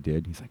think I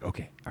did." He's like,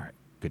 "Okay, all right,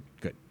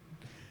 good."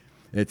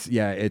 It's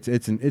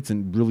a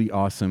really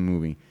awesome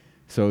movie.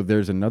 So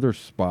there's another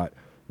spot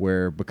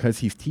where, because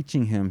he's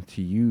teaching him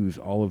to use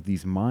all of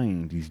these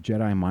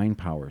Jedi mind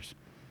powers,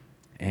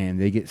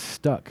 and they get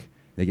stuck,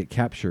 they get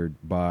captured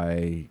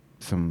by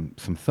some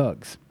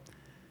thugs.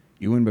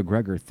 Ewan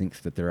McGregor thinks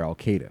that they're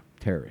Al-Qaeda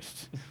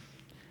terrorists.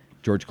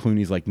 George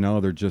Clooney's like, "No,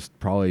 they're just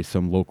probably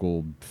some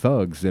local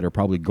thugs that are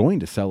probably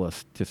going to sell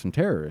us to some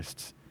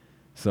terrorists.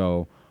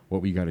 So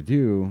what we got to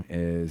do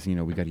is,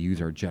 we got to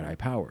use our Jedi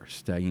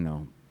powers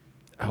to,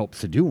 help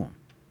subdue them."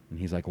 And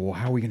he's like, "Well,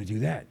 how are we going to do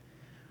that?"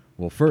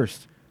 "Well,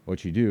 first,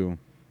 what you do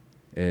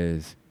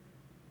is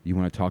you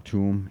want to talk to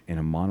them in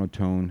a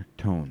monotone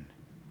tone.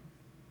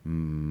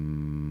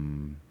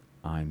 I'm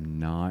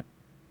not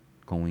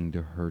going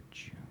to hurt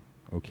you,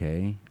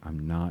 okay?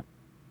 I'm not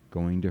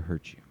going to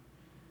hurt you."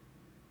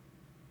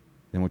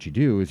 Then what you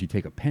do is you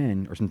take a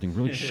pen or something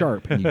really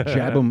sharp and you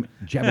jab him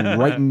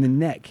right in the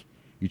neck.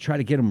 You try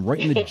to get him right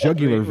in the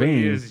jugular What you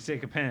vein. do is you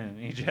take a pen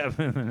and you jab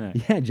him in the neck.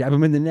 Yeah, jab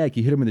him in the neck.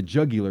 You hit him in the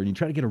jugular, and you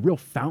try to get a real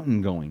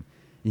fountain going.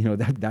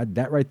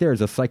 That right there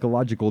is a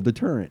psychological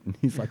deterrent. And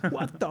he's like,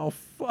 "What the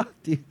fuck,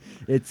 dude?"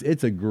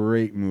 It's a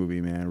great movie,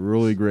 man.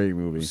 Really great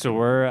movie. So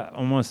we're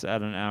almost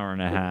at an hour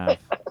and a half.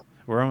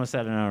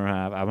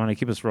 I want to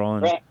keep us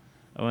rolling. Right.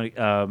 I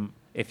want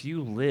if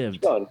you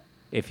lived Go on.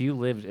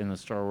 in the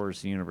Star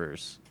Wars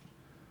universe,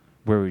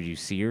 where would you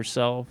see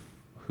yourself?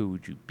 Who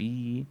would you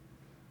be?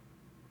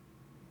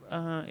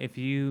 If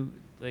you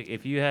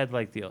had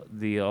like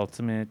the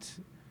ultimate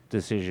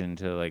decision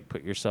to like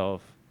put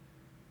yourself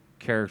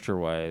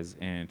character-wise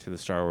into the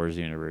Star Wars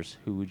universe,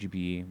 who would you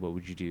be? What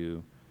would you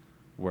do?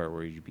 Where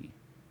would you be?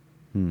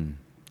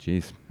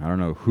 Jeez, I don't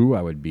know who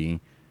I would be.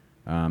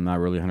 I'm not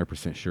really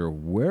 100% sure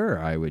where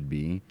I would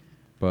be,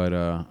 but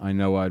I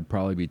know I'd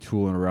probably be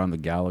tooling around the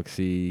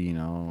galaxy,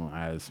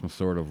 as some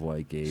sort of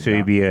like a. So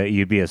you'd be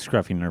a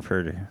scruffy nerf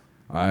herder.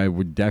 I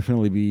would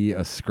definitely be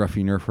a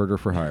scruffy nerf herder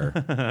for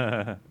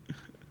hire.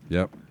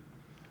 Yep.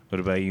 What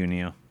about you,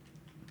 Neil?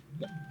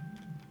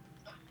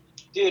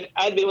 Dude,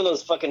 I'd be one of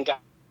those fucking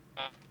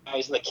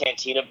guys in the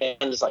cantina band,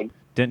 just like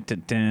Dun,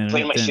 dun, dun,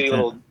 playing my dun, shitty dun.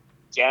 little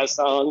jazz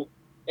song,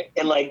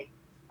 and like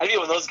I'd be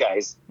one of those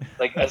guys.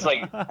 Like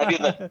I'd be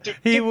in the.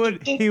 He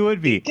would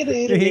be.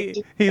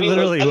 He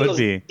literally would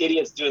be.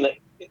 Idiots doing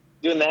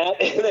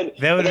that, and then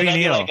That would and then be I'd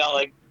Neil. Like, all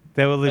like,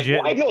 That would like,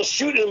 legit. why are people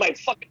shooting in my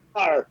fucking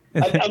car?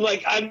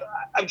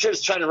 I'm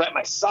just trying to write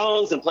my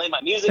songs and play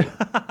my music,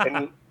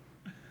 and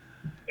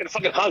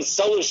fucking Han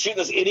Solo's shooting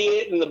this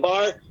idiot in the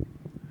bar.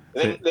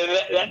 Then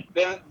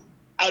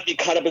I would be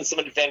caught up in some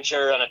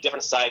adventure on a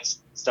different side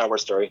Star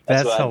Wars story.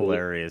 That's what I'd be.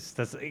 hilarious.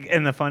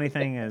 And the funny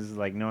thing is,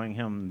 like, knowing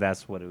him,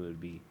 that's what it would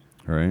be.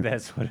 Right.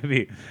 That's what it'd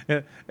be.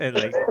 And,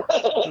 like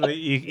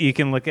you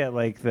can look at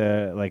like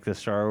the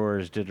Star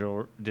Wars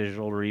digital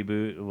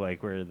reboot,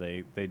 like where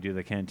they do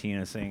the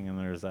cantina sing and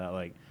there's that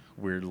like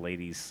weird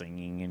lady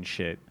singing and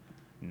shit.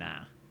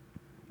 Nah.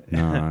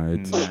 No,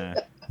 it's Nah.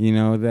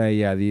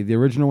 the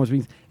original was.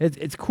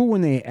 It's cool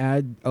when they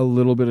add a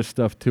little bit of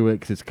stuff to it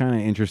because it's kind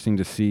of interesting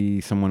to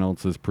see someone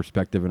else's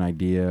perspective and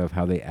idea of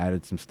how they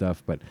added some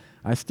stuff. But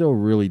I still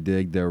really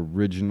dig the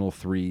original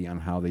 3 on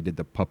how they did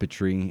the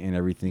puppetry and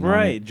everything. on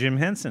Right, it. Jim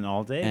Henson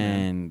all day.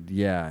 Man.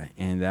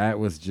 And that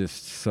was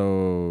just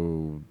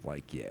so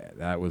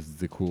that was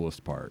the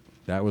coolest part.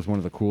 That was one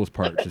of the coolest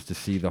parts, just to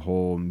see the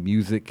whole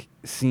music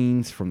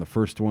scenes from the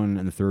first one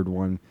and the third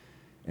one,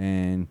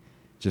 and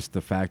just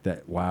the fact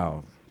that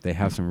they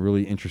have some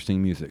really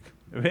interesting music.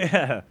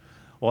 Yeah.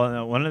 Well,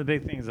 no, one of the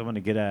big things I want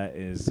to get at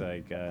is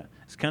like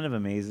it's kind of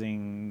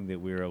amazing that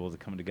we were able to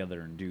come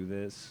together and do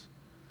this,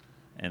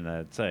 and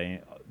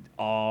that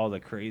all the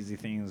crazy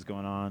things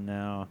going on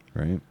now.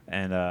 Right.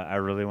 And I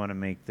really want to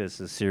make this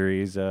a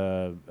series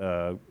of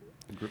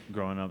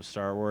growing up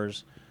Star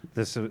Wars.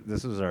 This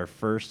was our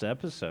first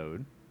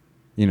episode.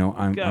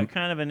 I'm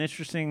Kind of an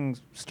interesting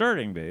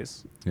starting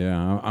base.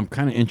 I'm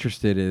kind of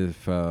interested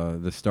if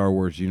the Star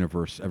Wars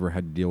universe ever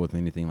had to deal with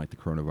anything like the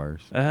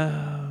coronavirus.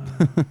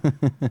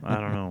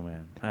 I don't know,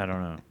 man. I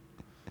don't know.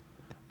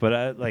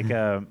 But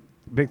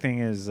big thing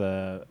is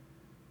the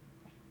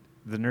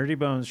Nerdy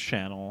Bones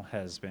channel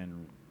has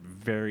been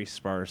very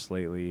sparse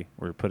lately.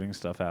 We're putting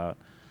stuff out,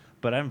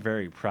 but I'm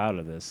very proud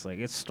of this. Like,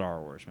 it's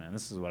Star Wars, man.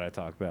 This is what I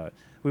talk about.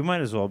 We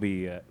might as well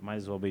be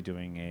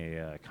doing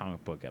a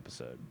comic book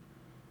episode.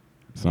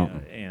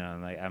 Something.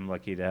 Like, I'm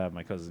lucky to have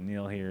my cousin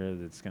Neil here.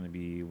 That's gonna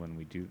be here when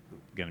we do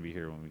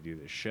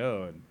this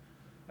show, and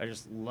I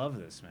just love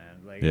this, man.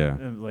 Like, Yeah.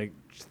 I'm, like,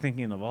 just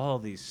thinking of all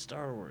these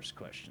Star Wars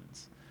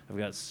questions. I've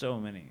got so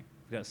many.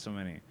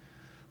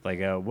 Like,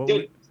 what?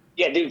 Dude,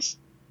 dude.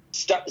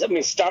 Star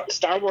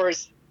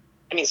Wars.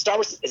 I mean, Star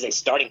Wars is a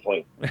starting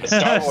point. But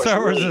Star Wars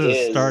really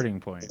is a starting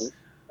point.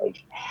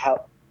 Like,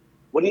 how?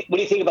 What do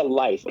you think about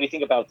life? What do you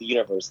think about the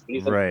universe? What do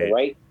you think, Right.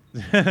 right?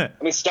 I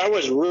mean, Star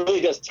Wars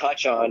really does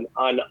touch on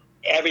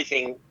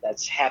everything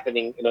that's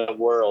happening in the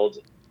world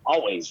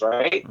always,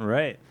 right?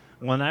 Right.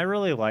 Well, and I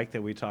really like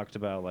that we talked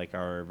about like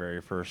our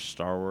very first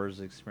Star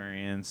Wars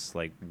experience,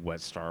 like what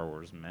Star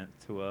Wars meant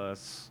to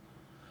us.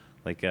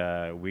 Like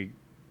we,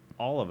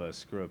 all of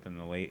us grew up in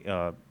the late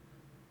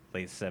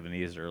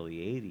 '70s, early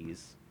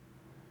 '80s,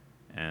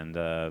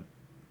 and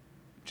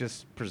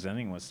just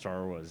presenting what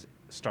Star Wars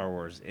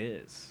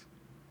is.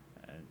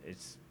 And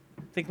it's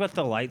think about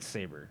the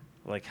lightsaber.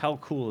 Like, how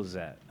cool is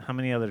that? How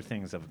many other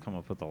things have come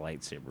up with the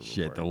lightsaber before?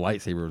 Shit, the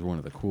lightsaber was one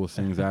of the coolest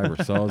things I ever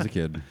saw as a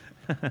kid.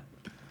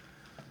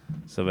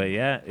 So, but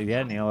yeah,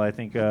 Neil, I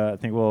think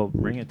we'll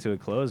bring it to a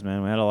close,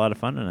 man. We had a lot of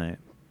fun tonight.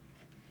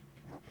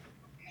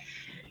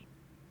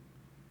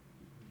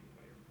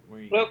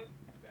 Well,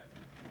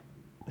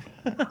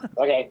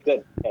 okay,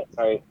 good. Okay,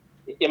 sorry.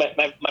 Yeah,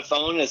 my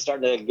phone is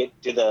starting to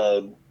get to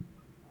the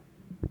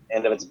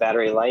end of its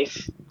battery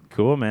life.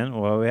 Cool, man.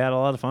 Well, we had a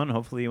lot of fun.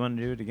 Hopefully, you want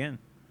to do it again.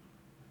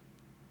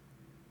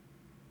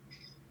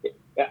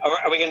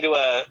 Are we going to do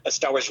a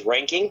Star Wars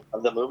ranking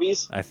of the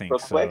movies? I think real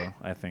so. quick?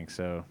 I think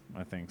so.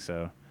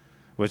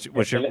 What's your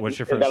first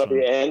That'll be one?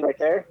 the end right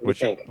there. What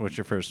do you think? What's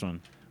your first one?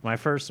 My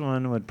first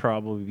one would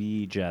probably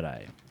be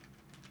Jedi.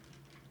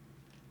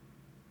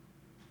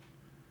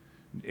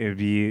 It would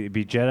be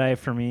Jedi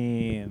for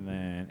me, and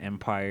then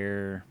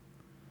Empire,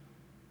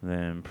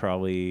 then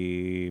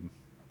probably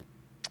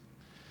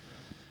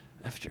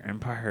after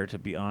Empire. To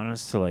be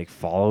honest, to like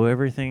follow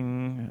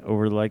everything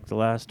over like the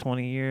last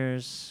 20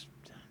 years,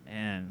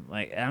 and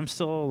like I'm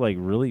still like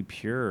really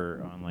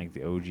pure on like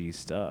the OG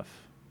stuff.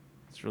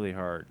 It's really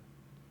hard.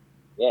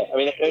 Yeah, I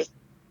mean, there's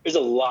a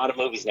lot of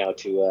movies now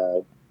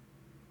to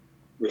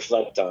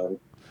reflect on.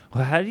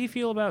 Well, how do you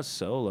feel about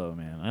Solo,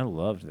 man? I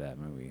loved that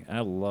movie. I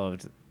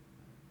loved it.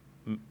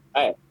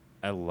 I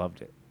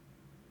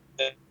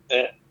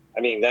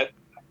mean, that's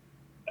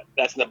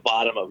in the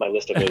bottom of my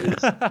list of movies.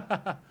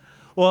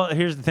 Well,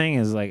 here's the thing: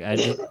 is like I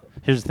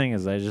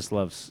just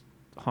love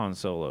Han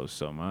Solo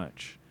so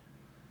much.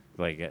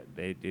 Like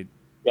it.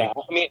 Yeah,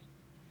 I mean,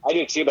 I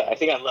do too, but I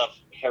think I love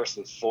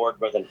Harrison Ford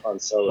more than Han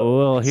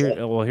Solo.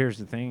 Here's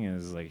the thing: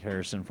 is like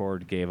Harrison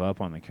Ford gave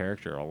up on the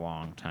character a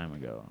long time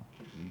ago.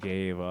 He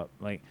gave up,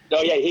 like.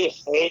 Oh yeah,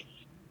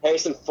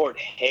 Harrison Ford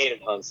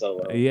hated Han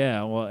Solo.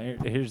 Yeah, well,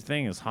 here's the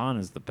thing: is Han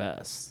is the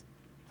best.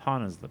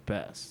 Han is the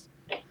best.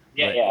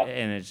 Yeah.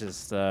 And it's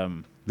just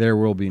There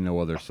will be no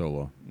other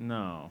Solo.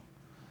 no,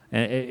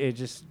 and it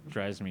just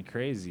drives me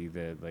crazy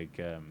that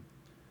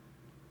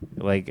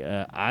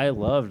I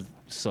loved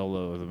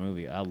Solo the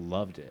movie. I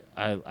loved it.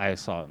 I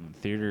saw it in the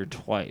theater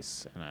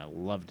twice, and I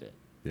loved it.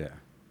 Yeah.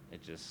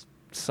 It just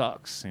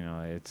sucks,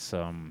 it's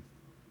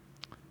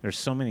there's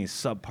so many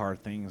subpar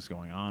things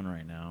going on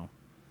right now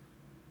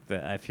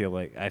that I feel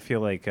like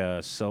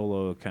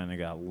Solo kind of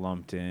got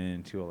lumped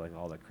into like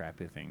all the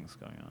crappy things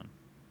going on.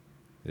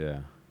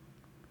 Yeah.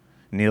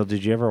 Neil,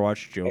 did you ever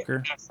watch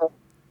Joker?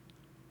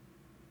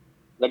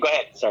 No, go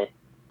ahead. Sorry.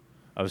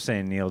 I was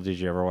saying, Neil, did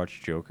you ever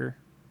watch Joker?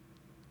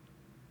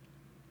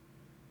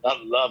 I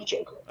love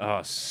Joker.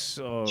 Oh,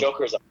 so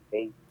Joker's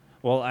amazing.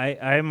 well.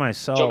 I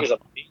myself. Joker's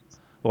amazing.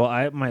 Well,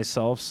 I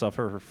myself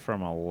suffer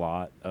from a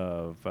lot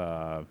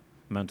of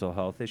mental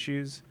health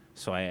issues,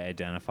 so I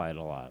identified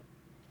a lot.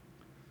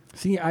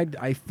 See,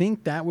 I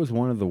think that was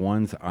one of the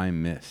ones I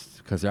missed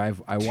because I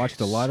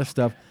watched a lot of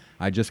stuff.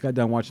 I just got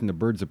done watching the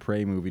Birds of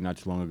Prey movie not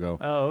too long ago.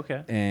 Oh,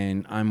 okay.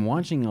 And I'm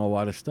watching a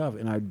lot of stuff,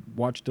 and I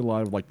watched a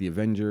lot of like the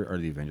whole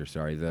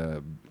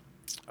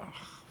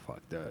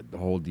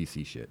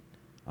DC shit.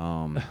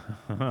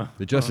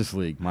 The Justice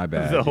League, my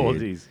bad. The whole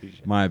dude. DC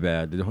shit. My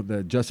bad.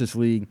 The Justice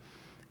League,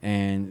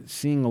 and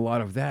seeing a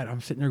lot of that, I'm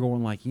sitting there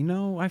going like,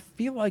 I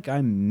feel like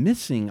I'm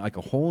missing like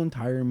a whole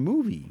entire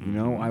movie.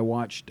 I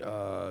watched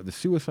the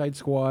Suicide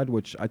Squad,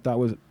 which I thought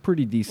was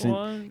pretty decent.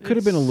 Well, Could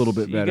have been a little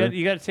bit better.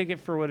 You got to take it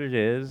for what it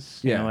is.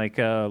 Yeah. Like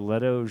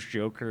Leto's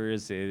Joker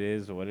is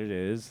what it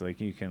is.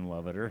 Like you can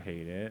love it or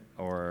hate it,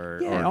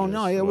 or Yeah. or Oh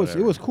no, just it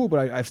whatever. was cool,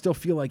 but I still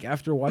feel like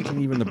after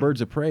watching even the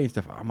Birds of Prey and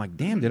stuff, I'm like,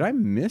 damn, did I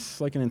miss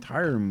like an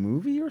entire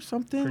movie or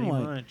something? Pretty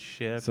like, much,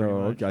 yeah. So pretty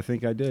much. okay, I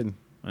think I did.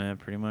 Yeah,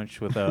 pretty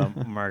much with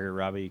Margaret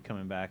Robbie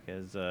coming back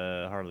as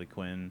Harley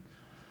Quinn.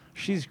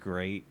 She's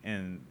great,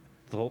 and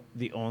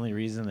the only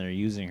reason they're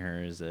using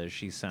her is that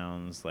she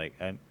sounds like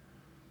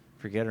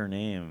forget her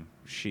name.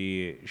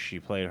 She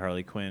played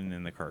Harley Quinn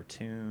in the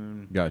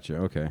cartoon, Gotcha.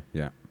 Okay.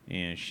 Yeah.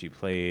 and she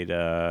played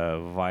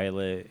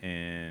Violet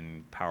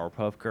in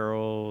Powerpuff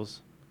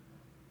Girls.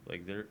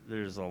 Like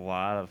there's a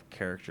lot of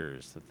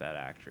characters that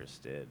actress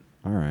did.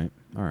 All right.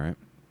 All right.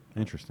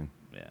 Interesting.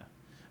 Yeah.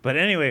 But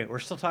anyway, we're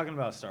still talking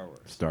about Star Wars.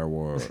 Star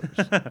Wars.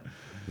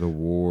 The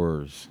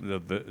wars.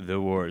 The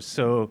wars.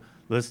 So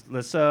let's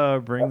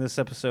bring this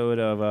episode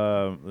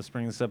of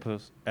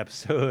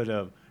episode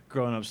of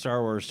Growing Up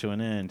Star Wars to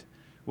an end.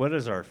 What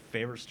is our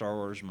favorite Star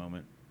Wars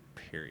moment?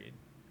 Period.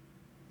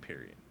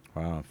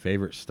 Wow.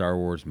 Favorite Star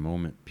Wars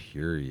moment.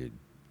 Period.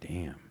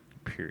 Damn.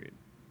 Period.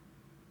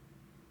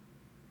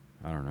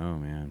 I don't know,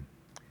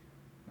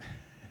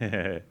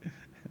 man.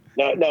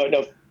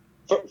 No.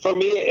 For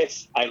me,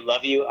 it's I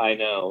love you. I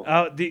know.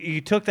 Oh, you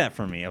took that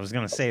from me. I was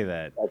gonna say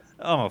that.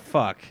 Oh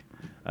fuck.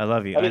 I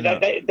love you. I mean, know.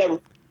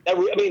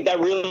 that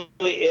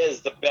really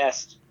is the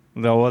best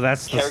No, well,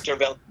 that's character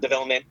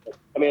development.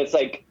 I mean, it's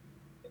like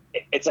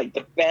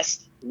the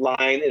best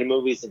line in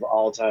movies of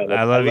all time. Like,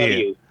 I love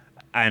you.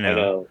 I know. I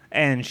know.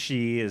 And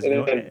she is.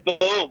 And then,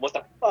 boom! What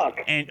the fuck?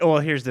 And well,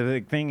 here's the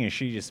big thing: is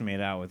she just made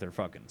out with her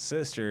fucking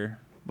sister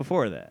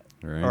before that,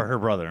 Right. or her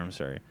brother? I'm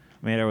sorry,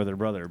 made out with her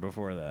brother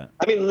before that.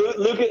 I mean,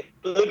 Luke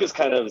is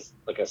kind of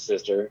like a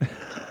sister.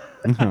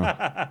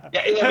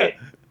 Yeah,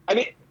 I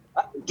mean,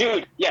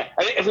 dude. Yeah,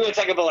 I mean, if we want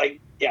to talk about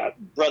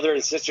brother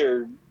and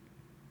sister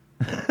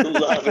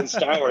love in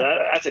Star Wars,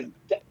 that's a.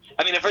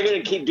 I mean, if we're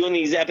gonna keep doing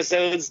these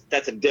episodes,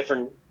 that's a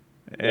different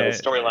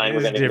storyline.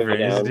 We're gonna go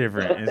down.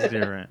 It's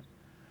different.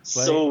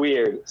 So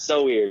weird.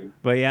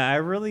 But yeah, I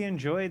really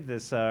enjoyed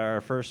this. Our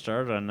first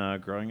start on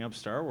growing up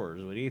Star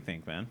Wars. What do you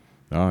think, man?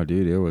 Oh,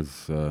 dude, it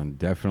was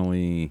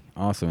definitely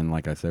awesome. And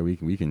like I said, we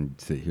can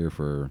sit here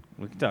for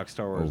We can talk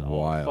Star Wars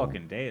all while.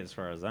 fucking day, as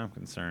far as I'm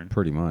concerned.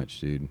 pretty much,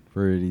 dude.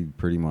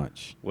 Pretty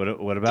much. What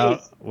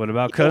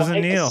about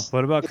cousin Neil?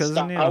 What about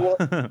cousin Neil?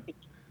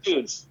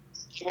 Dude, Star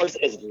Wars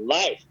is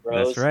life,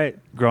 bro. That's right.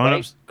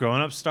 Growing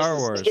up Star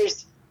Wars.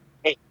 Sisters,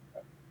 hey,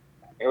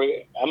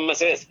 I'm gonna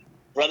say this,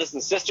 brothers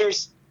and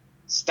sisters.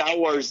 Star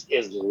Wars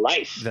is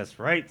life. That's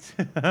right.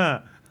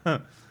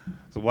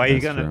 So why you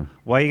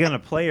gonna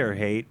play or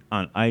hate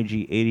on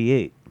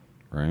IG88?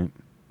 Right.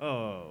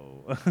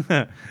 Oh,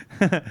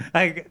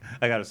 I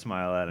got a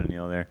smile out of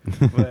Neil there.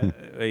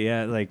 But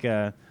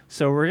yeah,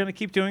 so we're gonna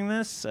keep doing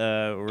this.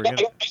 I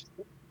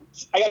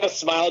got to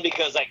smile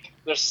because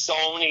there's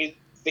so many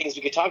things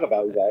we could talk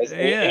about, you guys.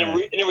 And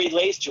it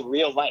relates to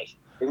real life.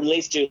 It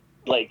relates to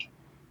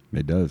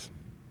It does.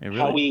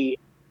 how we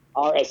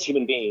are as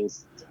human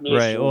beings.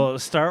 Right. Well,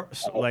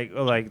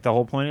 like the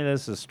whole point of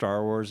this is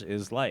Star Wars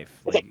is life.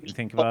 Like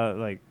think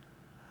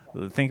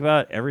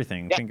about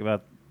everything. Yeah. Think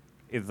about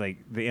it's like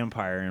the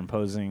Empire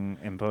imposing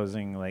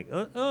like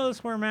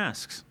let's wear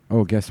masks.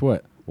 Oh, guess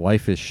what?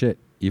 Life is shit,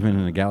 even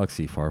in a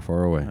galaxy far,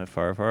 far away.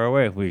 Far, far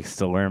away, we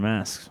still wear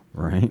masks.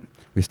 Right?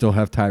 We still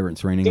have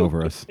tyrants reigning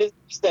over us.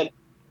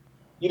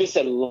 You just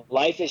said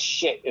life is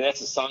shit, and that's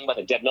a song by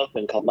the Dead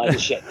Milkmen called "Life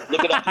is Shit."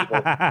 Look it up,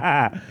 people.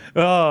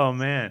 Oh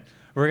man.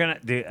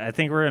 I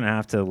think we're gonna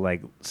have to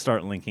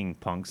start linking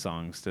punk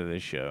songs to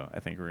this show. I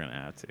think we're gonna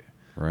have to.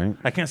 Right?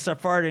 I can't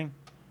stop farting.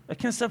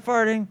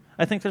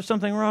 I think there's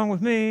something wrong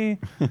with me.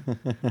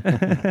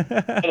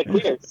 The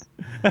Queers.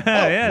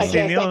 Yeah, I see,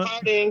 can't Neil.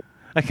 stop farting.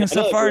 I can't I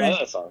know stop farting.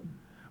 that song.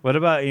 What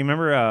about, you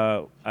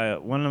remember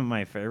one of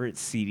my favorite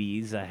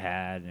CDs I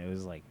had, it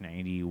was like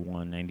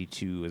 91,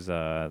 92, was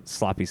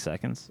Sloppy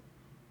Seconds.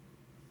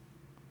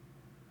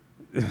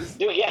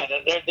 Dude, yeah,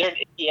 they're an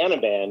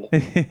Indiana band.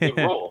 They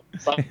rule.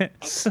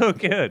 So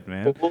good,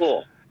 man.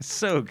 Cool.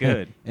 So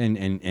good. And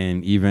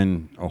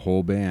even a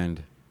whole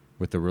band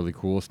with the really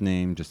coolest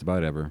name just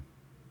about ever,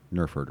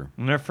 Nerf Herder.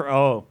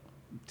 Oh,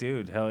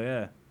 dude, hell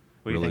yeah.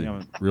 What do Really, you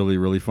think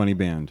really funny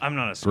band. I'm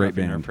not a Great scruffy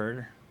band. Nerf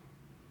herder.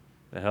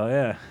 The hell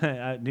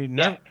yeah. Dude,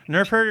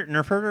 Nerf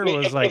herder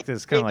was like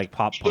this kind of like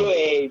pop punk.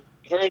 If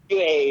we're going to do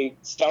a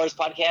Star Wars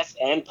podcast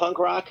and punk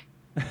rock,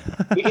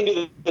 we can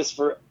do this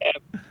forever.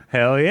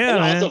 Hell yeah, And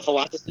man. also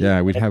philosophy.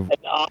 Yeah, we'd have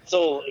and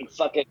also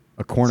fucking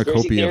a conspiracy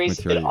cornucopia of theories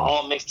that material.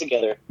 all mixed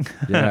together.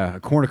 Yeah, a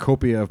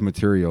cornucopia of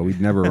material. We'd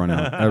never run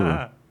out,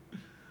 ever.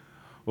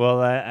 Well,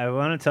 I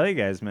want to tell you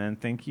guys, man,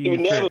 thank you.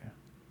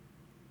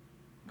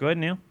 Go ahead,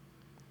 Neil.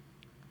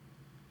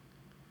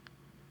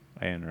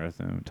 I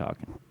interrupted him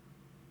talking.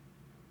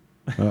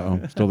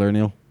 Uh-oh. Still there,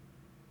 Neil?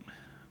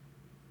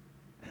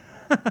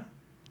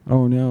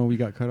 Oh, no, we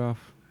got cut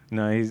off.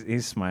 No,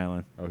 he's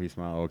smiling. Oh, he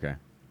smiled. Okay.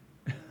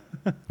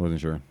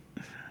 Wasn't sure.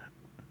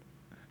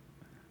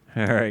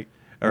 All right,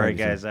 Alright,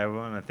 guys. I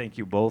want to thank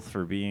you both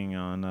for being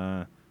on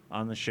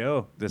the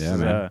show. This Yeah,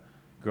 is man.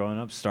 Growing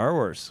Up Star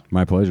Wars.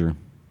 My pleasure.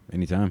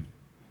 Anytime.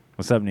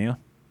 What's up, Neil?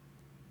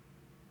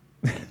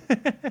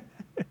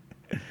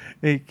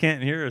 He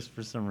can't hear us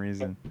for some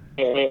reason.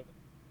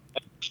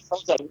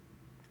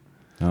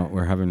 No,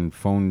 we're having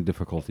phone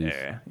difficulties.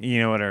 Yeah. You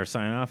know what our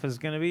sign off is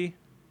going to be?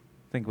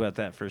 Think about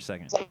that for a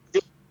second.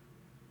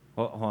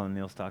 Hold on,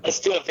 Neil's talking. Let's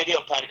do a video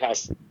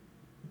podcast.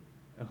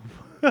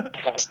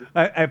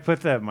 I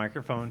put the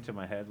microphone to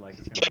my head like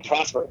it's Get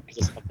prosper.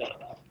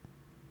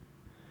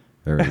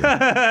 There we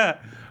go.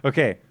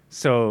 Okay,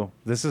 so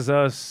this is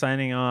us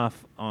signing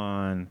off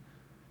on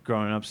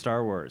Growing Up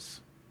Star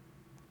Wars.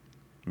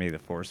 May the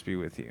Force be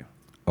with you.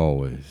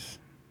 Always.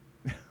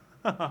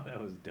 That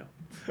was dumb.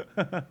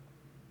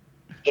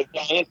 Live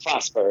long and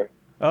prosper.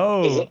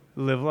 Oh,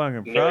 live long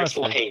and Nerds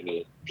will prosper. hate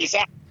me. Peace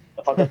out.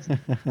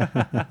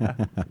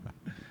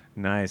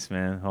 Nice,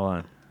 man. Hold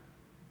on.